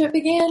relationship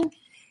began.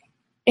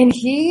 And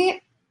he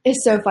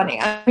is so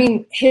funny. I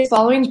mean, his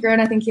following's grown.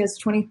 I think he has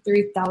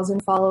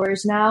 23,000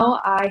 followers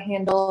now. I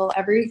handle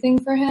everything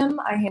for him.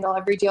 I handle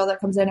every deal that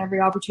comes in,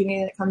 every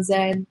opportunity that comes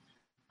in.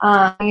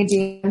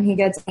 He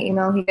gets an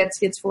email, he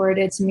gets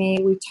forwarded to me.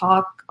 We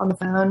talk on the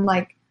phone,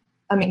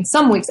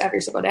 some weeks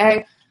every single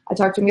day. I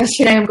talked to him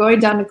yesterday. I'm going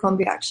down to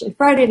Columbia actually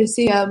Friday to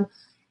see him.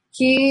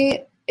 He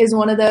is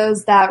one of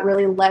those that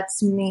really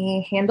lets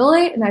me handle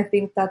it. And I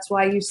think that's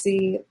why you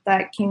see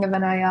that King of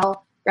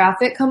NIL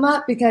graphic come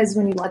up, because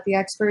when you let the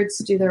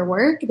experts do their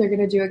work, they're going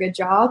to do a good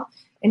job.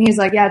 And he's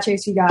like, yeah,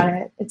 Chase, you got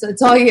it.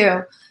 It's all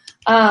you.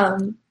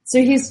 So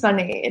he's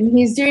funny and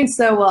he's doing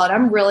so well. And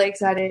I'm really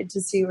excited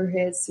to see where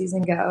his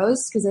season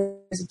goes because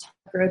there's a ton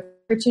of growth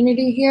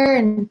opportunity here.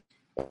 And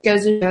it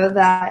goes to show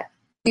that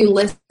you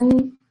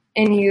listen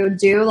and you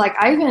do. Like,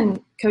 I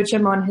even coach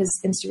him on his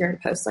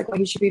Instagram posts, like what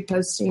he should be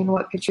posting,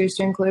 what pictures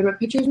to include, what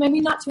pictures maybe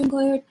not to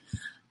include.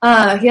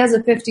 He has a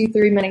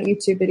 53-minute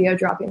YouTube video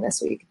dropping this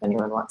week if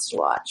anyone wants to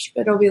watch.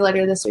 But it'll be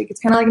later this week.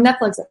 It's kind of like a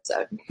Netflix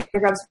episode.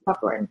 Grab some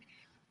popcorn.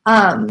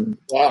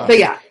 Wow. But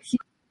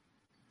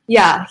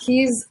yeah,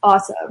 he's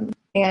awesome.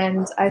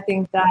 And I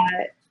think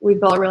that we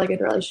built a really good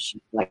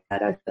relationship like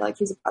that. I feel like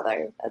he's a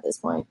brother at this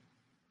point.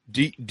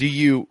 Do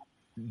you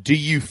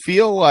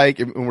feel like,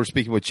 and we're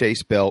speaking with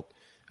Chase Belt,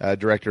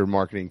 Director of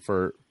Marketing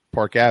for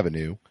Park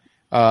Avenue,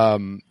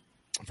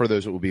 for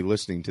those that will be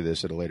listening to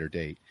this at a later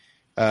date,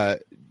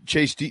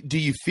 Chase, do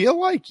you feel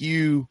like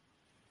you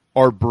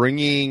are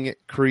bringing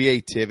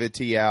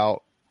creativity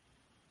out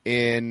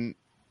in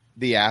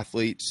the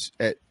athletes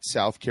at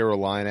South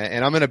Carolina,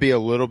 and I'm going to be a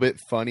little bit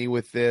funny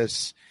with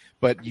this,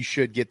 but you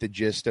should get the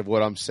gist of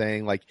what I'm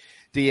saying. Like,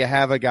 do you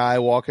have a guy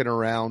walking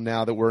around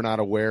now that we're not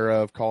aware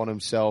of calling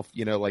himself,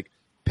 like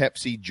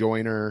Pepsi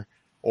Joyner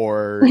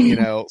or,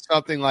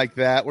 something like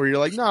that, where you're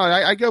like, no,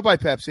 I go by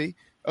Pepsi.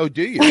 Oh,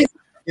 do you?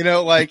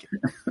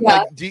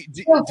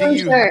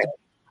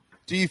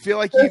 Do you feel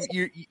like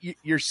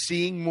you're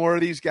seeing more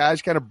of these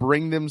guys kind of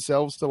bring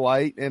themselves to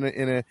light in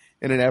an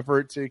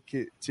effort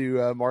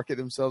to market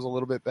themselves a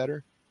little bit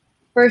better?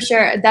 For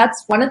sure.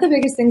 That's one of the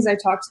biggest things I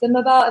talk to them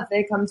about. If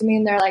they come to me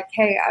and they're like,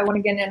 hey, I want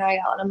to get an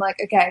NIL. And I'm like,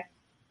 okay,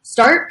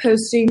 start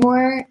posting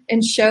more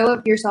and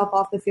show yourself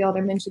off the field.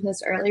 I mentioned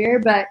this earlier,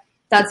 but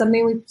that's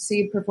something we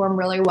see perform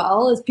really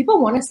well is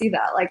people want to see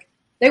that. Like,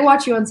 they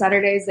watch you on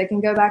Saturdays. They can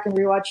go back and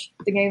rewatch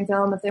the game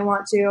film if they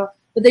want to,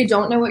 but they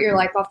don't know what you're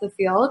like off the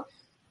field.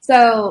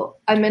 So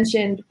I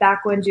mentioned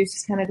back when Juice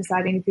was kind of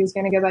deciding if he was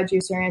going to go by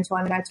Juice or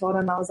Antoine, and I told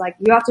him, I was like,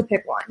 you have to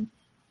pick one.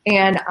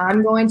 And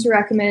I'm going to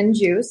recommend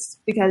Juice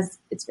because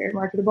it's very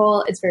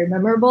marketable. It's very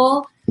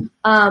memorable.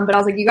 But I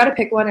was like, you got to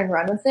pick one and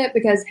run with it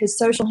because his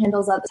social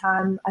handles at the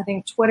time, I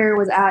think Twitter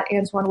was at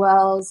Antoine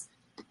Wells.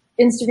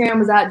 Instagram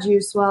was at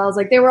Juice Wells.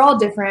 Like, they were all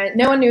different.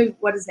 No one knew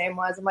what his name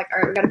was. I'm like,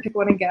 all right, we got to pick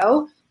one and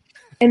go.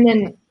 And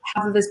then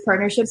half of his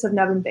partnerships have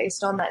now been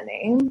based on that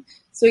name.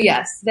 So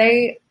yes,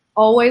 they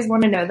always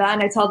want to know that.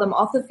 And I tell them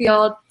off the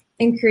field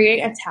and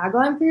create a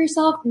tagline for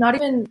yourself, not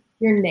even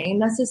your name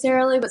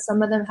necessarily, but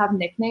some of them have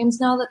nicknames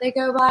now that they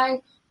go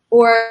by,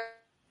 or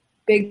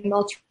big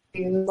they'll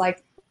use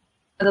like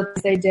the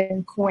place they did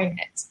and coin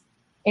it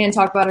and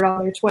talk about it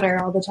on their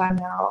Twitter all the time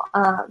now.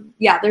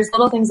 There's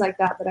little things like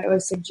that I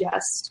always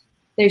suggest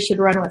they should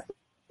run with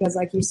because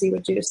like you see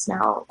with Juice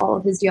now, all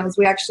of his deals,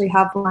 we actually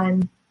have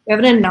one. We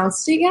haven't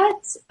announced it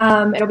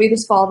yet. It'll be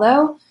this fall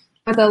though,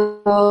 with a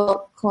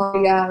local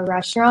Columbia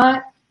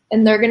restaurant,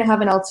 and they're going to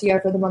have an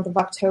LTO for the month of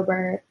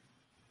October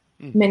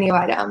menu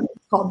item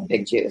called the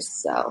Big Juice.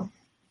 So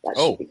that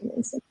should be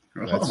convincing.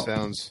 That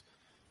sounds.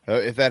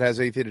 If that has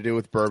anything to do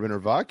with bourbon or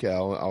vodka,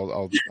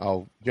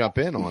 I'll jump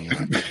in on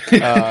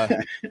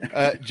that.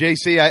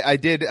 JC,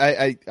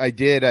 I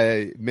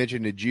did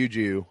mention to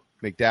Juju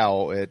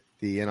McDowell at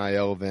the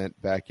NIL event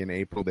back in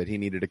April that he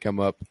needed to come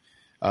up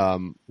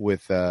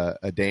with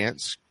a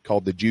dance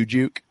called the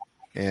Jujuke,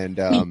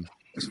 and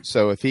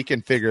so if he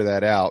can figure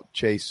that out,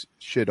 Chase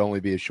should only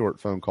be a short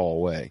phone call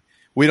away.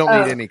 We don't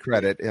need any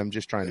credit. I'm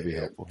just trying to be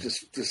helpful.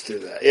 Just do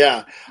that.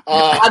 Yeah.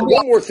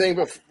 One more thing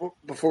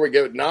before we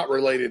go, not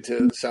related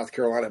to South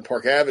Carolina and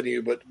Park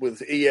Avenue, but with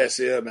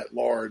ESM at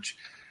large,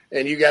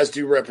 and you guys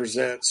do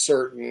represent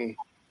certain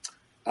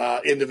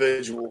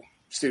individual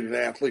student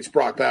athletes,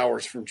 Brock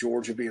Bowers from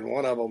Georgia being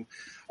one of them,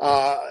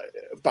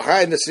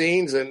 behind the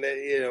scenes and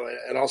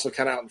also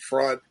kind of out in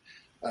front,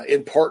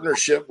 in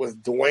partnership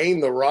with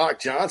Dwayne "The Rock"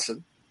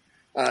 Johnson.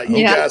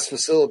 You guys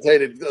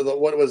facilitated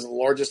what was the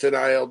largest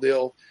NIL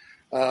deal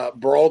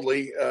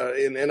broadly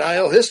in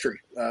NIL history.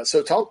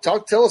 So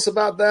tell us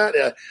about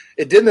that.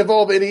 It didn't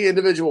involve any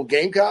individual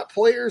Gamecock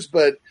players,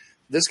 but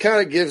this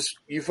kind of gives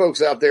you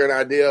folks out there an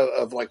idea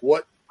of like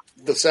what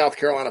the South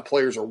Carolina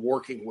players are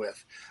working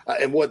with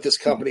and what this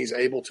company is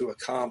able to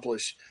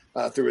accomplish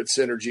through its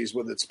synergies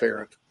with its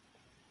parent.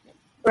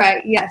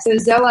 Right. Yeah. So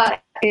Zoa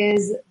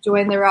is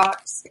Dwayne "The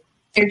Rock's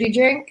energy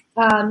drink.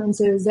 And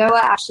so Zoa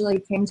actually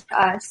came to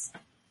us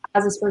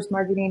as a sports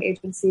marketing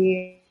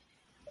agency.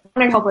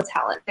 Wanted to help with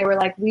talent. They were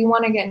like, we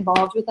want to get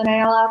involved with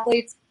NIL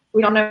athletes.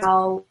 We don't know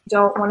how.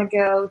 Don't want to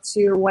go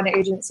to one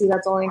agency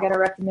that's only going to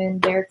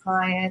recommend their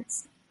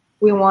clients.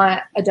 We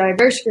want a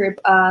diverse group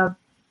of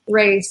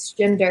race,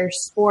 gender,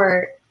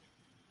 sport.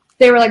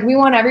 They were like, we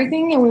want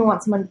everything and we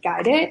want someone to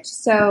guide it.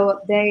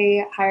 So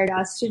they hired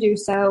us to do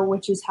so,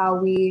 which is how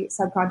we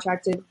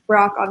subcontracted.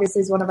 Brock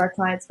obviously is one of our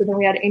clients, but then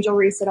we had Angel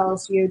Reese at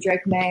LSU,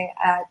 Drake May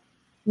at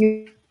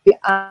UGA,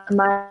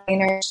 my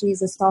trainer,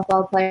 she's a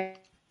softball player,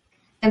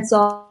 and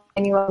so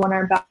anyone on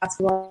our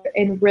basketball,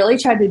 and really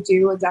tried to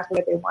do exactly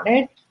what they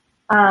wanted.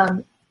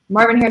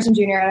 Marvin Harrison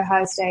Jr. at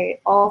Ohio State,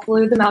 all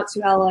flew them out to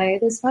LA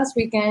this past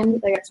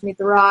weekend. They got to meet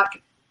The Rock.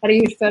 Had a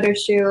huge photo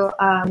shoot.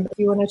 If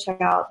you want to check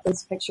out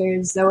those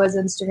pictures, Zoa's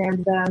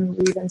Instagrammed them,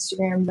 we've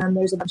Instagrammed them.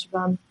 There's a bunch of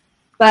them.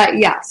 But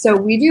yeah, so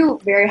we do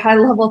very high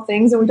level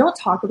things and we don't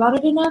talk about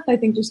it enough, I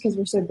think just because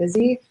we're so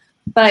busy.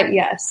 But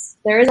yes,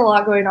 there is a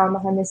lot going on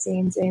behind the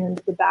scenes in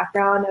the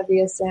background of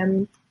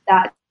ESM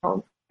that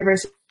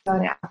university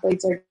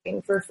athletes are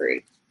getting for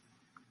free.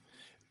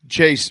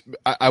 Chase,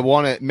 I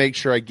want to make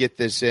sure I get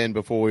this in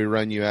before we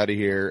run you out of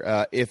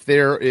here. If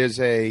there is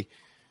a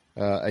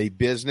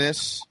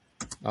business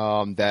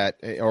that,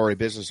 or a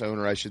business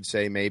owner, I should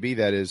say, maybe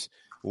that is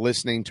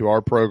listening to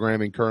our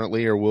programming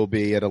currently, or will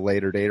be at a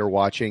later date or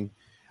watching,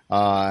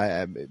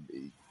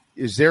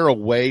 is there a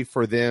way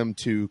for them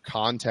to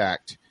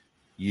contact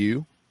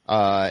you?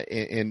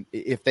 And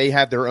if they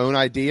have their own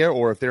idea,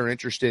 or if they're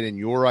interested in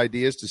your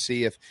ideas to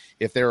see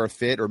if they're a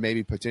fit, or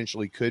maybe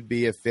potentially could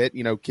be a fit,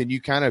 can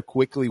you kind of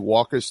quickly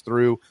walk us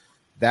through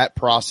that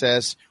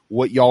process,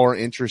 what y'all are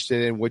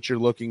interested in, what you're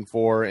looking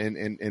for,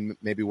 and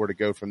maybe where to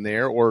go from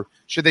there? Or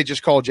should they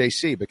just call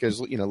JC?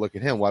 Because, look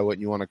at him. Why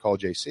wouldn't you want to call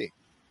JC?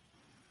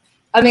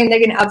 I mean,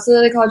 they can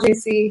absolutely call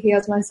JC. He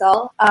has my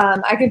cell.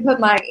 I can put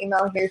my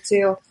email here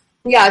too.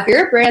 Yeah, if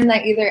you're a brand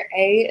that either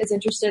A, is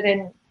interested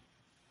in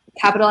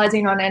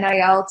capitalizing on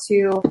NIL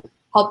to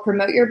help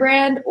promote your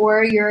brand,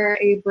 or you're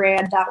a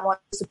brand that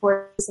wants to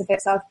support a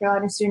specific South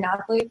Carolina student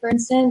athlete, for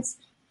instance,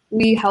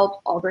 we help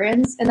all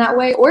brands in that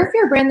way. Or if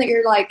you're a brand that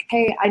you're like,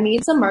 hey, I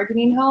need some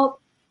marketing help.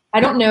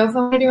 I don't know if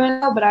I'm going to do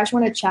NIL, but I just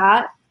want to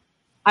chat.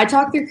 I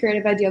talk through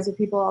creative ideas with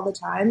people all the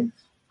time.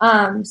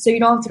 So you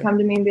don't have to come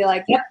to me and be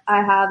like, yep,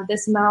 I have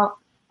this amount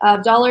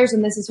of dollars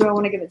and this is who I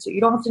want to give it to.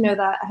 You don't have to know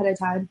that ahead of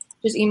time.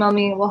 Just email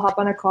me. We'll hop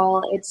on a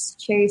call. It's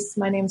Chase.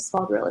 My name's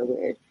spelled really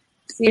weird.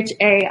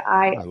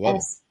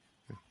 CHAIS.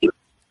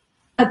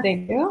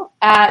 Thank you.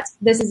 At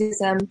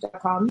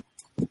thisisesm.com.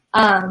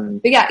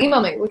 But yeah,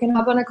 email me. We can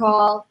hop on a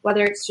call,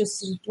 whether it's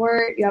just to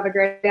support, you have a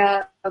great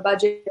idea, a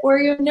budget, or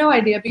you have no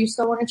idea, but you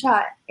still want to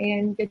chat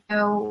and get to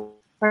know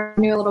a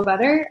little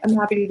better. I'm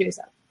happy to do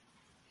so.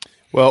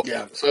 Well,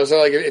 yeah. So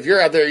like if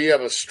you're out there, you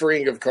have a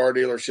string of car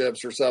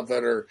dealerships or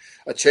something, or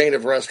a chain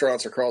of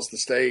restaurants across the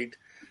state,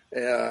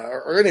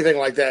 or anything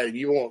like that, and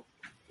you want,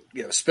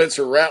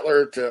 Spencer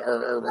Rattler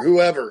or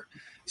whoever,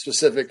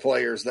 specific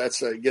players,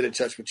 that's get in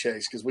touch with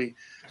Chase, because we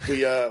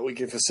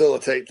can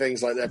facilitate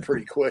things like that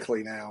pretty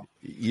quickly now.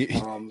 You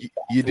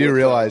do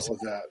realize with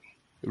that.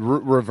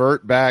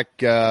 Revert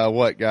back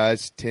what,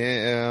 guys?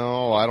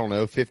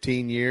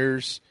 15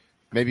 years,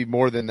 maybe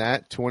more than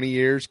that, 20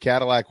 years.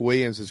 Cadillac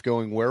Williams is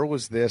going, where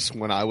was this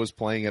when I was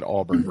playing at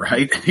Auburn?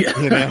 Right.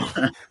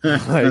 The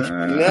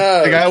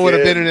guy would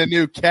have been in a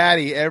new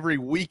caddy every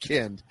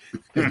weekend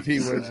if he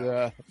was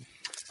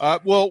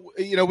we'd love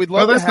to have you back.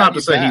 Well, that's not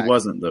to say he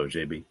wasn't, though,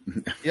 JB.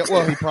 Yeah,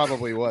 well, he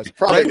probably was.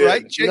 Probably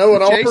right? Chase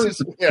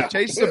is a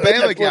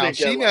Bama gal.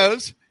 She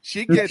knows.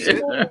 She gets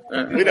it.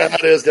 We know how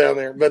it is down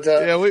there. But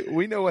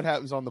we know what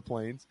happens on the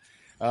plains.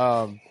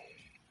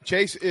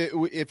 Chase,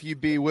 if you'd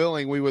be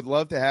willing, we would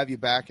love to have you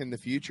back in the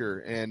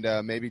future and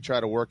maybe try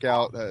to work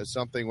out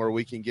something where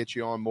we can get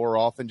you on more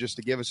often, just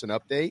to give us an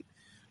update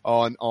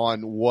on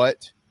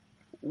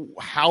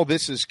how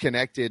this is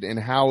connected and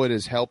how it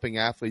is helping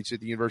athletes at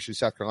the University of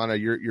South Carolina.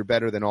 You're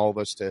better than all of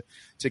us to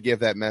give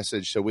that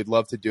message. So we'd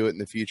love to do it in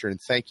the future.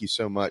 And thank you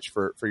so much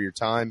for your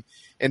time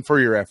and for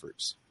your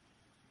efforts.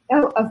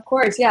 Oh, of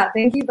course. Yeah.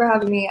 Thank you for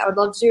having me. I would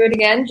love to do it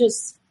again.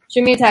 Just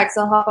shoot me a text.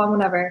 I'll hop on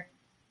whenever.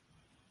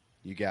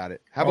 You got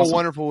it. Have a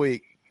wonderful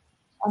week.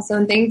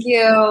 Awesome. Thank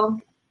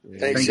you.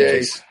 Thanks,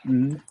 Chase.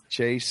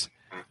 Chase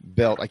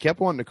Belt. I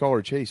kept wanting to call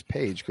her Chase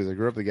Page because I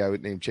grew up with a guy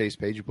named Chase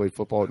Page who played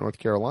football at North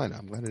Carolina.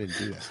 I'm glad I didn't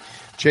do that.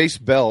 Chase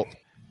Belt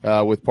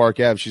with Park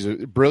Ave. She's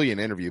a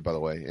brilliant interview, by the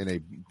way, and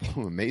an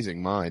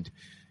amazing mind.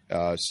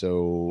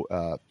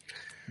 JC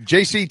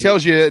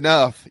tells you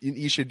enough.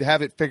 You should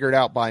have it figured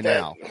out by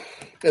now.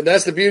 And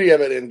that's the beauty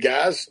of it. And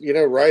guys,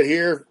 right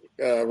here,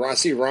 I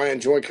see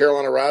Ryan join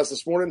Carolina Rise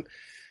this morning.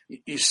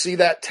 You see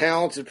that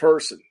talented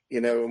person,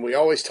 and we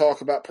always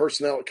talk about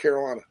personnel at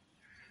Carolina,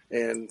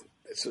 and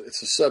it's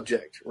a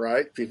subject,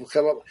 right? People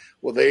come up.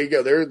 Well, there you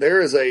go.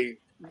 There is a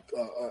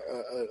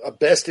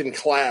best in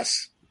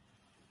class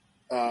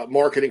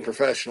marketing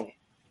professional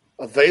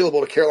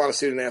available to Carolina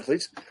student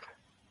athletes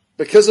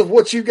because of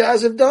what you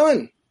guys have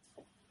done.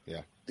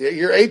 Yeah,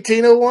 you're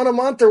 $18.01 a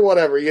month or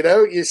whatever.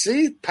 You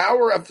see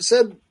power.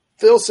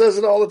 Phil says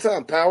it all the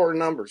time. Power in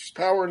numbers.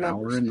 Power in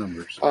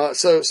numbers.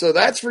 So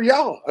that's for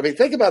y'all. I mean,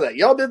 think about that.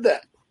 Y'all did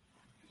that.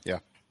 Yeah,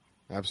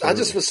 absolutely. I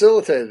just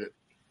facilitated it.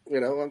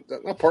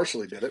 I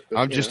partially did it. But,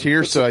 I'm just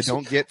here so I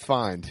don't get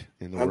fined.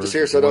 I'm just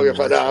here so I don't get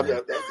fined.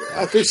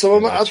 I threw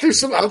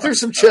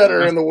some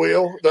cheddar in the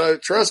wheel.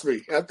 Trust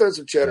me, I threw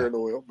some cheddar in the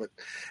wheel. But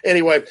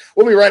anyway,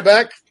 we'll be right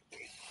back.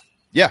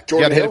 Yeah,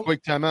 got to hit a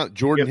quick timeout.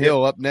 Jordan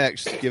Hill up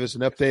next. Give us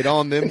an update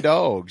on them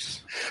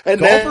dogs. And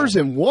golfers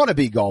and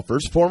wannabe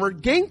golfers, former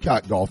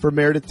Gamecock golfer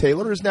Meredith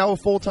Taylor is now a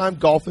full-time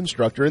golf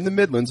instructor in the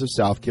Midlands of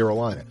South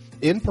Carolina.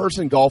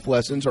 In-person golf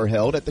lessons are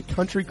held at the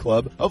Country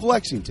Club of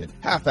Lexington.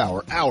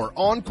 Half-hour, hour,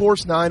 on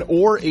course 9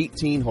 or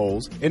 18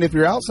 holes. And if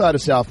you're outside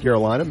of South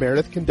Carolina,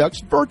 Meredith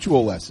conducts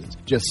virtual lessons.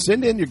 Just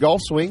send in your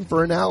golf swing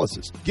for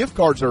analysis. Gift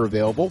cards are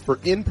available for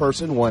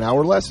in-person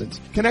 1-hour lessons.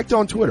 Connect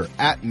on Twitter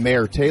at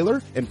Mayor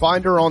Taylor and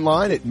find her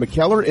online at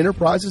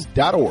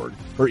McKellarEnterprises.org.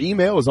 Her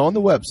email is on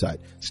the website.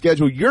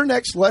 Schedule your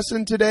next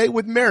lesson today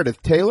with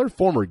Meredith Taylor,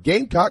 former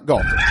Gamecock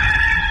golfer.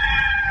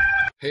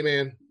 Hey,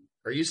 man.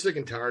 Are you sick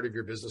and tired of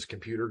your business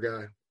computer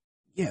guy?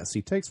 Yes,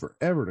 he takes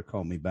forever to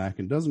call me back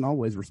and doesn't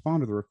always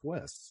respond to the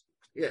requests.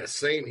 Yeah,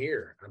 same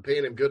here. I'm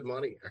paying him good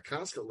money. I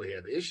constantly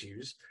have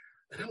issues,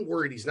 and I'm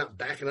worried he's not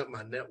backing up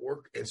my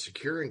network and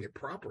securing it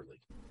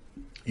properly.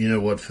 You know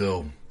what,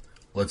 Phil?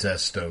 Let's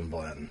ask Stone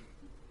Blanton.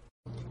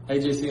 Hey,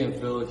 JC and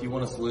Phil, if you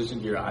want a solution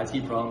to your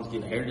IT problems,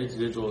 give Heritage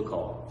Digital a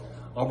call.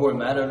 Our boy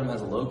Matt Odom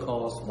has a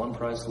low-cost,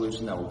 one-price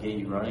solution that will get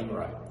you running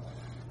right.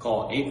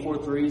 Call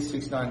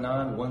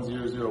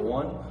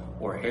 843-699-1001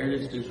 or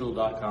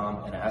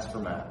heritagedigital.com and ask for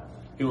Matt.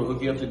 He will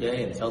hook you up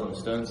today and tell them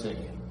Stone sent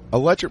you.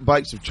 Electric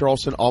Bikes of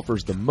Charleston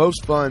offers the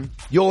most fun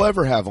you'll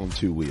ever have on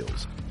two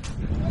wheels.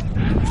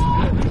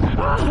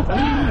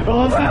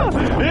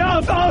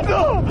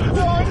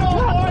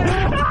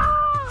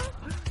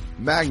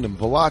 Magnum,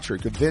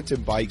 Velotric,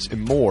 Aventon Bikes,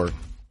 and more.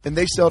 And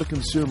they sell to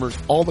consumers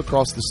all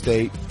across the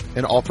state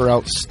and offer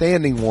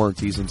outstanding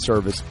warranties and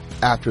service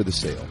after the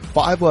sale.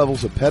 5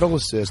 levels of pedal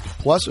assist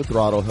plus a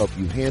throttle help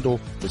you handle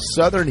the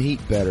southern heat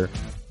better,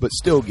 but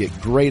still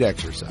get great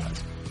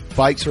exercise.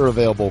 Bikes are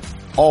available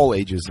all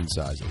ages and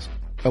sizes.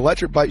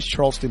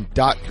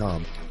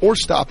 ElectricBikesCharleston.com or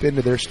stop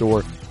into their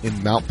store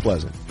in Mount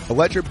Pleasant.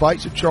 Electric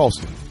Bikes of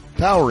Charleston,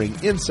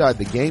 powering inside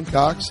the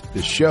Gamecocks,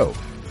 the show.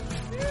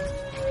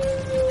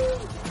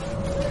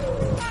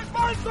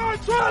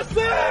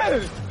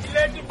 Charleston!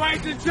 Electric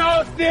Bikes of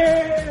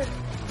Charleston!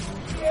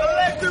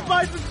 Electric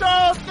Bikes of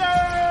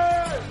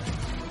Charleston!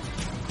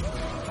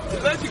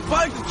 Electric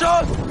Bikes of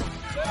Charleston!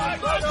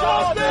 Electric Bikes of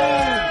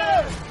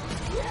Charleston!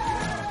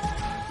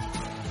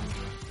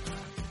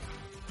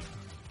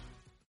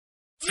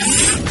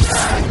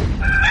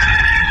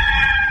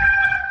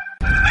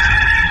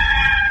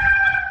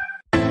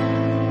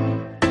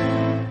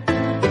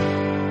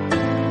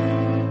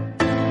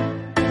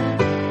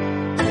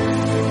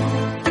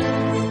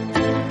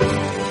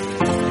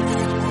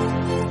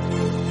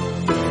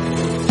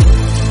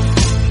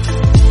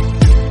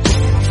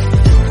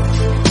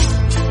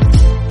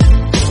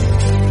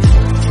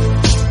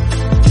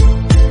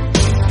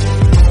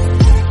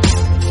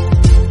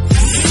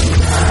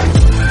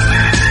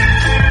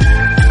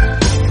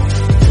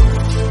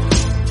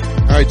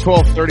 All right,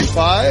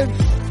 12:35.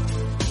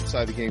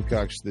 Inside the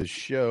Gamecocks, this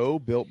show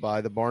built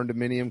by the Barn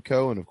Dominium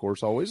Co. and, of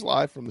course, always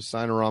live from the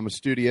Sinorama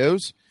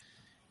Studios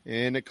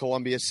in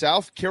Columbia,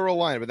 South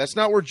Carolina. But that's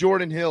not where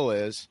Jordan Hill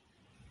is.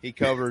 He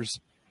covers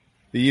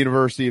the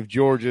University of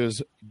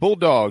Georgia's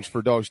Bulldogs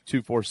for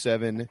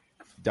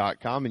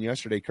Dogs247.com. And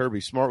yesterday,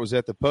 Kirby Smart was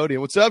at the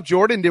podium. What's up,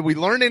 Jordan? Did we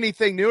learn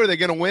anything new? Are they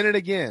going to win it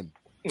again?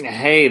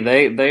 Hey,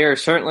 they are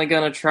certainly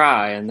going to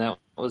try, and that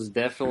was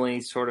definitely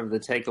sort of the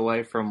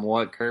takeaway from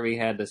what Kirby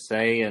had to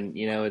say. And,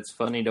 you know, it's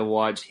funny to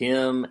watch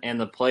him and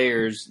the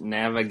players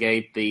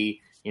navigate the,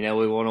 you know,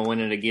 we want to win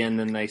it again.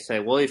 Then they say,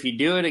 well, if you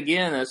do it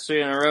again, that's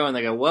 3 in a row. And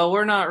they go, well,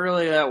 we're not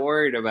really that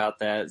worried about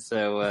that.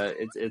 So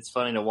it's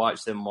funny to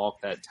watch them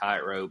walk that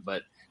tightrope.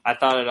 But I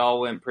thought it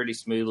all went pretty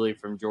smoothly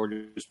from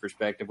Georgia's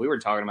perspective. We were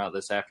talking about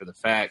this after the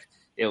fact.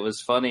 It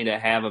was funny to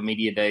have a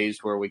media days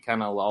where we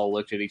kind of all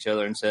looked at each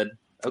other and said,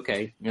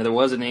 okay, you know, there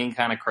wasn't any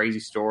kind of crazy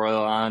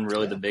storyline.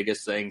 Really, the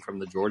biggest thing from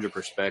the Georgia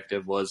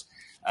perspective was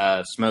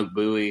Smoke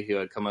Bowie, who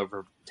had come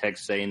over from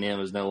Texas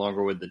A&M, is no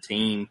longer with the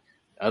team.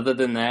 Other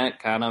than that,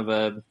 kind of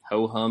a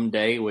ho-hum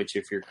day, which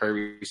if you're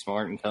Kirby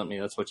Smart and company,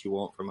 that's what you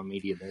want from a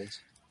media days.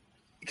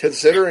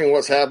 Considering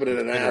what's happening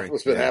in Athens,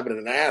 what's been happening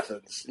in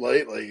Athens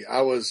lately,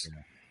 I was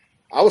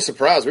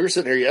surprised. We were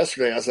sitting here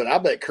yesterday. I said, I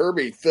bet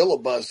Kirby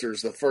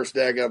filibusters the first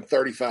daggum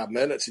 35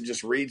 minutes and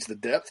just reads the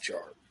depth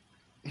chart.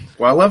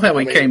 Well, I love how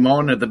he came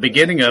on at the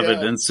beginning of it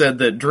and said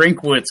that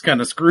Drinkwitz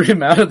kind of screwed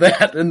him out of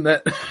that, and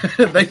that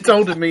they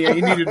told him he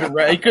needed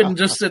to. He couldn't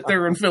just sit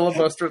there and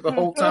filibuster the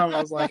whole time. I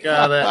was like,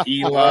 that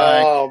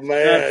Eli. Oh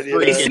man,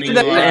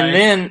 Eli. And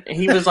then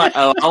he was like,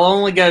 "Oh, I'll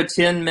only go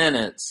 10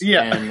 minutes."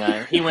 Yeah,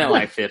 and he went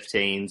like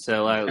 15.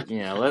 So,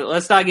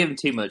 let's not give him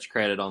too much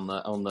credit on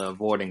the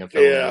avoiding of.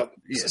 Yeah.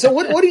 So,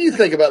 what do you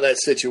think about that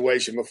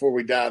situation before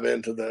we dive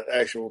into the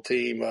actual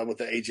team with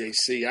the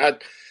AJC?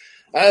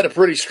 I had a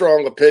pretty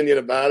strong opinion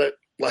about it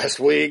last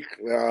week,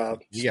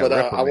 but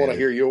I want to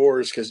hear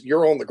yours because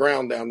you're on the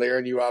ground down there,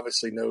 and you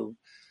obviously know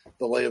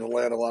the lay of the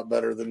land a lot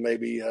better than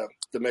maybe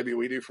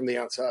we do from the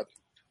outside.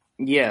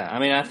 Yeah, I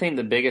mean, I think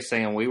the biggest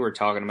thing, and we were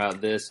talking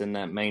about this in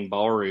that main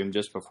ballroom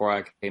just before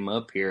I came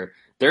up here,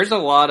 there's a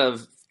lot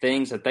of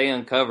things that they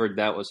uncovered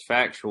that was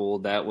factual,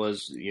 that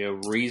was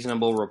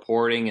reasonable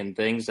reporting and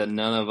things that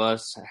none of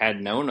us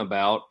had known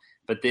about.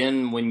 But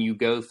then when you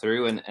go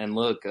through and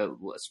look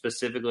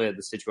specifically at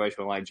the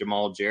situation like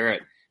Jamal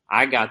Jarrett,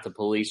 I got the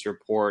police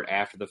report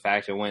after the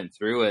fact and went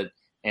through it,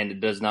 and it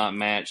does not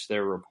match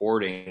their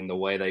reporting, the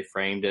way they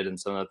framed it and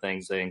some of the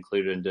things they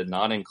included and did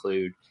not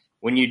include.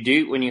 When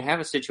you have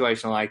a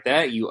situation like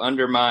that, you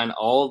undermine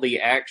all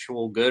the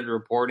actual good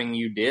reporting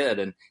you did.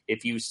 And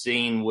if you've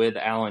seen with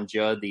Alan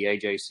Judd, the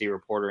AJC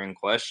reporter in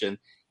question,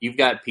 you've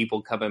got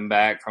people coming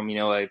back from,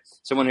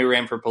 someone who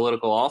ran for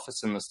political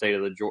office in the state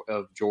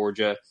of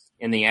Georgia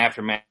in the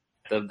aftermath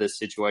of this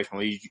situation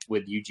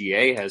with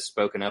UGA has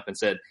spoken up and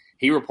said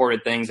he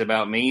reported things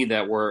about me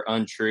that were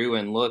untrue.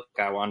 And look,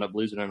 I wound up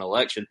losing an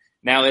election.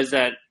 Now, is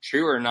that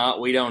true or not?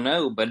 We don't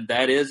know, but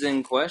that is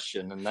in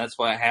question. And that's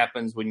what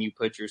happens when you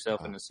put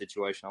yourself in a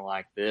situation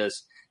like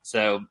this.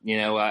 So,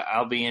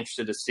 I'll be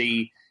interested to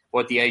see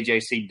what the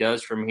AJC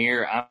does from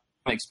here. I'm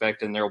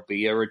expecting there'll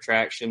be a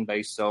retraction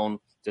based on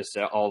just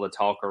all the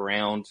talk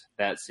around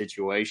that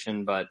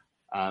situation. But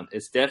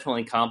it's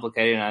definitely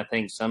complicated. And I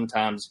think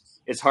sometimes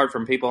it's hard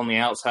for people on the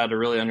outside to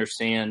really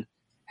understand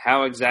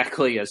how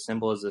exactly, as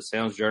simple as it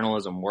sounds,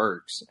 journalism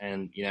works.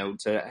 And,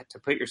 to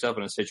put yourself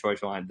in a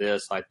situation like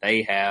this, like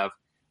they have,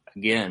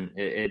 again,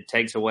 it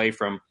takes away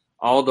from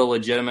all the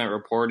legitimate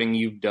reporting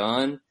you've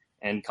done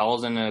and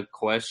calls into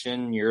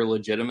question your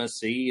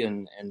legitimacy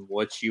and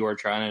what you are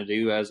trying to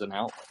do as an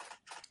outlet.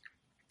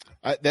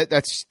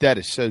 That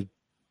is so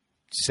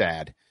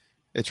sad.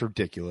 It's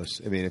ridiculous.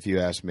 I mean, if you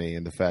ask me,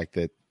 and the fact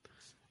that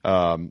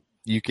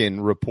you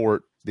can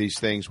report these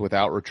things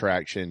without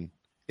retraction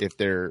if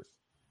they're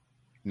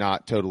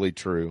not totally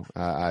true.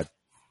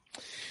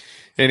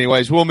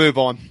 Anyways, we'll move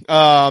on.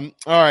 All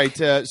right.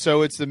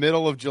 So it's the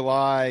middle of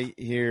July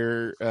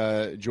here,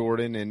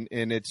 Jordan,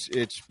 and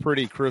it's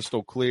pretty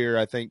crystal clear.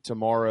 I think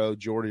tomorrow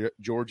Georgia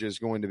is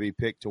going to be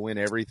picked to win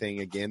everything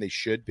again. They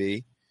should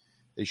be.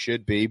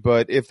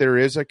 But if there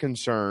is a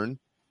concern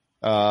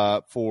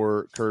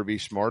for Kirby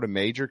Smart, a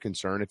major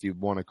concern, if you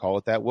want to call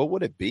it that, what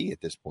would it be at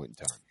this point in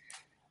time?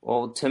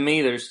 Well, to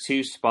me, there's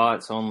two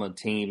spots on the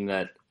team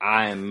that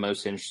I am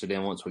most interested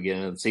in once we get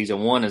into the season.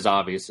 One is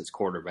obvious, it's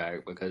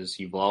quarterback, because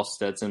you've lost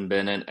Stetson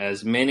Bennett.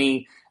 As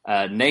many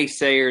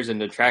naysayers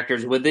and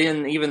detractors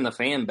within even the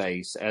fan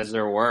base as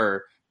there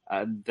were,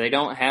 they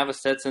don't have a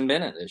Stetson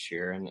Bennett this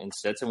year. And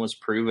Stetson was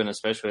proven,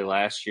 especially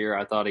last year.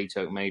 I thought he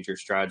took major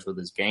strides with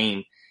his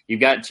game.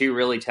 You've got two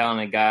really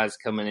talented guys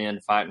coming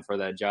in fighting for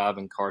that job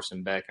in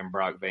Carson Beck and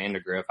Brock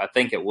Vandegrift. I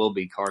think it will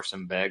be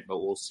Carson Beck, but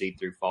we'll see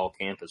through fall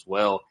camp as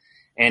well.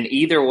 And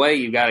either way,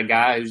 you've got a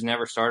guy who's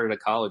never started a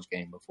college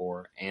game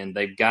before, and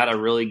they've got a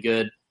really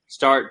good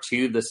start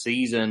to the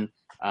season.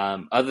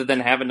 Other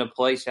than having to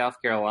play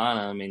South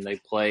Carolina, I mean, they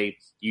play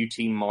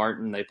UT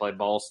Martin, they play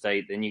Ball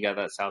State, then you got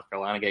that South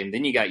Carolina game,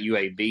 then you got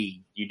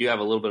UAB. You do have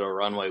a little bit of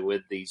runway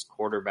with these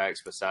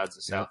quarterbacks besides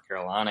the South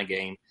Carolina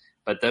game,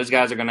 but those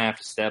guys are going to have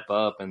to step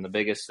up. And the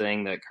biggest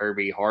thing that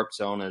Kirby harps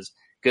on is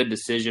good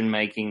decision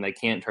making. They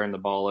can't turn the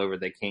ball over,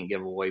 they can't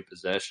give away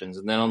possessions.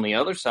 And then on the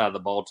other side of the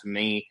ball, to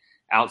me,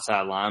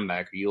 outside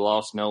linebacker. You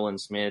lost Nolan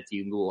Smith.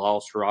 You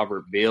lost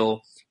Robert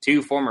Bill,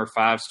 two former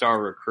 5-star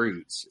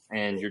recruits,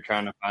 and you're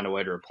trying to find a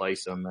way to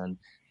replace them.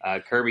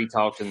 And Kirby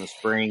talked in the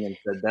spring and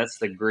said that's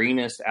the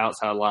greenest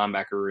outside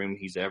linebacker room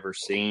he's ever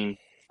seen.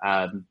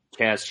 Chaz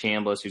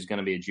Chambliss, who's going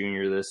to be a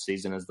junior this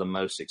season, is the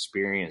most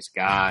experienced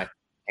guy,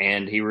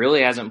 and he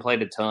really hasn't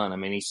played a ton. I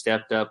mean, he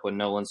stepped up when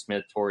Nolan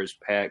Smith tore his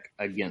pec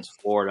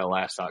against Florida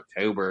last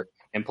October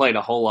and played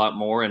a whole lot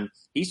more. And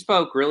he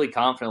spoke really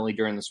confidently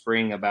during the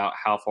spring about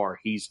how far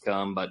he's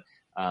come. But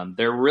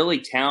they're really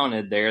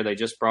talented there. They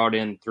just brought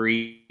in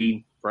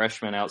 3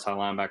 freshman outside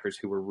linebackers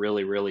who were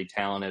really, really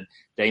talented.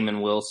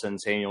 Damon Wilson,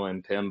 Samuel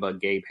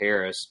Mpemba, Gabe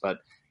Harris. But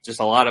just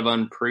a lot of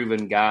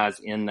unproven guys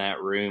in that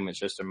room. It's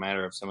just a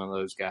matter of some of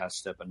those guys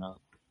stepping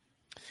up.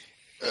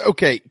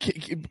 Okay,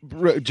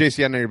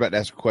 JC, I know you're about to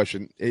ask a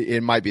question.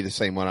 It might be the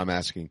same one I'm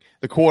asking.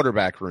 The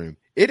quarterback room.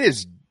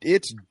 It's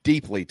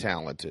deeply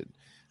talented.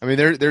 I mean,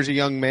 there's a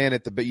young man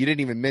but you didn't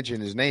even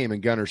mention his name,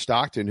 and Gunnar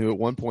Stockton, who at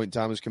one point in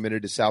time was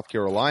committed to South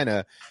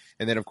Carolina,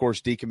 and then, of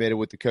course, decommitted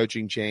with the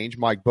coaching change.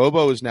 Mike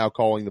Bobo is now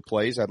calling the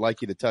plays. I'd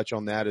like you to touch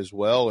on that as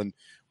well, and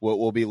what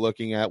we'll be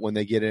looking at when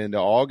they get into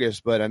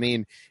August. But, I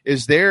mean,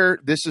 this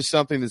is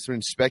something that's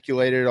been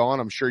speculated on.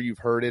 I'm sure you've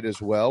heard it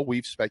as well.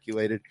 We've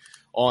speculated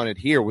on it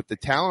here. With the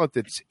talent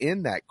that's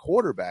in that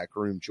quarterback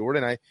room,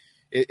 Jordan,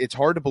 it's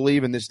hard to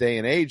believe in this day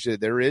and age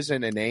that there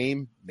isn't a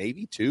name,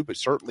 maybe two, but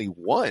certainly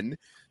one,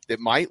 that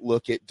might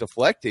look at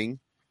deflecting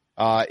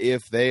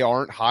if they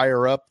aren't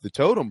higher up the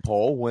totem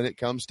pole when it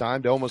comes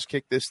time to almost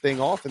kick this thing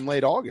off in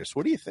late August.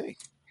 What do you think?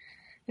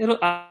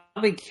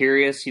 I'll be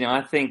curious.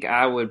 I think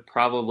I would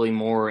probably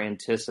more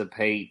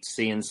anticipate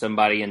seeing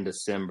somebody in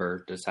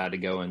December decide to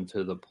go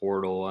into the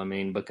portal. I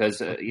mean,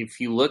 because if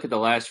you look at the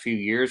last few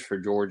years for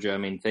Georgia, I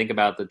mean, think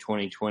about the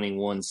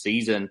 2021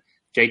 season.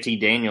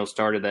 JT Daniels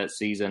started that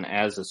season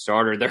as a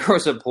starter. There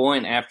was a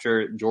point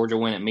after Georgia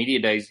went at Media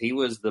Days, he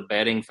was the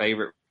betting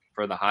favorite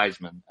for the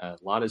Heisman. A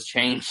lot has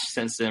changed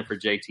since then for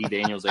JT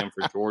Daniels and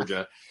for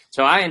Georgia.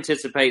 So I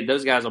anticipate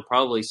those guys will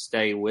probably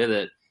stay with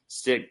it,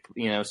 stay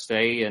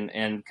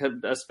and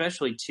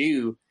especially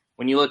too,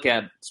 when you look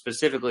at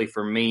specifically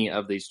for me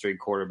of these 3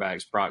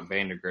 quarterbacks, Brock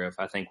Vandegrift,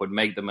 I think would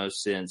make the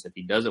most sense if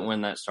he doesn't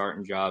win that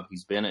starting job.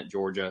 He's been at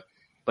Georgia.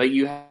 But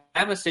you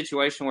have a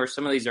situation where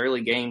some of these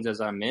early games, as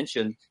I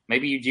mentioned,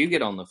 maybe you do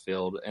get on the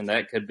field, and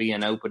that could be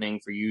an opening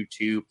for you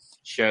to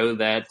show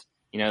that,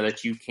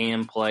 that you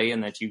can play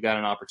and that you've got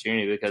an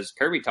opportunity. Because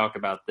Kirby talked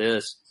about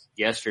this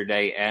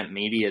yesterday at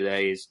Media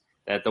Days,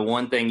 that the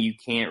one thing you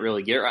can't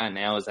really get right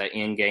now is that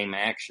in-game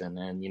action.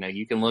 And,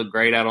 you can look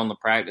great out on the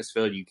practice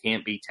field. You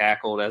can't be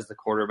tackled as the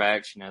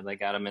quarterbacks. They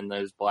got them in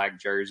those black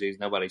jerseys.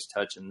 Nobody's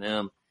touching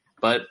them.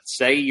 But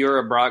say you're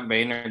a Brock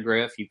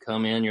Vandegrift, you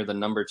come in, you're the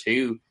number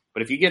 2.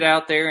 But if you get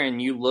out there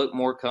and you look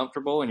more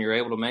comfortable and you're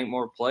able to make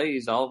more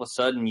plays, all of a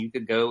sudden you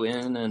could go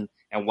in and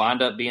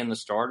wind up being the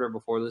starter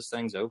before this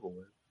thing's over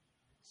with.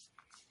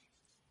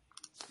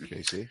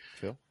 JC,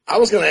 Phil? I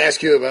was going to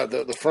ask you about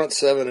the front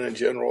 7 in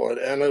general.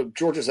 I know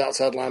Georgia's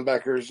outside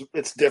linebackers,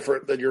 it's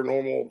different than your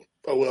normal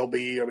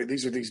OLB. I mean,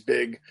 these are these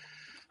big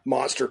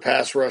monster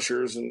pass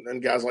rushers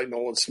and guys like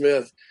Nolan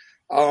Smith.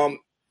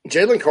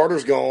 Jalen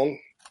Carter's gone.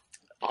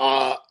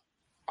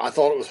 I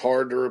thought it was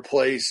hard to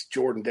replace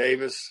Jordan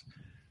Davis.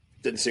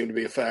 Didn't seem to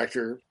be a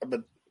factor.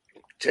 But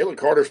Jalen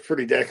Carter's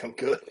pretty damn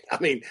good. I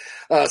mean,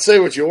 say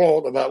what you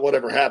want about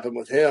whatever happened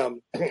with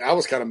him. I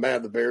was kind of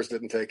mad the Bears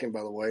didn't take him,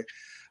 by the way.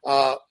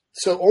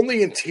 So on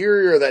the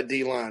interior of that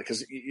D-line,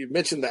 because you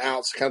mentioned the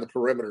outs, kind of the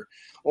perimeter,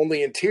 on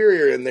the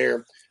interior in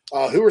there,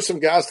 who are some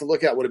guys to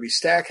look at? Would it be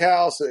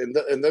Stackhouse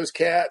and those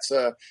cats?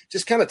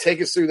 Just kind of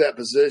take us through that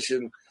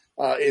position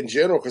in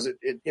general, because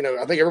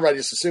I think everybody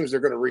just assumes they're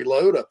going to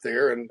reload up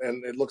there, and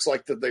it looks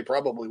like that they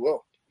probably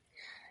will.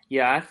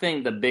 Yeah, I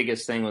think the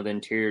biggest thing with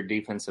interior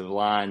defensive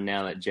line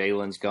now that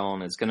Jalen's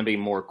gone is going to be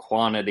more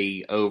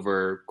quantity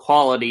over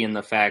quality, in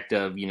the fact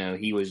of,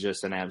 he was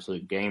just an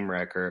absolute game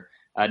wrecker.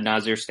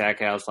 Nazir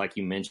Stackhouse, like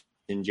you mentioned,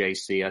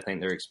 JC, I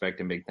think they're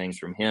expecting big things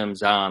from him.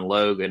 Zion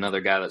Logue,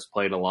 another guy that's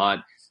played a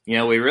lot.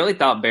 We really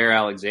thought Bear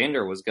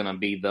Alexander was going to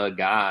be the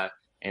guy,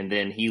 and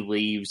then he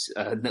leaves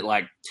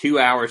like 2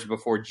 hours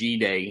before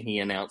G-Day. He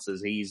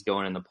announces he's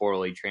going in the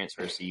portal. He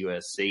transfers to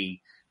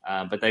USC.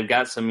 But they've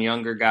got some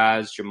younger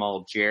guys,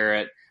 Jamal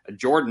Jarrett,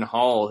 Jordan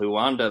Hall, who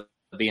wound up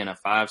being a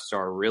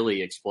 5-star,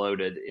 really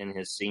exploded in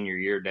his senior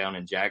year down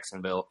in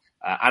Jacksonville.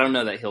 I don't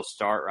know that he'll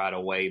start right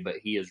away, but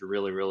he is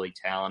really, really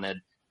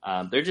talented.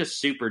 They're just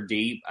super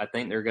deep. I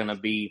think they're going to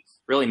be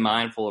really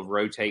mindful of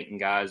rotating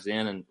guys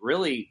in. And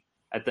really,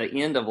 at the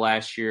end of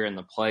last year in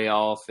the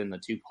playoff, in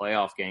the 2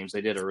 playoff games,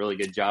 they did a really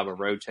good job of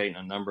rotating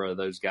a number of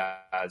those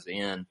guys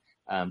in.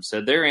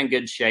 So they're in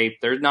good shape.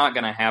 They're not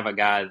going to have a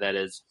guy that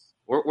is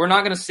 – we're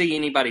not going to see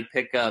anybody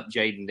pick up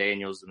Jaden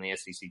Daniels in the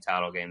SEC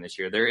title game this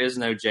year. There is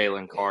no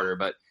Jalen Carter,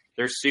 but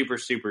they're super,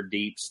 super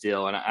deep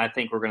still. And I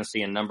think we're going to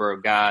see a number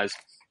of guys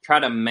try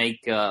to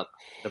make up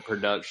the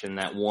production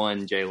that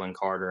one Jalen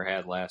Carter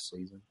had last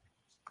season.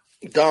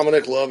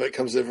 Dominic Lovett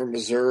comes in from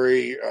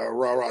Missouri.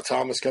 Ra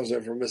Thomas comes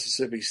in from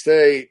Mississippi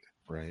State.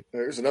 Right.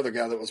 There's another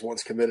guy that was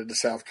once committed to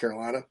South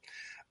Carolina.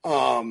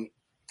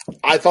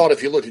 I thought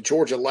if you looked at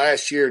Georgia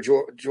last year,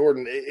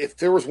 Jordan, if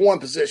there was one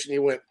position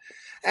you went,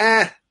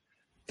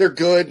 they're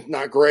good,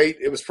 not great,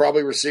 it was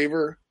probably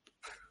receiver.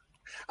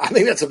 I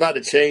think that's about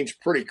to change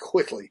pretty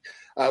quickly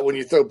when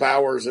you throw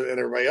Bowers and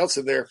everybody else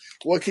in there.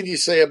 What can you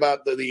say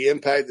about the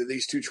impact that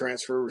these 2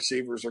 transfer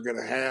receivers are going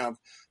to have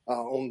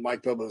on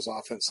Mike Bobo's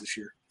offense this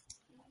year?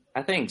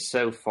 I think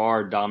so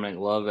far Dominic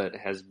Lovett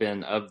has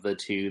been, of the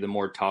 2, the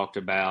more talked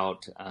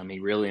about. He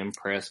really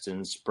impressed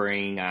in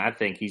spring. I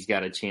think he's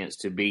got a chance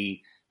to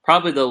be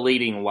probably the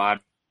leading wide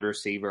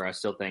receiver. I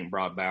still think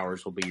Brock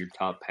Bowers will be your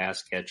top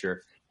pass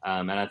catcher.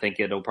 And I think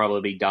it'll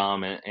probably be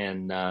Dom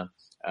and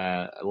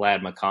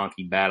Ladd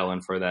McConkey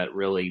battling for that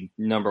really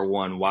number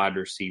 1 wide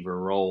receiver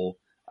role.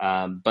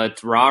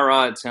 But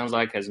Rara, it sounds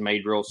like, has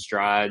made real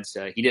strides.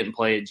 He didn't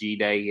play at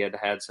G-Day. He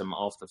had some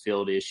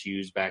off-the-field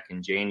issues back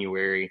in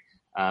January.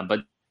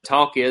 But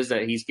talk is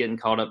that he's getting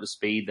caught up to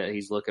speed, that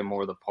he's looking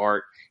more the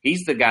part.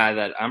 He's the guy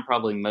that I'm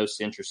probably most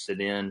interested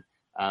in,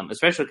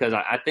 especially because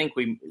I think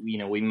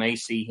we may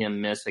see him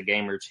miss a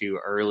game or 2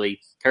 early.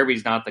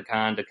 Kirby's not the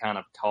kind to kind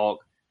of talk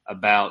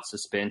about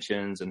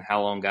suspensions and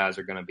how long guys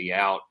are going to be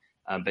out.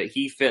 But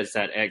he fits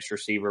that X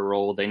receiver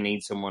role. They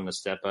need someone to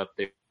step up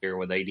there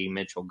with A.D.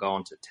 Mitchell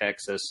going to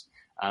Texas.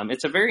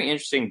 It's a very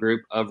interesting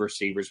group of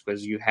receivers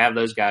because you have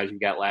those guys.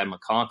 You've got Ladd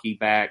McConkey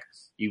back.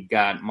 You've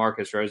got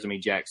Marcus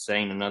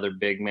Rosemy-Jacksain, another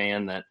big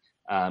man that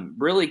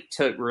really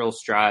took real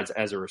strides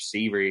as a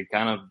receiver. He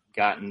kind of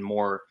gotten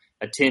more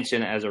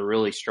attention as a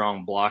really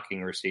strong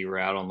blocking receiver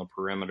out on the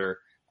perimeter.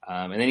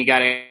 And then you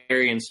got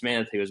Arian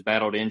Smith, who has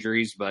battled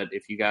injuries. But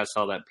if you guys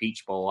saw that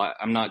Peach Bowl,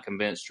 I'm not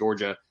convinced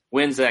Georgia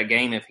wins that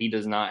game if he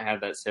does not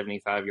have that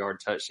 75-yard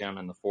touchdown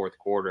in the 4th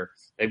quarter.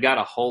 They've got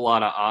a whole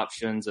lot of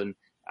options, and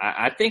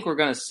I think we're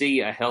going to see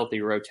a healthy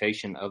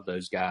rotation of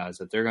those guys,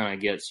 that they're going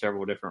to get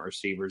several different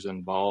receivers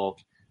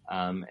involved.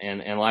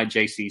 And like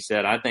JC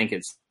said, I think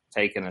it's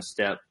taken a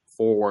step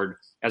forward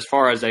as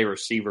far as a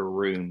receiver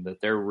room,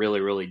 that they're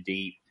really, really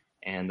deep,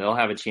 and they'll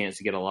have a chance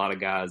to get a lot of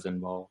guys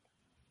involved.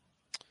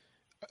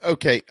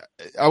 Okay,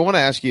 I want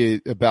to ask you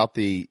about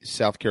the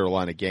South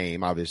Carolina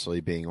game. Obviously,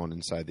 being on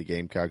Inside the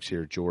Gamecocks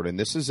here, Jordan.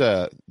 This is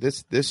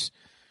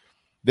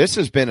this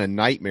has been a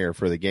nightmare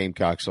for the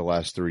Gamecocks the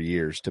last 3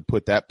 years, to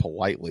put that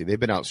politely. They've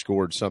been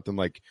outscored something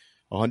like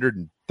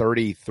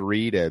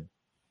 133 to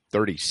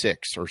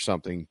 36 or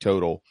something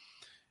total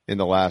in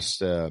the last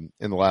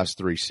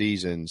 3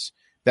 seasons.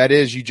 That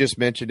is, you just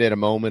mentioned it a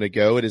moment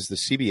ago. It is the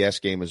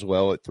CBS game as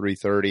well at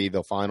 3:30,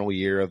 the final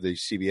year of the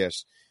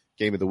CBS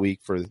game of the week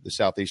for the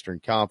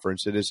Southeastern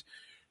Conference. It is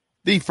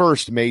the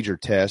first major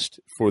test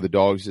for the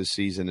Dogs this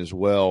season as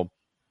well.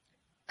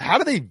 How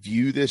do they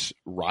view this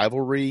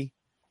rivalry?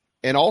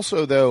 And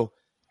also, though,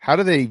 how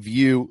do they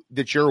view,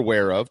 that you're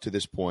aware of to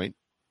this point,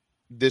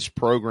 this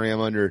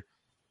program under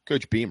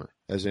Coach Beamer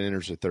as it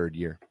enters the 3rd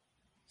year?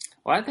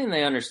 Well, I think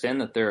they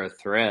understand that they're a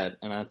threat,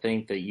 and I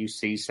think that you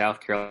see South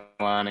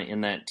Carolina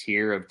in that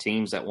tier of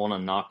teams that want to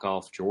knock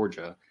off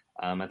Georgia.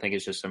 I think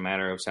it's just a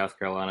matter of South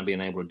Carolina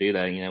being able to do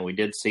that. We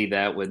did see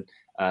that with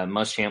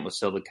Muschamp was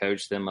still the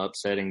coach, them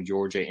upsetting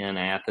Georgia in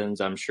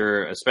Athens. I'm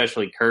sure,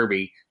 especially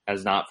Kirby,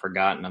 has not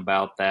forgotten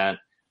about that.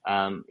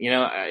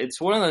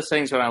 It's one of those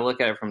things when I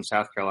look at it from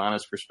South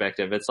Carolina's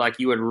perspective, it's like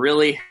you would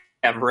really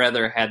have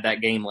rather had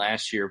that game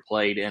last year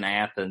played in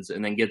Athens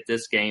and then get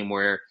this game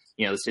where,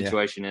 the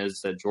situation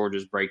is that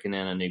Georgia's breaking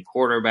in a new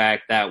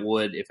quarterback. That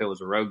would, if it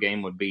was a road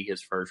game, would be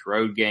his first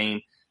road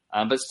game.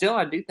 But still,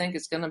 I do think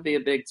it's going to be a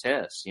big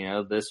test.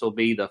 This will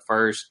be the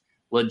first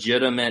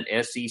legitimate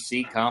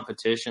SEC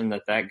competition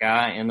that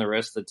guy and the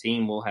rest of the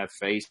team will have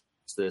faced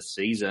this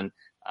season.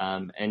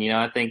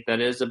 I think that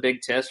is a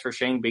big test for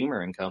Shane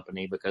Beamer and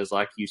company because,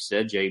 like you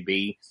said,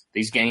 JB,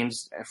 these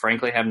games,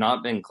 frankly, have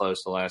not been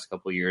close the last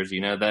couple of years.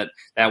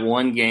 That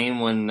one game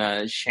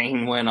when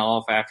Shane went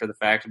off after the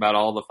fact about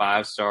all the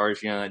 5 stars,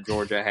 that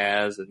Georgia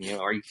has. And,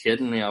 are you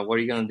kidding? What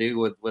are you going to do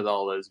with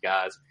all those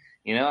guys?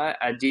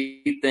 I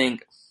do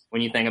think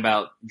when you think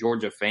about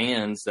Georgia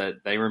fans that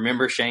they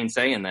remember Shane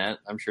saying that.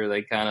 I'm sure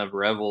they kind of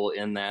revel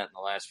in that in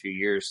the last few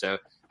years. So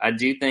I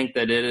do think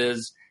that it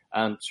is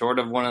sort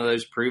of one of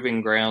those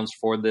proving grounds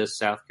for this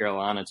South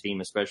Carolina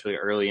team, especially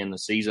early in the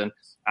season.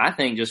 I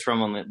think just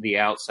from on the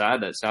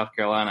outside that South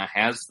Carolina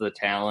has the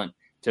talent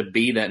to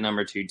be that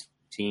number 2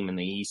 team in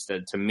the East.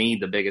 To me,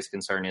 the biggest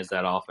concern is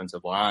that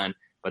offensive line,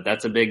 but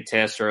that's a big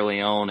test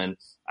early on. And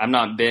I'm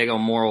not big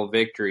on moral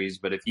victories,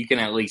 but if you can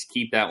at least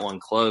keep that one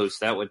close,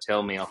 that would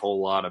tell me a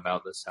whole lot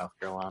about the South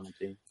Carolina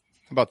team.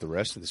 How about the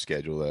rest of the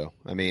schedule, though?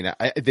 I mean,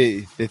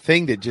 the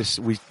thing that just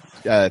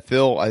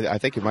Phil, I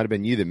think it might have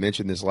been you that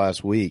mentioned this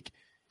last week.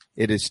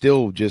 It is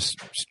still just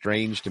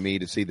strange to me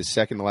to see the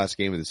second to last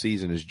game of the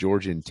season is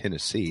Georgia and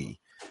Tennessee.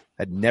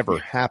 That never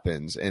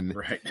happens, and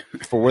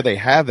for where they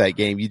have that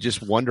game, you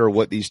just wonder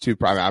what these two.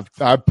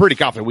 I'm pretty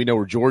confident we know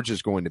where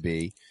Georgia's going to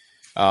be,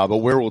 but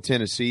where will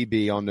Tennessee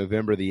be on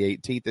November the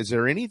 18th? Is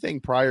there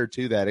anything prior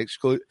to that?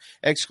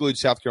 Exclude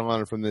South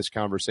Carolina from this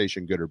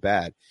conversation, good or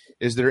bad.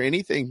 Is there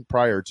anything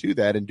prior to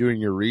that in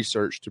doing your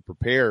research to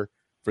prepare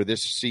for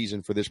this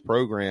season, for this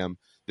program,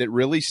 that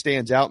really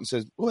stands out and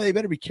says, well, they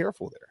better be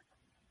careful there?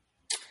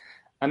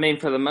 I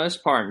mean, for the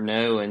most part,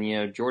 no.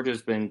 And,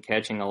 Georgia's been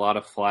catching a lot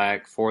of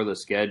flack for the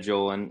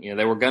schedule. And,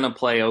 they were going to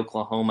play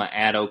Oklahoma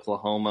at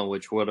Oklahoma,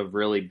 which would have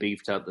really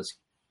beefed up the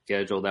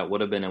schedule. That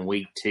would have been in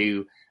week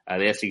 2.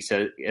 The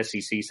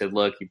SEC said,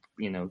 look,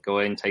 go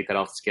ahead and take that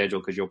off the schedule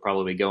because you'll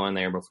probably be going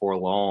there before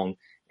long.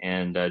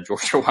 And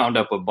Georgia wound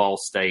up with Ball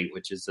State,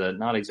 which is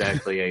not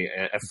exactly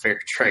a fair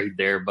trade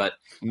there. But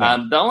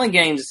the only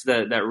games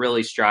that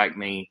really strike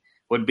me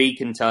would be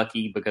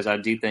Kentucky, because I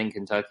do think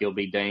Kentucky will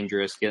be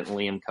dangerous, getting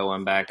Liam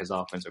Cohen back as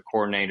offensive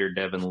coordinator,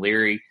 Devin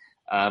Leary.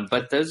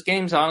 But those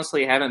games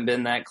honestly haven't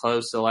been that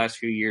close the last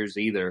few years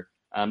either.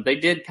 They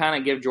did kind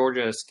of give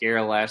Georgia a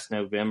scare last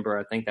November.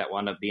 I think that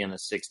wound up being a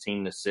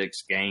 16-6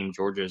 game.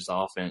 Georgia's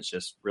offense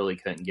just really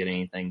couldn't get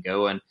anything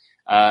going.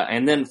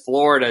 And then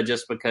Florida,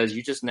 just because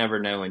you just never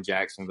know in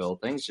Jacksonville.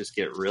 Things just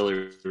get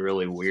really,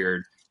 really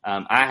weird.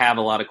 I have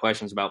a lot of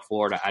questions about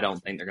Florida. I don't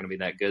think they're going to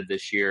be that good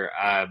this year.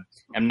 I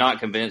am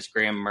not convinced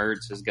Graham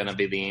Mertz is going to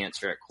be the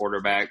answer at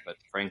quarterback, but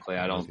frankly,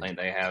 I don't think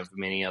they have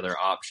many other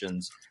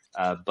options.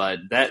 But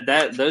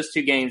those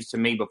 2 games to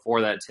me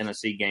before that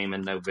Tennessee game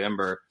in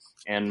November,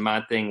 and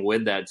my thing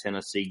with that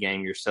Tennessee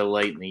game, you're so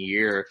late in the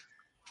year.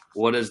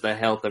 What does the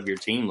health of your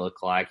team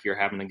look like? You're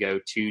having to go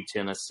to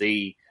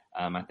Tennessee.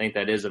 I think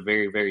that is a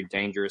very, very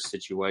dangerous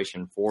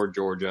situation for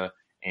Georgia.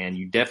 And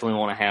you definitely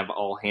want to have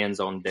all hands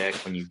on deck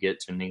when you get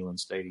to Neyland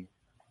Stadium.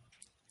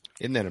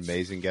 Isn't that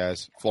amazing,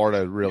 guys?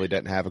 Florida really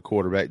doesn't have a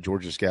quarterback.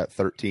 Georgia's got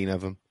 13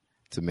 of them.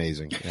 It's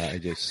amazing.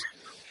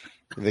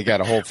 They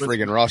got a whole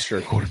friggin' roster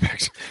of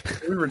quarterbacks.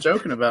 We were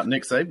joking about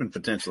Nick Saban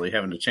potentially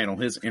having to channel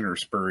his inner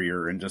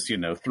Spurrier and just,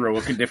 throw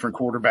a different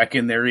quarterback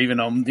in there, even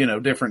on,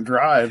 different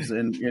drives.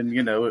 And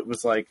it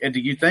was like, and do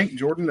you think,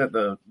 Jordan, that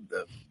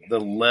the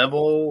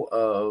level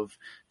of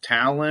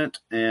talent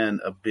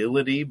and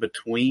ability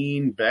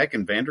between Beck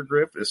and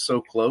Vandergrift is so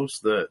close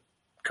that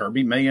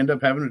Kirby may end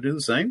up having to do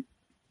the same?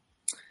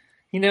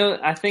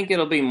 I think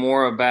it'll be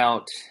more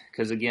about,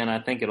 because again, I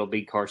think it'll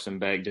be Carson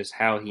Beck, just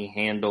how he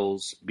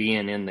handles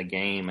being in the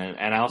game.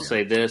 And I'll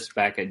say this,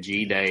 back at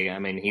G-Day, I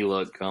mean, he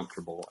looked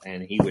comfortable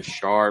and he was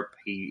sharp.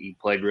 He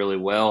played really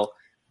well.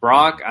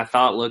 Brock, I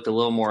thought, looked a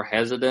little more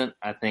hesitant.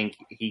 I think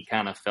he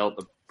kind of felt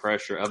the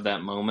pressure of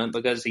that moment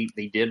because he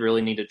did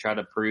really need to try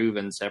to prove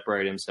and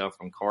separate himself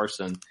from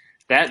Carson.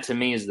 That, to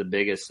me, is the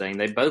biggest thing.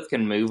 They both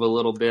can move a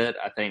little bit.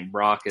 I think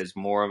Brock is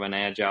more of an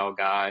agile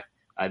guy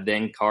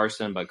than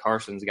Carson, but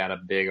Carson's got a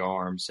big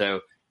arm. So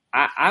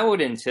I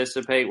would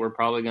anticipate we're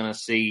probably going to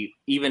see,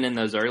 even in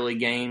those early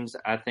games,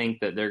 I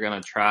think that they're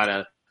going to try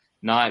to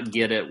not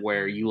get it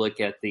where you look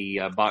at the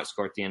box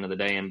score at the end of the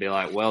day and be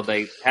like, well,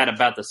 they had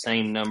about the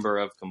same number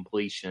of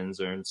completions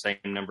or the same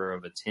number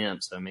of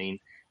attempts. I mean,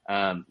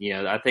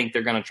 I think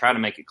they're going to try to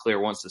make it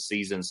clear once the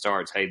season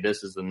starts, hey,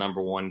 this is the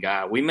number 1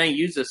 guy. We may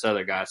use this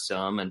other guy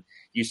some, and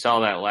you saw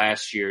that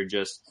last year,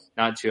 just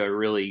not to a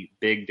really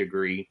big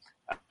degree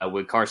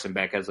with Carson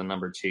Beck as a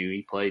number 2.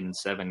 He played in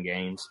 7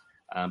 games.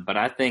 But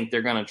I think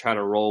they're going to try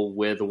to roll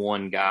with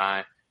 1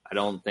 guy. I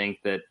don't think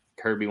that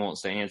Kirby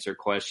wants to answer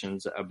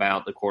questions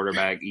about the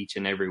quarterback each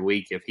and every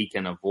week if he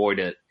can avoid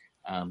it.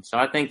 So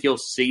I think you'll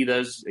see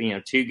those,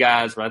 two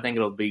guys, but I think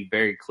it'll be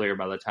very clear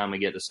by the time we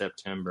get to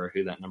September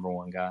who that number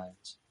one guy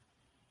is.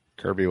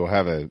 Kirby will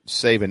have a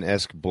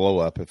Saban-esque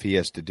blow-up if he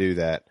has to do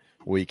that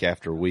week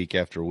after week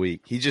after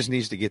week. He just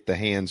needs to get the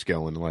hands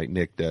going like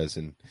Nick does,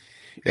 and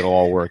it'll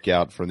all work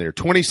out from there.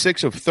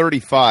 26 of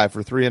 35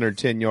 for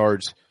 310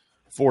 yards,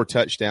 4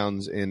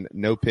 touchdowns, and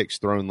no picks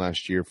thrown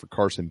last year for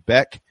Carson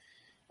Beck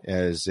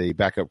as a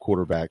backup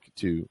quarterback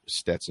to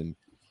Stetson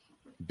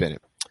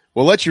Bennett.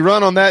 We'll let you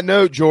run on that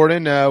note,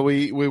 Jordan.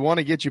 We want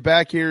to get you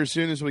back here as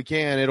soon as we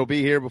can. It'll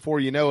be here before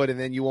you know it, and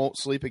then you won't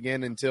sleep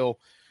again until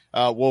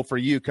for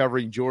you,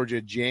 covering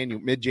Georgia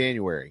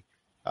mid-January,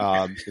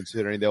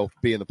 considering they'll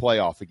be in the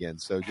playoff again.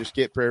 So just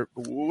get prepared.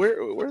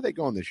 Where are they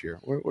going this year?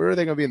 Where are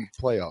they going to be in the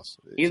playoffs?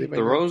 Either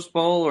the Rose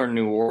Bowl or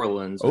New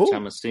Orleans, which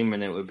I'm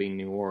assuming it would be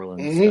New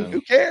Orleans. Mm-hmm. So.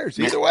 Who cares?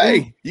 Either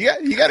way, you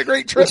got a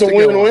great trip. It's a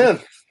win-win.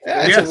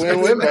 Yeah, it's a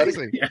win-win, buddy.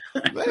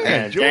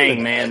 Man,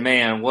 dang,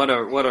 man, what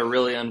a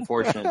really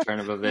unfortunate turn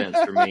of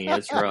events for me.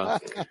 It's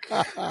rough.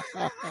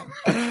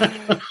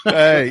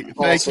 Hey,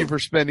 thank you for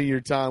spending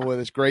your time with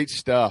us. Great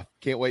stuff.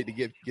 Can't wait to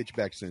get you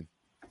back soon.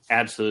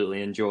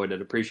 Absolutely enjoyed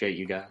it. Appreciate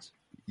you guys.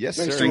 Yes,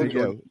 Thanks, sir.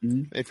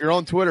 Jordan. If you're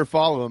on Twitter,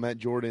 follow him at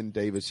Jordan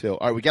Davis Hill.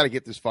 All right, we got to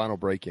get this final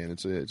break in.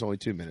 It's only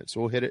 2 minutes,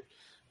 so we'll hit it.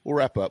 We'll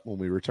wrap up when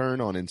we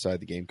return on Inside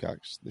the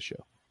Gamecocks, the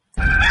show.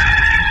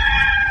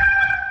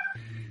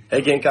 Hey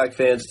Gamecock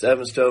fans, it's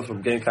Evan Stone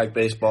from Gamecock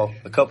Baseball.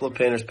 A couple of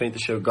painters paint the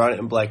show garnet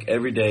and black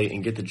every day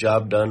and get the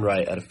job done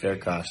right at a fair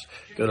cost.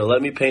 Go to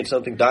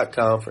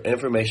letmepaintsomething.com for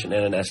information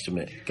and an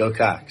estimate. Go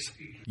Cox.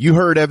 You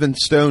heard Evan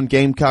Stone,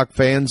 Gamecock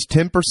fans.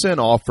 10%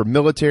 off for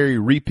military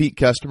repeat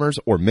customers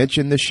or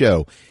mention the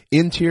show.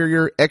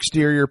 Interior,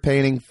 exterior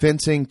painting,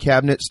 fencing,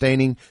 cabinet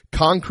staining,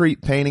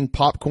 concrete painting,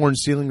 popcorn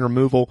ceiling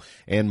removal,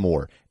 and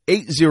more.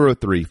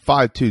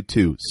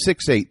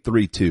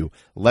 803-522-6832.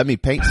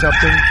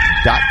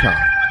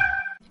 LetMePaintSomething.com.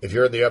 If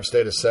you're in the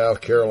upstate of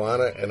South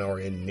Carolina and are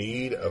in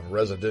need of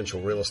residential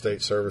real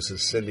estate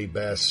services, Cindy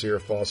Bass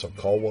Searfoss of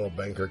Caldwell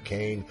Banker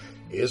Kane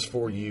is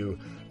for you.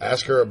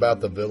 Ask her about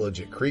the village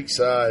at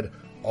Creekside,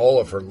 all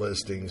of her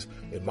listings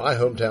in my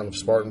hometown of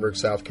Spartanburg,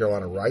 South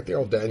Carolina, right there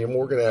on Daniel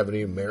Morgan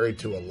Avenue, married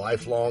to a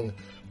lifelong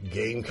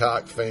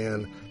Gamecock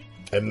fan.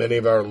 And many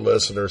of our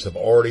listeners have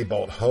already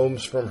bought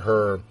homes from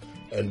her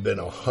and been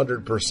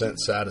 100%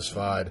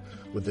 satisfied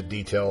with the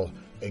detail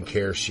and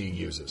care she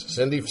uses.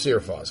 Cindy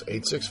Searfoss,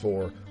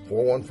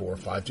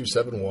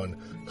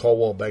 864-414-5271,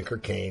 Caldwell Banker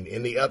Kane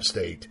in the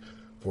upstate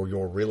for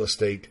your real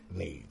estate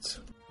needs.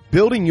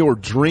 Building your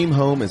dream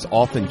home is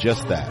often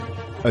just that,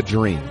 a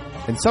dream,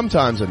 and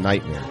sometimes a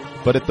nightmare.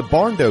 But at the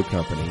Barndo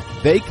Company,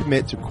 they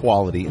commit to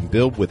quality and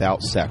build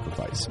without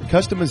sacrifice.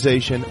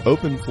 Customization,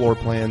 open floor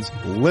plans,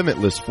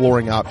 limitless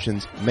flooring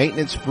options,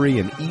 maintenance-free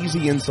and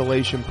easy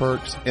installation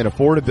perks, and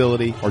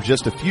affordability are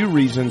just a few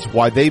reasons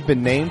why they've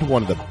been named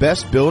one of the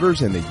best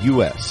builders in the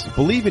U.S.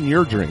 Believe in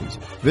your dreams.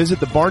 Visit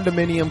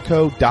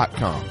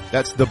thebarndominiumco.com.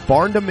 That's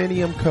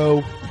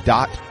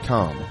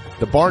thebarndominiumco.com.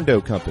 The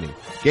Barndo Company.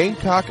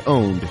 Gamecock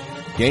owned,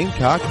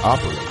 Gamecock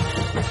operated.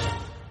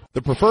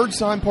 The preferred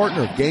sign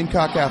partner of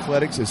Gamecock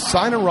Athletics is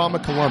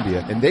Signorama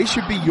Columbia, and they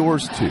should be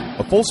yours too.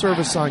 A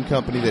full-service sign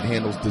company that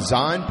handles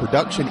design,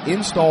 production,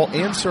 install,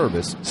 and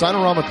service,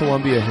 Signorama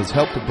Columbia has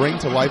helped to bring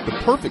to life the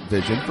perfect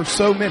vision for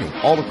so many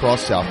all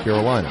across South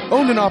Carolina.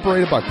 Owned and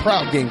operated by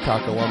proud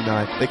Gamecock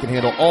alumni, they can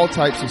handle all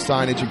types of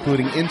signage,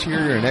 including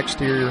interior and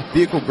exterior,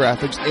 vehicle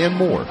graphics, and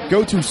more.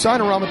 Go to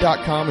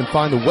Signorama.com and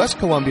find the West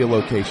Columbia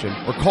location,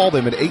 or call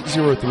them at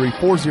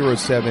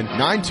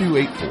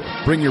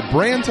 803-407-9284. Bring your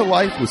brand to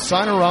life with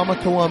Signorama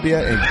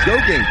Columbia, and go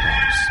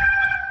Gamecocks.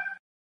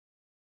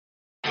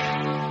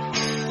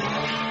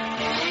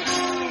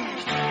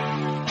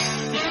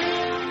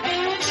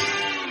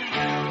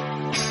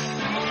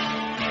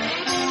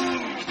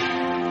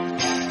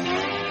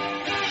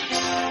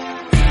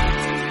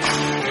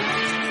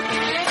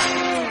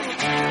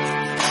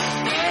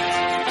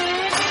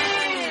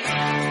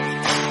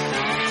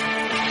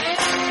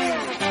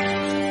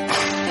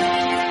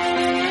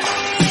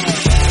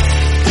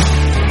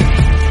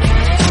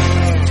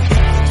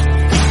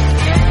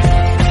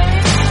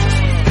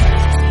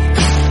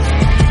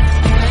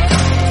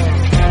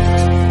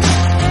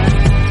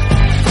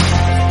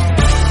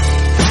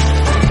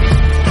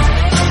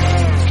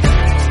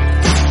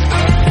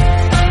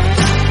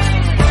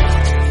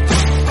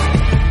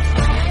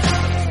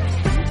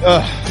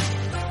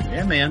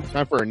 Yeah, man.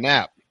 Time for a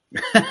nap.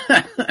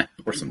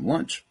 Or some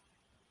lunch.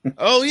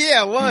 Oh,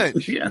 yeah,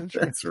 lunch. Yeah,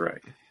 that's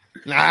right.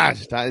 Nah,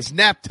 it's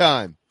nap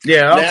time.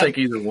 Yeah, I'll take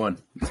either one.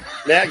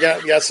 Nat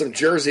got some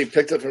jersey,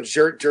 picked up some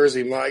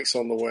Jersey Mike's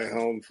on the way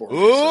home for me.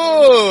 Ooh.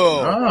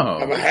 Oh.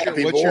 I'm a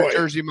happy What's boy. your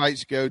Jersey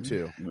Mike's go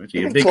to?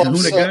 You a big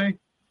Kahuna guy?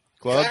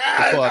 Club?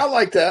 I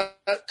like that.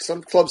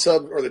 Some club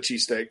sub or the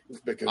cheesesteak.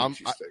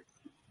 Cheesesteak.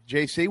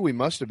 JC, we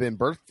must have been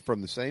birthed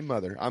from the same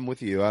mother. I'm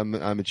with you. I'm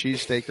a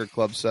cheesesteak or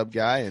club sub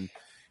guy, and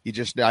you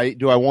just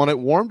do I want it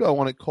warm? Do I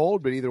want it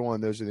cold? But either one,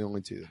 those are the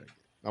only two that I get.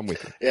 I'm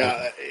with you.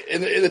 Yeah,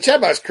 in the chat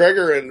box,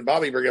 Kreger and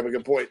Bobby bring up a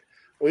good point.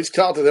 We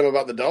talked to them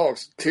about the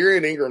dogs.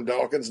 Tyrion Ingram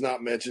Dawkins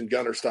not mentioned.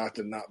 Gunnar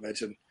Stockton not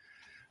mentioned.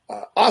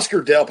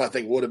 Oscar Delp, I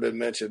think, would have been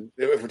mentioned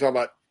if we're talking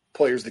about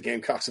players the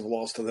Gamecocks have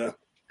lost to them.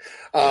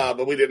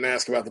 But we didn't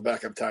ask about the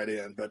backup tight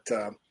end. But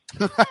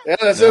yeah,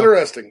 that's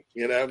interesting.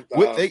 You know,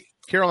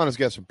 Carolina's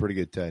got some pretty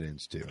good tight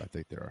ends too. I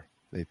think they're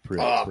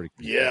pretty good.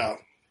 Yeah,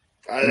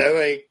 I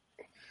think.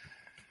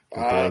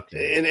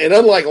 And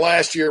unlike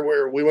last year,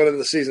 where we went into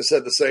the season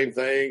said the same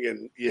thing,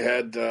 and you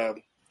had the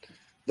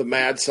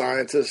mad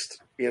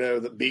scientist, you know,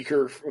 the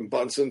Beaker from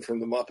Bunsen from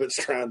the Muppets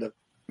trying to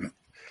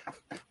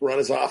run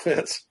his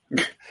offense.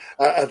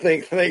 I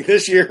think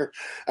this year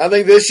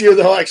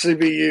they'll actually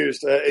be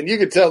used, and you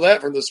can tell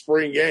that from the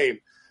spring game.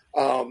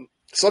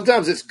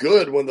 Sometimes it's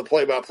good when the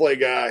play-by-play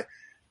guy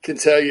can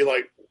tell you,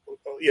 like,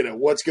 you know,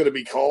 what's going to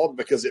be called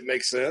because it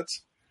makes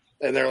sense.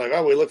 And they're like,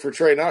 oh, we look for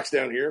Trey Knox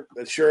down here.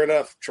 And sure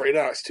enough, Trey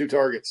Knox, 2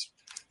 targets.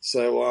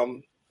 So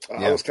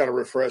I was kind of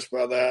refreshed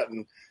by that.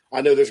 And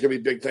I know there's going to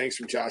be big things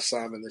from Josh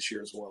Simon this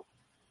year as well.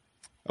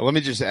 Let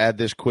me just add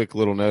this quick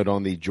little note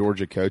on the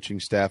Georgia coaching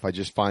staff. I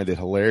just find it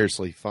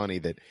hilariously funny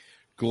that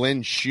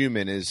Glenn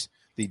Schumann is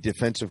the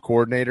defensive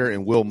coordinator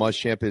and Will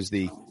Muschamp is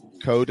the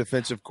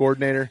co-defensive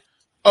coordinator.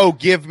 Oh,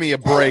 give me a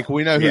break.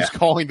 We know who's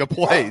calling the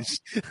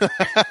plays.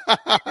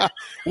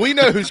 We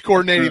know who's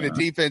coordinating the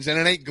defense, and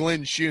it ain't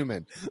Glenn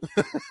Schumann.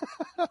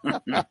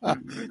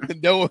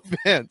 No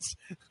offense.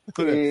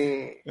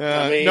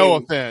 No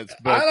offense.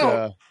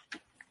 But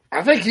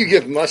I think you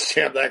give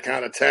Muschamp that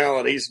kind of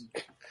talent.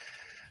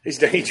 He's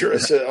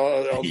dangerous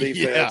on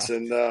defense,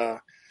 and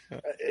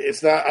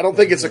it's not. I don't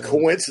think it's a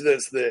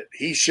coincidence that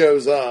he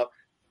shows up,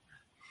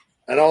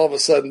 and all of a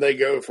sudden they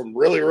go from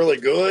really, really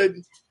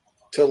good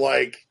to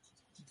like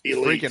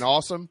elite. Freaking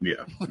awesome.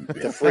 Yeah.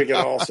 To freaking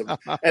awesome.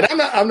 And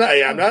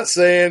I'm not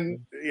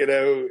saying, you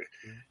know,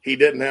 he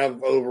didn't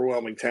have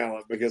overwhelming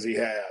talent, because he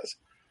has.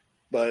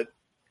 But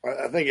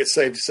I think it's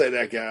safe to say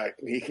that guy,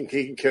 he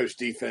can coach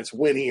defense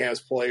when he has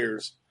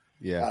players.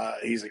 Yeah.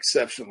 He's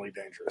exceptionally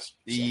dangerous. So.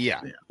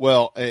 Yeah.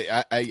 Well,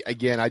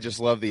 I just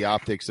love the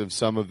optics of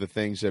some of the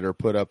things that are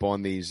put up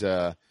on these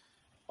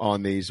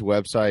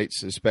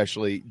websites,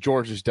 especially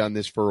George has done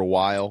this for a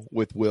while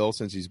with Will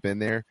since he's been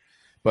there.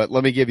 But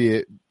let me give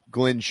you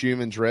Glenn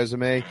Schumann's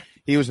resume.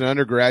 He was an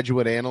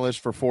undergraduate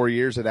analyst for 4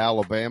 years at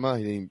Alabama.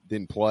 He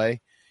didn't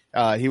play.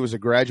 He was a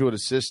graduate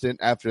assistant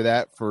after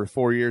that for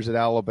 4 years at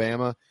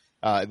Alabama.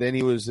 Then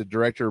he was the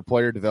director of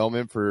player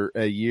development for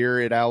a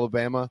year at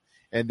Alabama.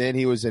 And then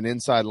he was an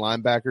inside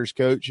linebackers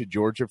coach at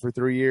Georgia for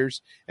 3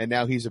 years. And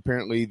now he's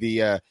apparently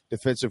the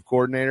defensive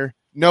coordinator.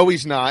 No,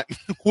 he's not.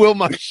 Will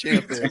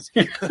Muschamp's is.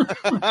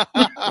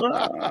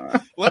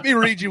 Let me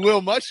read you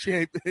Will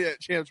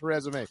Muschamp's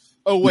resume.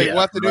 Oh, wait,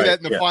 we'll have to do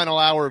that in the final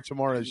hour of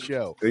tomorrow's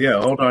show.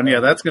 Yeah, hold on. Yeah,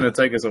 that's going to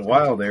take us a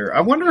while there.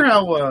 I wonder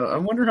how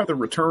the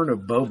return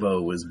of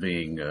Bobo is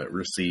being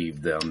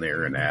received down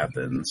there in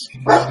Athens.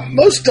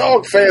 Most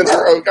dog fans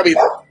are. I mean,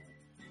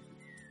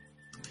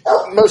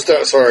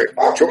 sorry,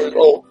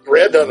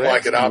 Red doesn't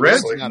like it.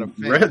 Obviously,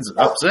 Red's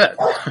upset.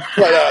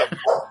 But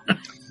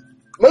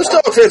most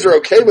dog fans are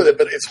okay with it,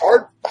 but it's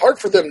hard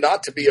for them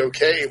not to be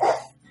okay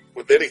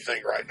with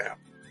anything right now.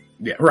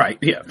 Yeah, right.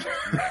 Yeah,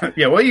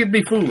 yeah. Well, you'd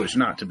be foolish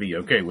not to be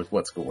okay with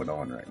what's going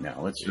on right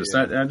now. It's just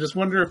I just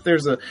wonder if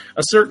there's a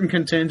certain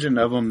contingent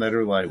of them that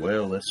are like,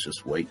 well, let's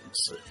just wait and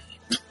see.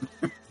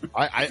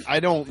 I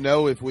don't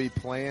know if we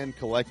plan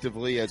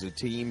collectively as a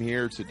team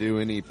here to do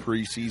any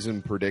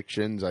preseason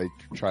predictions. I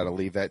try to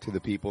leave that to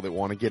the people that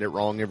want to get it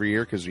wrong every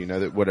year, because you know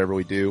that whatever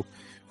we do,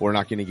 we're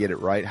not going to get it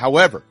right.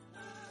 However,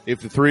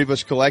 if the three of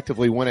us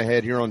collectively went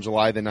ahead here on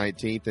July the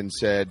 19th and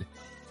said,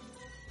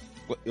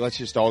 let's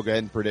just all go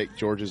ahead and predict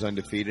Georgia's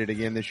undefeated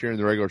again this year in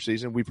the regular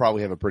season, we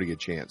probably have a pretty good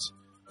chance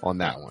on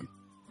that one.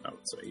 I would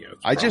say, yeah.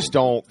 I just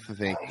don't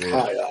think that.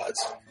 High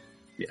odds.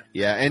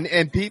 Yeah.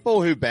 And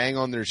people who bang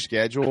on their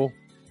schedule,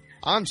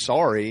 I'm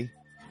sorry,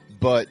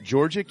 but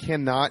Georgia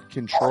cannot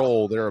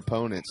control their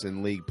opponents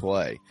in league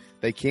play.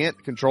 They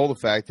can't control the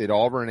fact that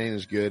Auburn ain't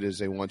as good as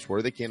they once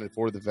were. They can't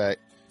afford the fact,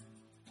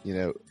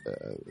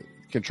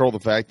 control the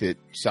fact that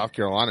South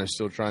Carolina is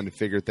still trying to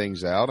figure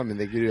things out. I mean,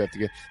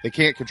 they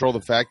can't control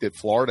the fact that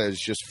Florida has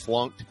just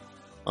flunked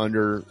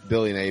under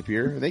Billy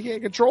Napier. They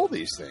can't control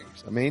these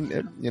things. I mean,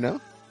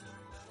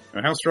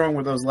 How strong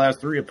were those last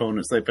three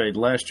opponents they played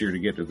last year to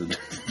get to the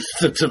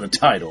to the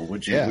title?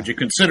 Would you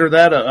consider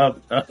that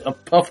a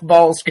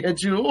puffball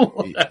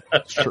schedule?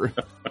 That's true.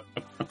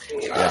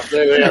 I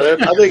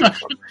think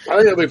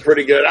it'll be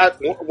pretty good.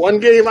 One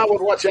game I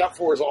would watch out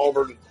for is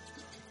Auburn,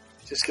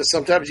 just because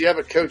sometimes you have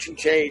a coaching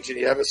change and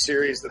you have a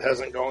series that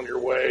hasn't gone your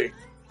way.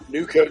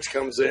 New coach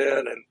comes in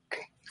and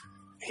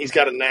he's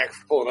got a knack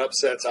for pulling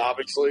upsets,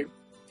 obviously.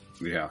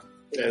 Yeah.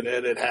 And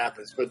it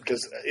happens, but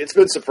because it's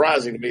been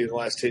surprising to me the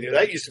last 10 years.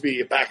 That used to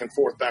be a back and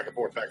forth.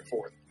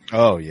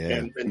 Oh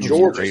yeah, and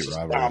Georgia's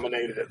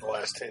dominated it the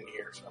last 10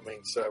 years. I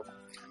mean, so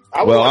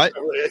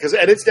because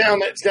it's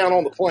down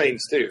on the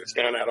plains too. It's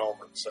down at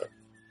Auburn. So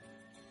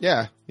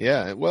yeah.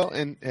 Well,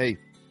 and hey,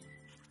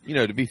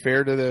 to be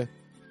fair to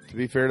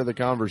the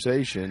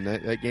conversation,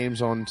 that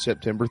game's on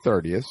September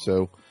 30th.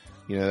 So,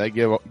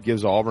 that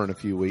gives Auburn a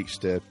few weeks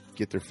to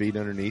get their feet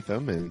underneath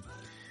them, and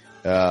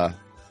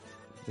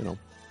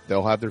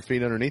they'll have their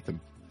feet underneath them.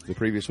 The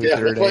previous week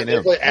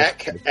they play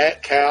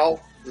at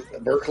Cal,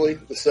 Berkeley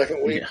the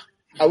second week. Yeah.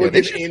 I would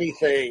give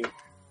anything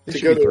to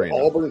go to an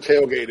Auburn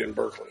tailgate in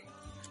Berkeley.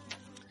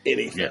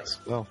 Anything. Yes.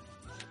 Well,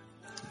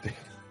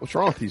 what's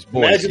wrong with these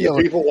boys? Imagine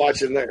the people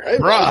watching there. Hey,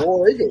 bro,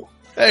 War Eagle.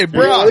 Hey,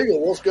 bro.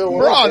 What's going on?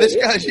 Bro, this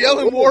guy's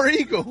yelling War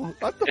Eagle.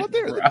 I thought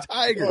they were the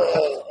Tiger.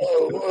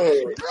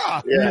 Whoa.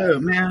 Yeah,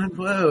 man.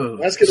 Whoa.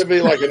 That's going to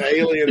be like an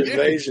alien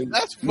invasion.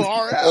 That's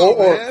far out,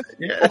 man.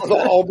 Or the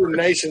Auburn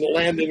nation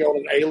landing on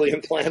an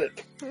alien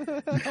planet.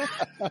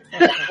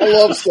 I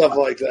love stuff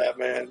like that,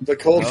 man. The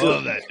culture. I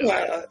love that.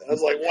 I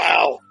was like,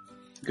 wow.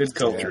 Good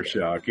culture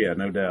shock. Yeah,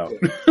 no doubt.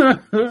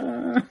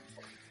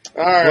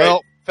 All right.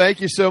 Well,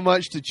 thank you so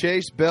much to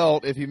Chase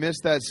Belt. If you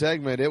missed that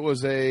segment, it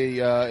was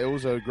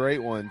a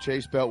great one.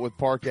 Chase Belt with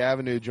Park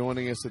Avenue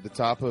joining us at the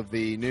top of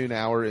the noon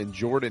hour, and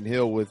Jordan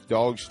Hill with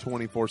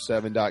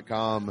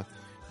Dogs247.com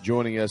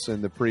joining us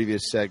in the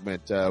previous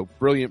segment.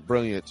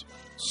 Brilliant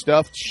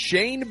stuff.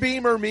 Shane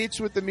Beamer meets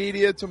with the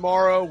media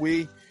tomorrow.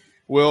 We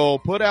will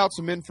put out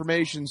some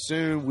information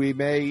soon. We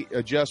may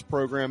adjust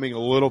programming a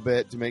little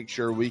bit to make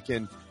sure we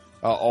can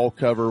all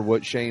cover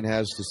what Shane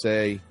has to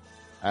say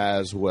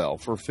as well.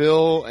 For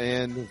Phil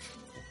and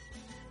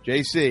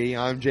JC,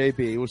 I'm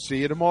JB. We'll see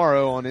you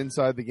tomorrow on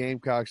Inside the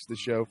Gamecocks, the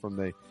show from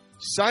the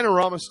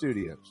Sinorama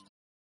Studios.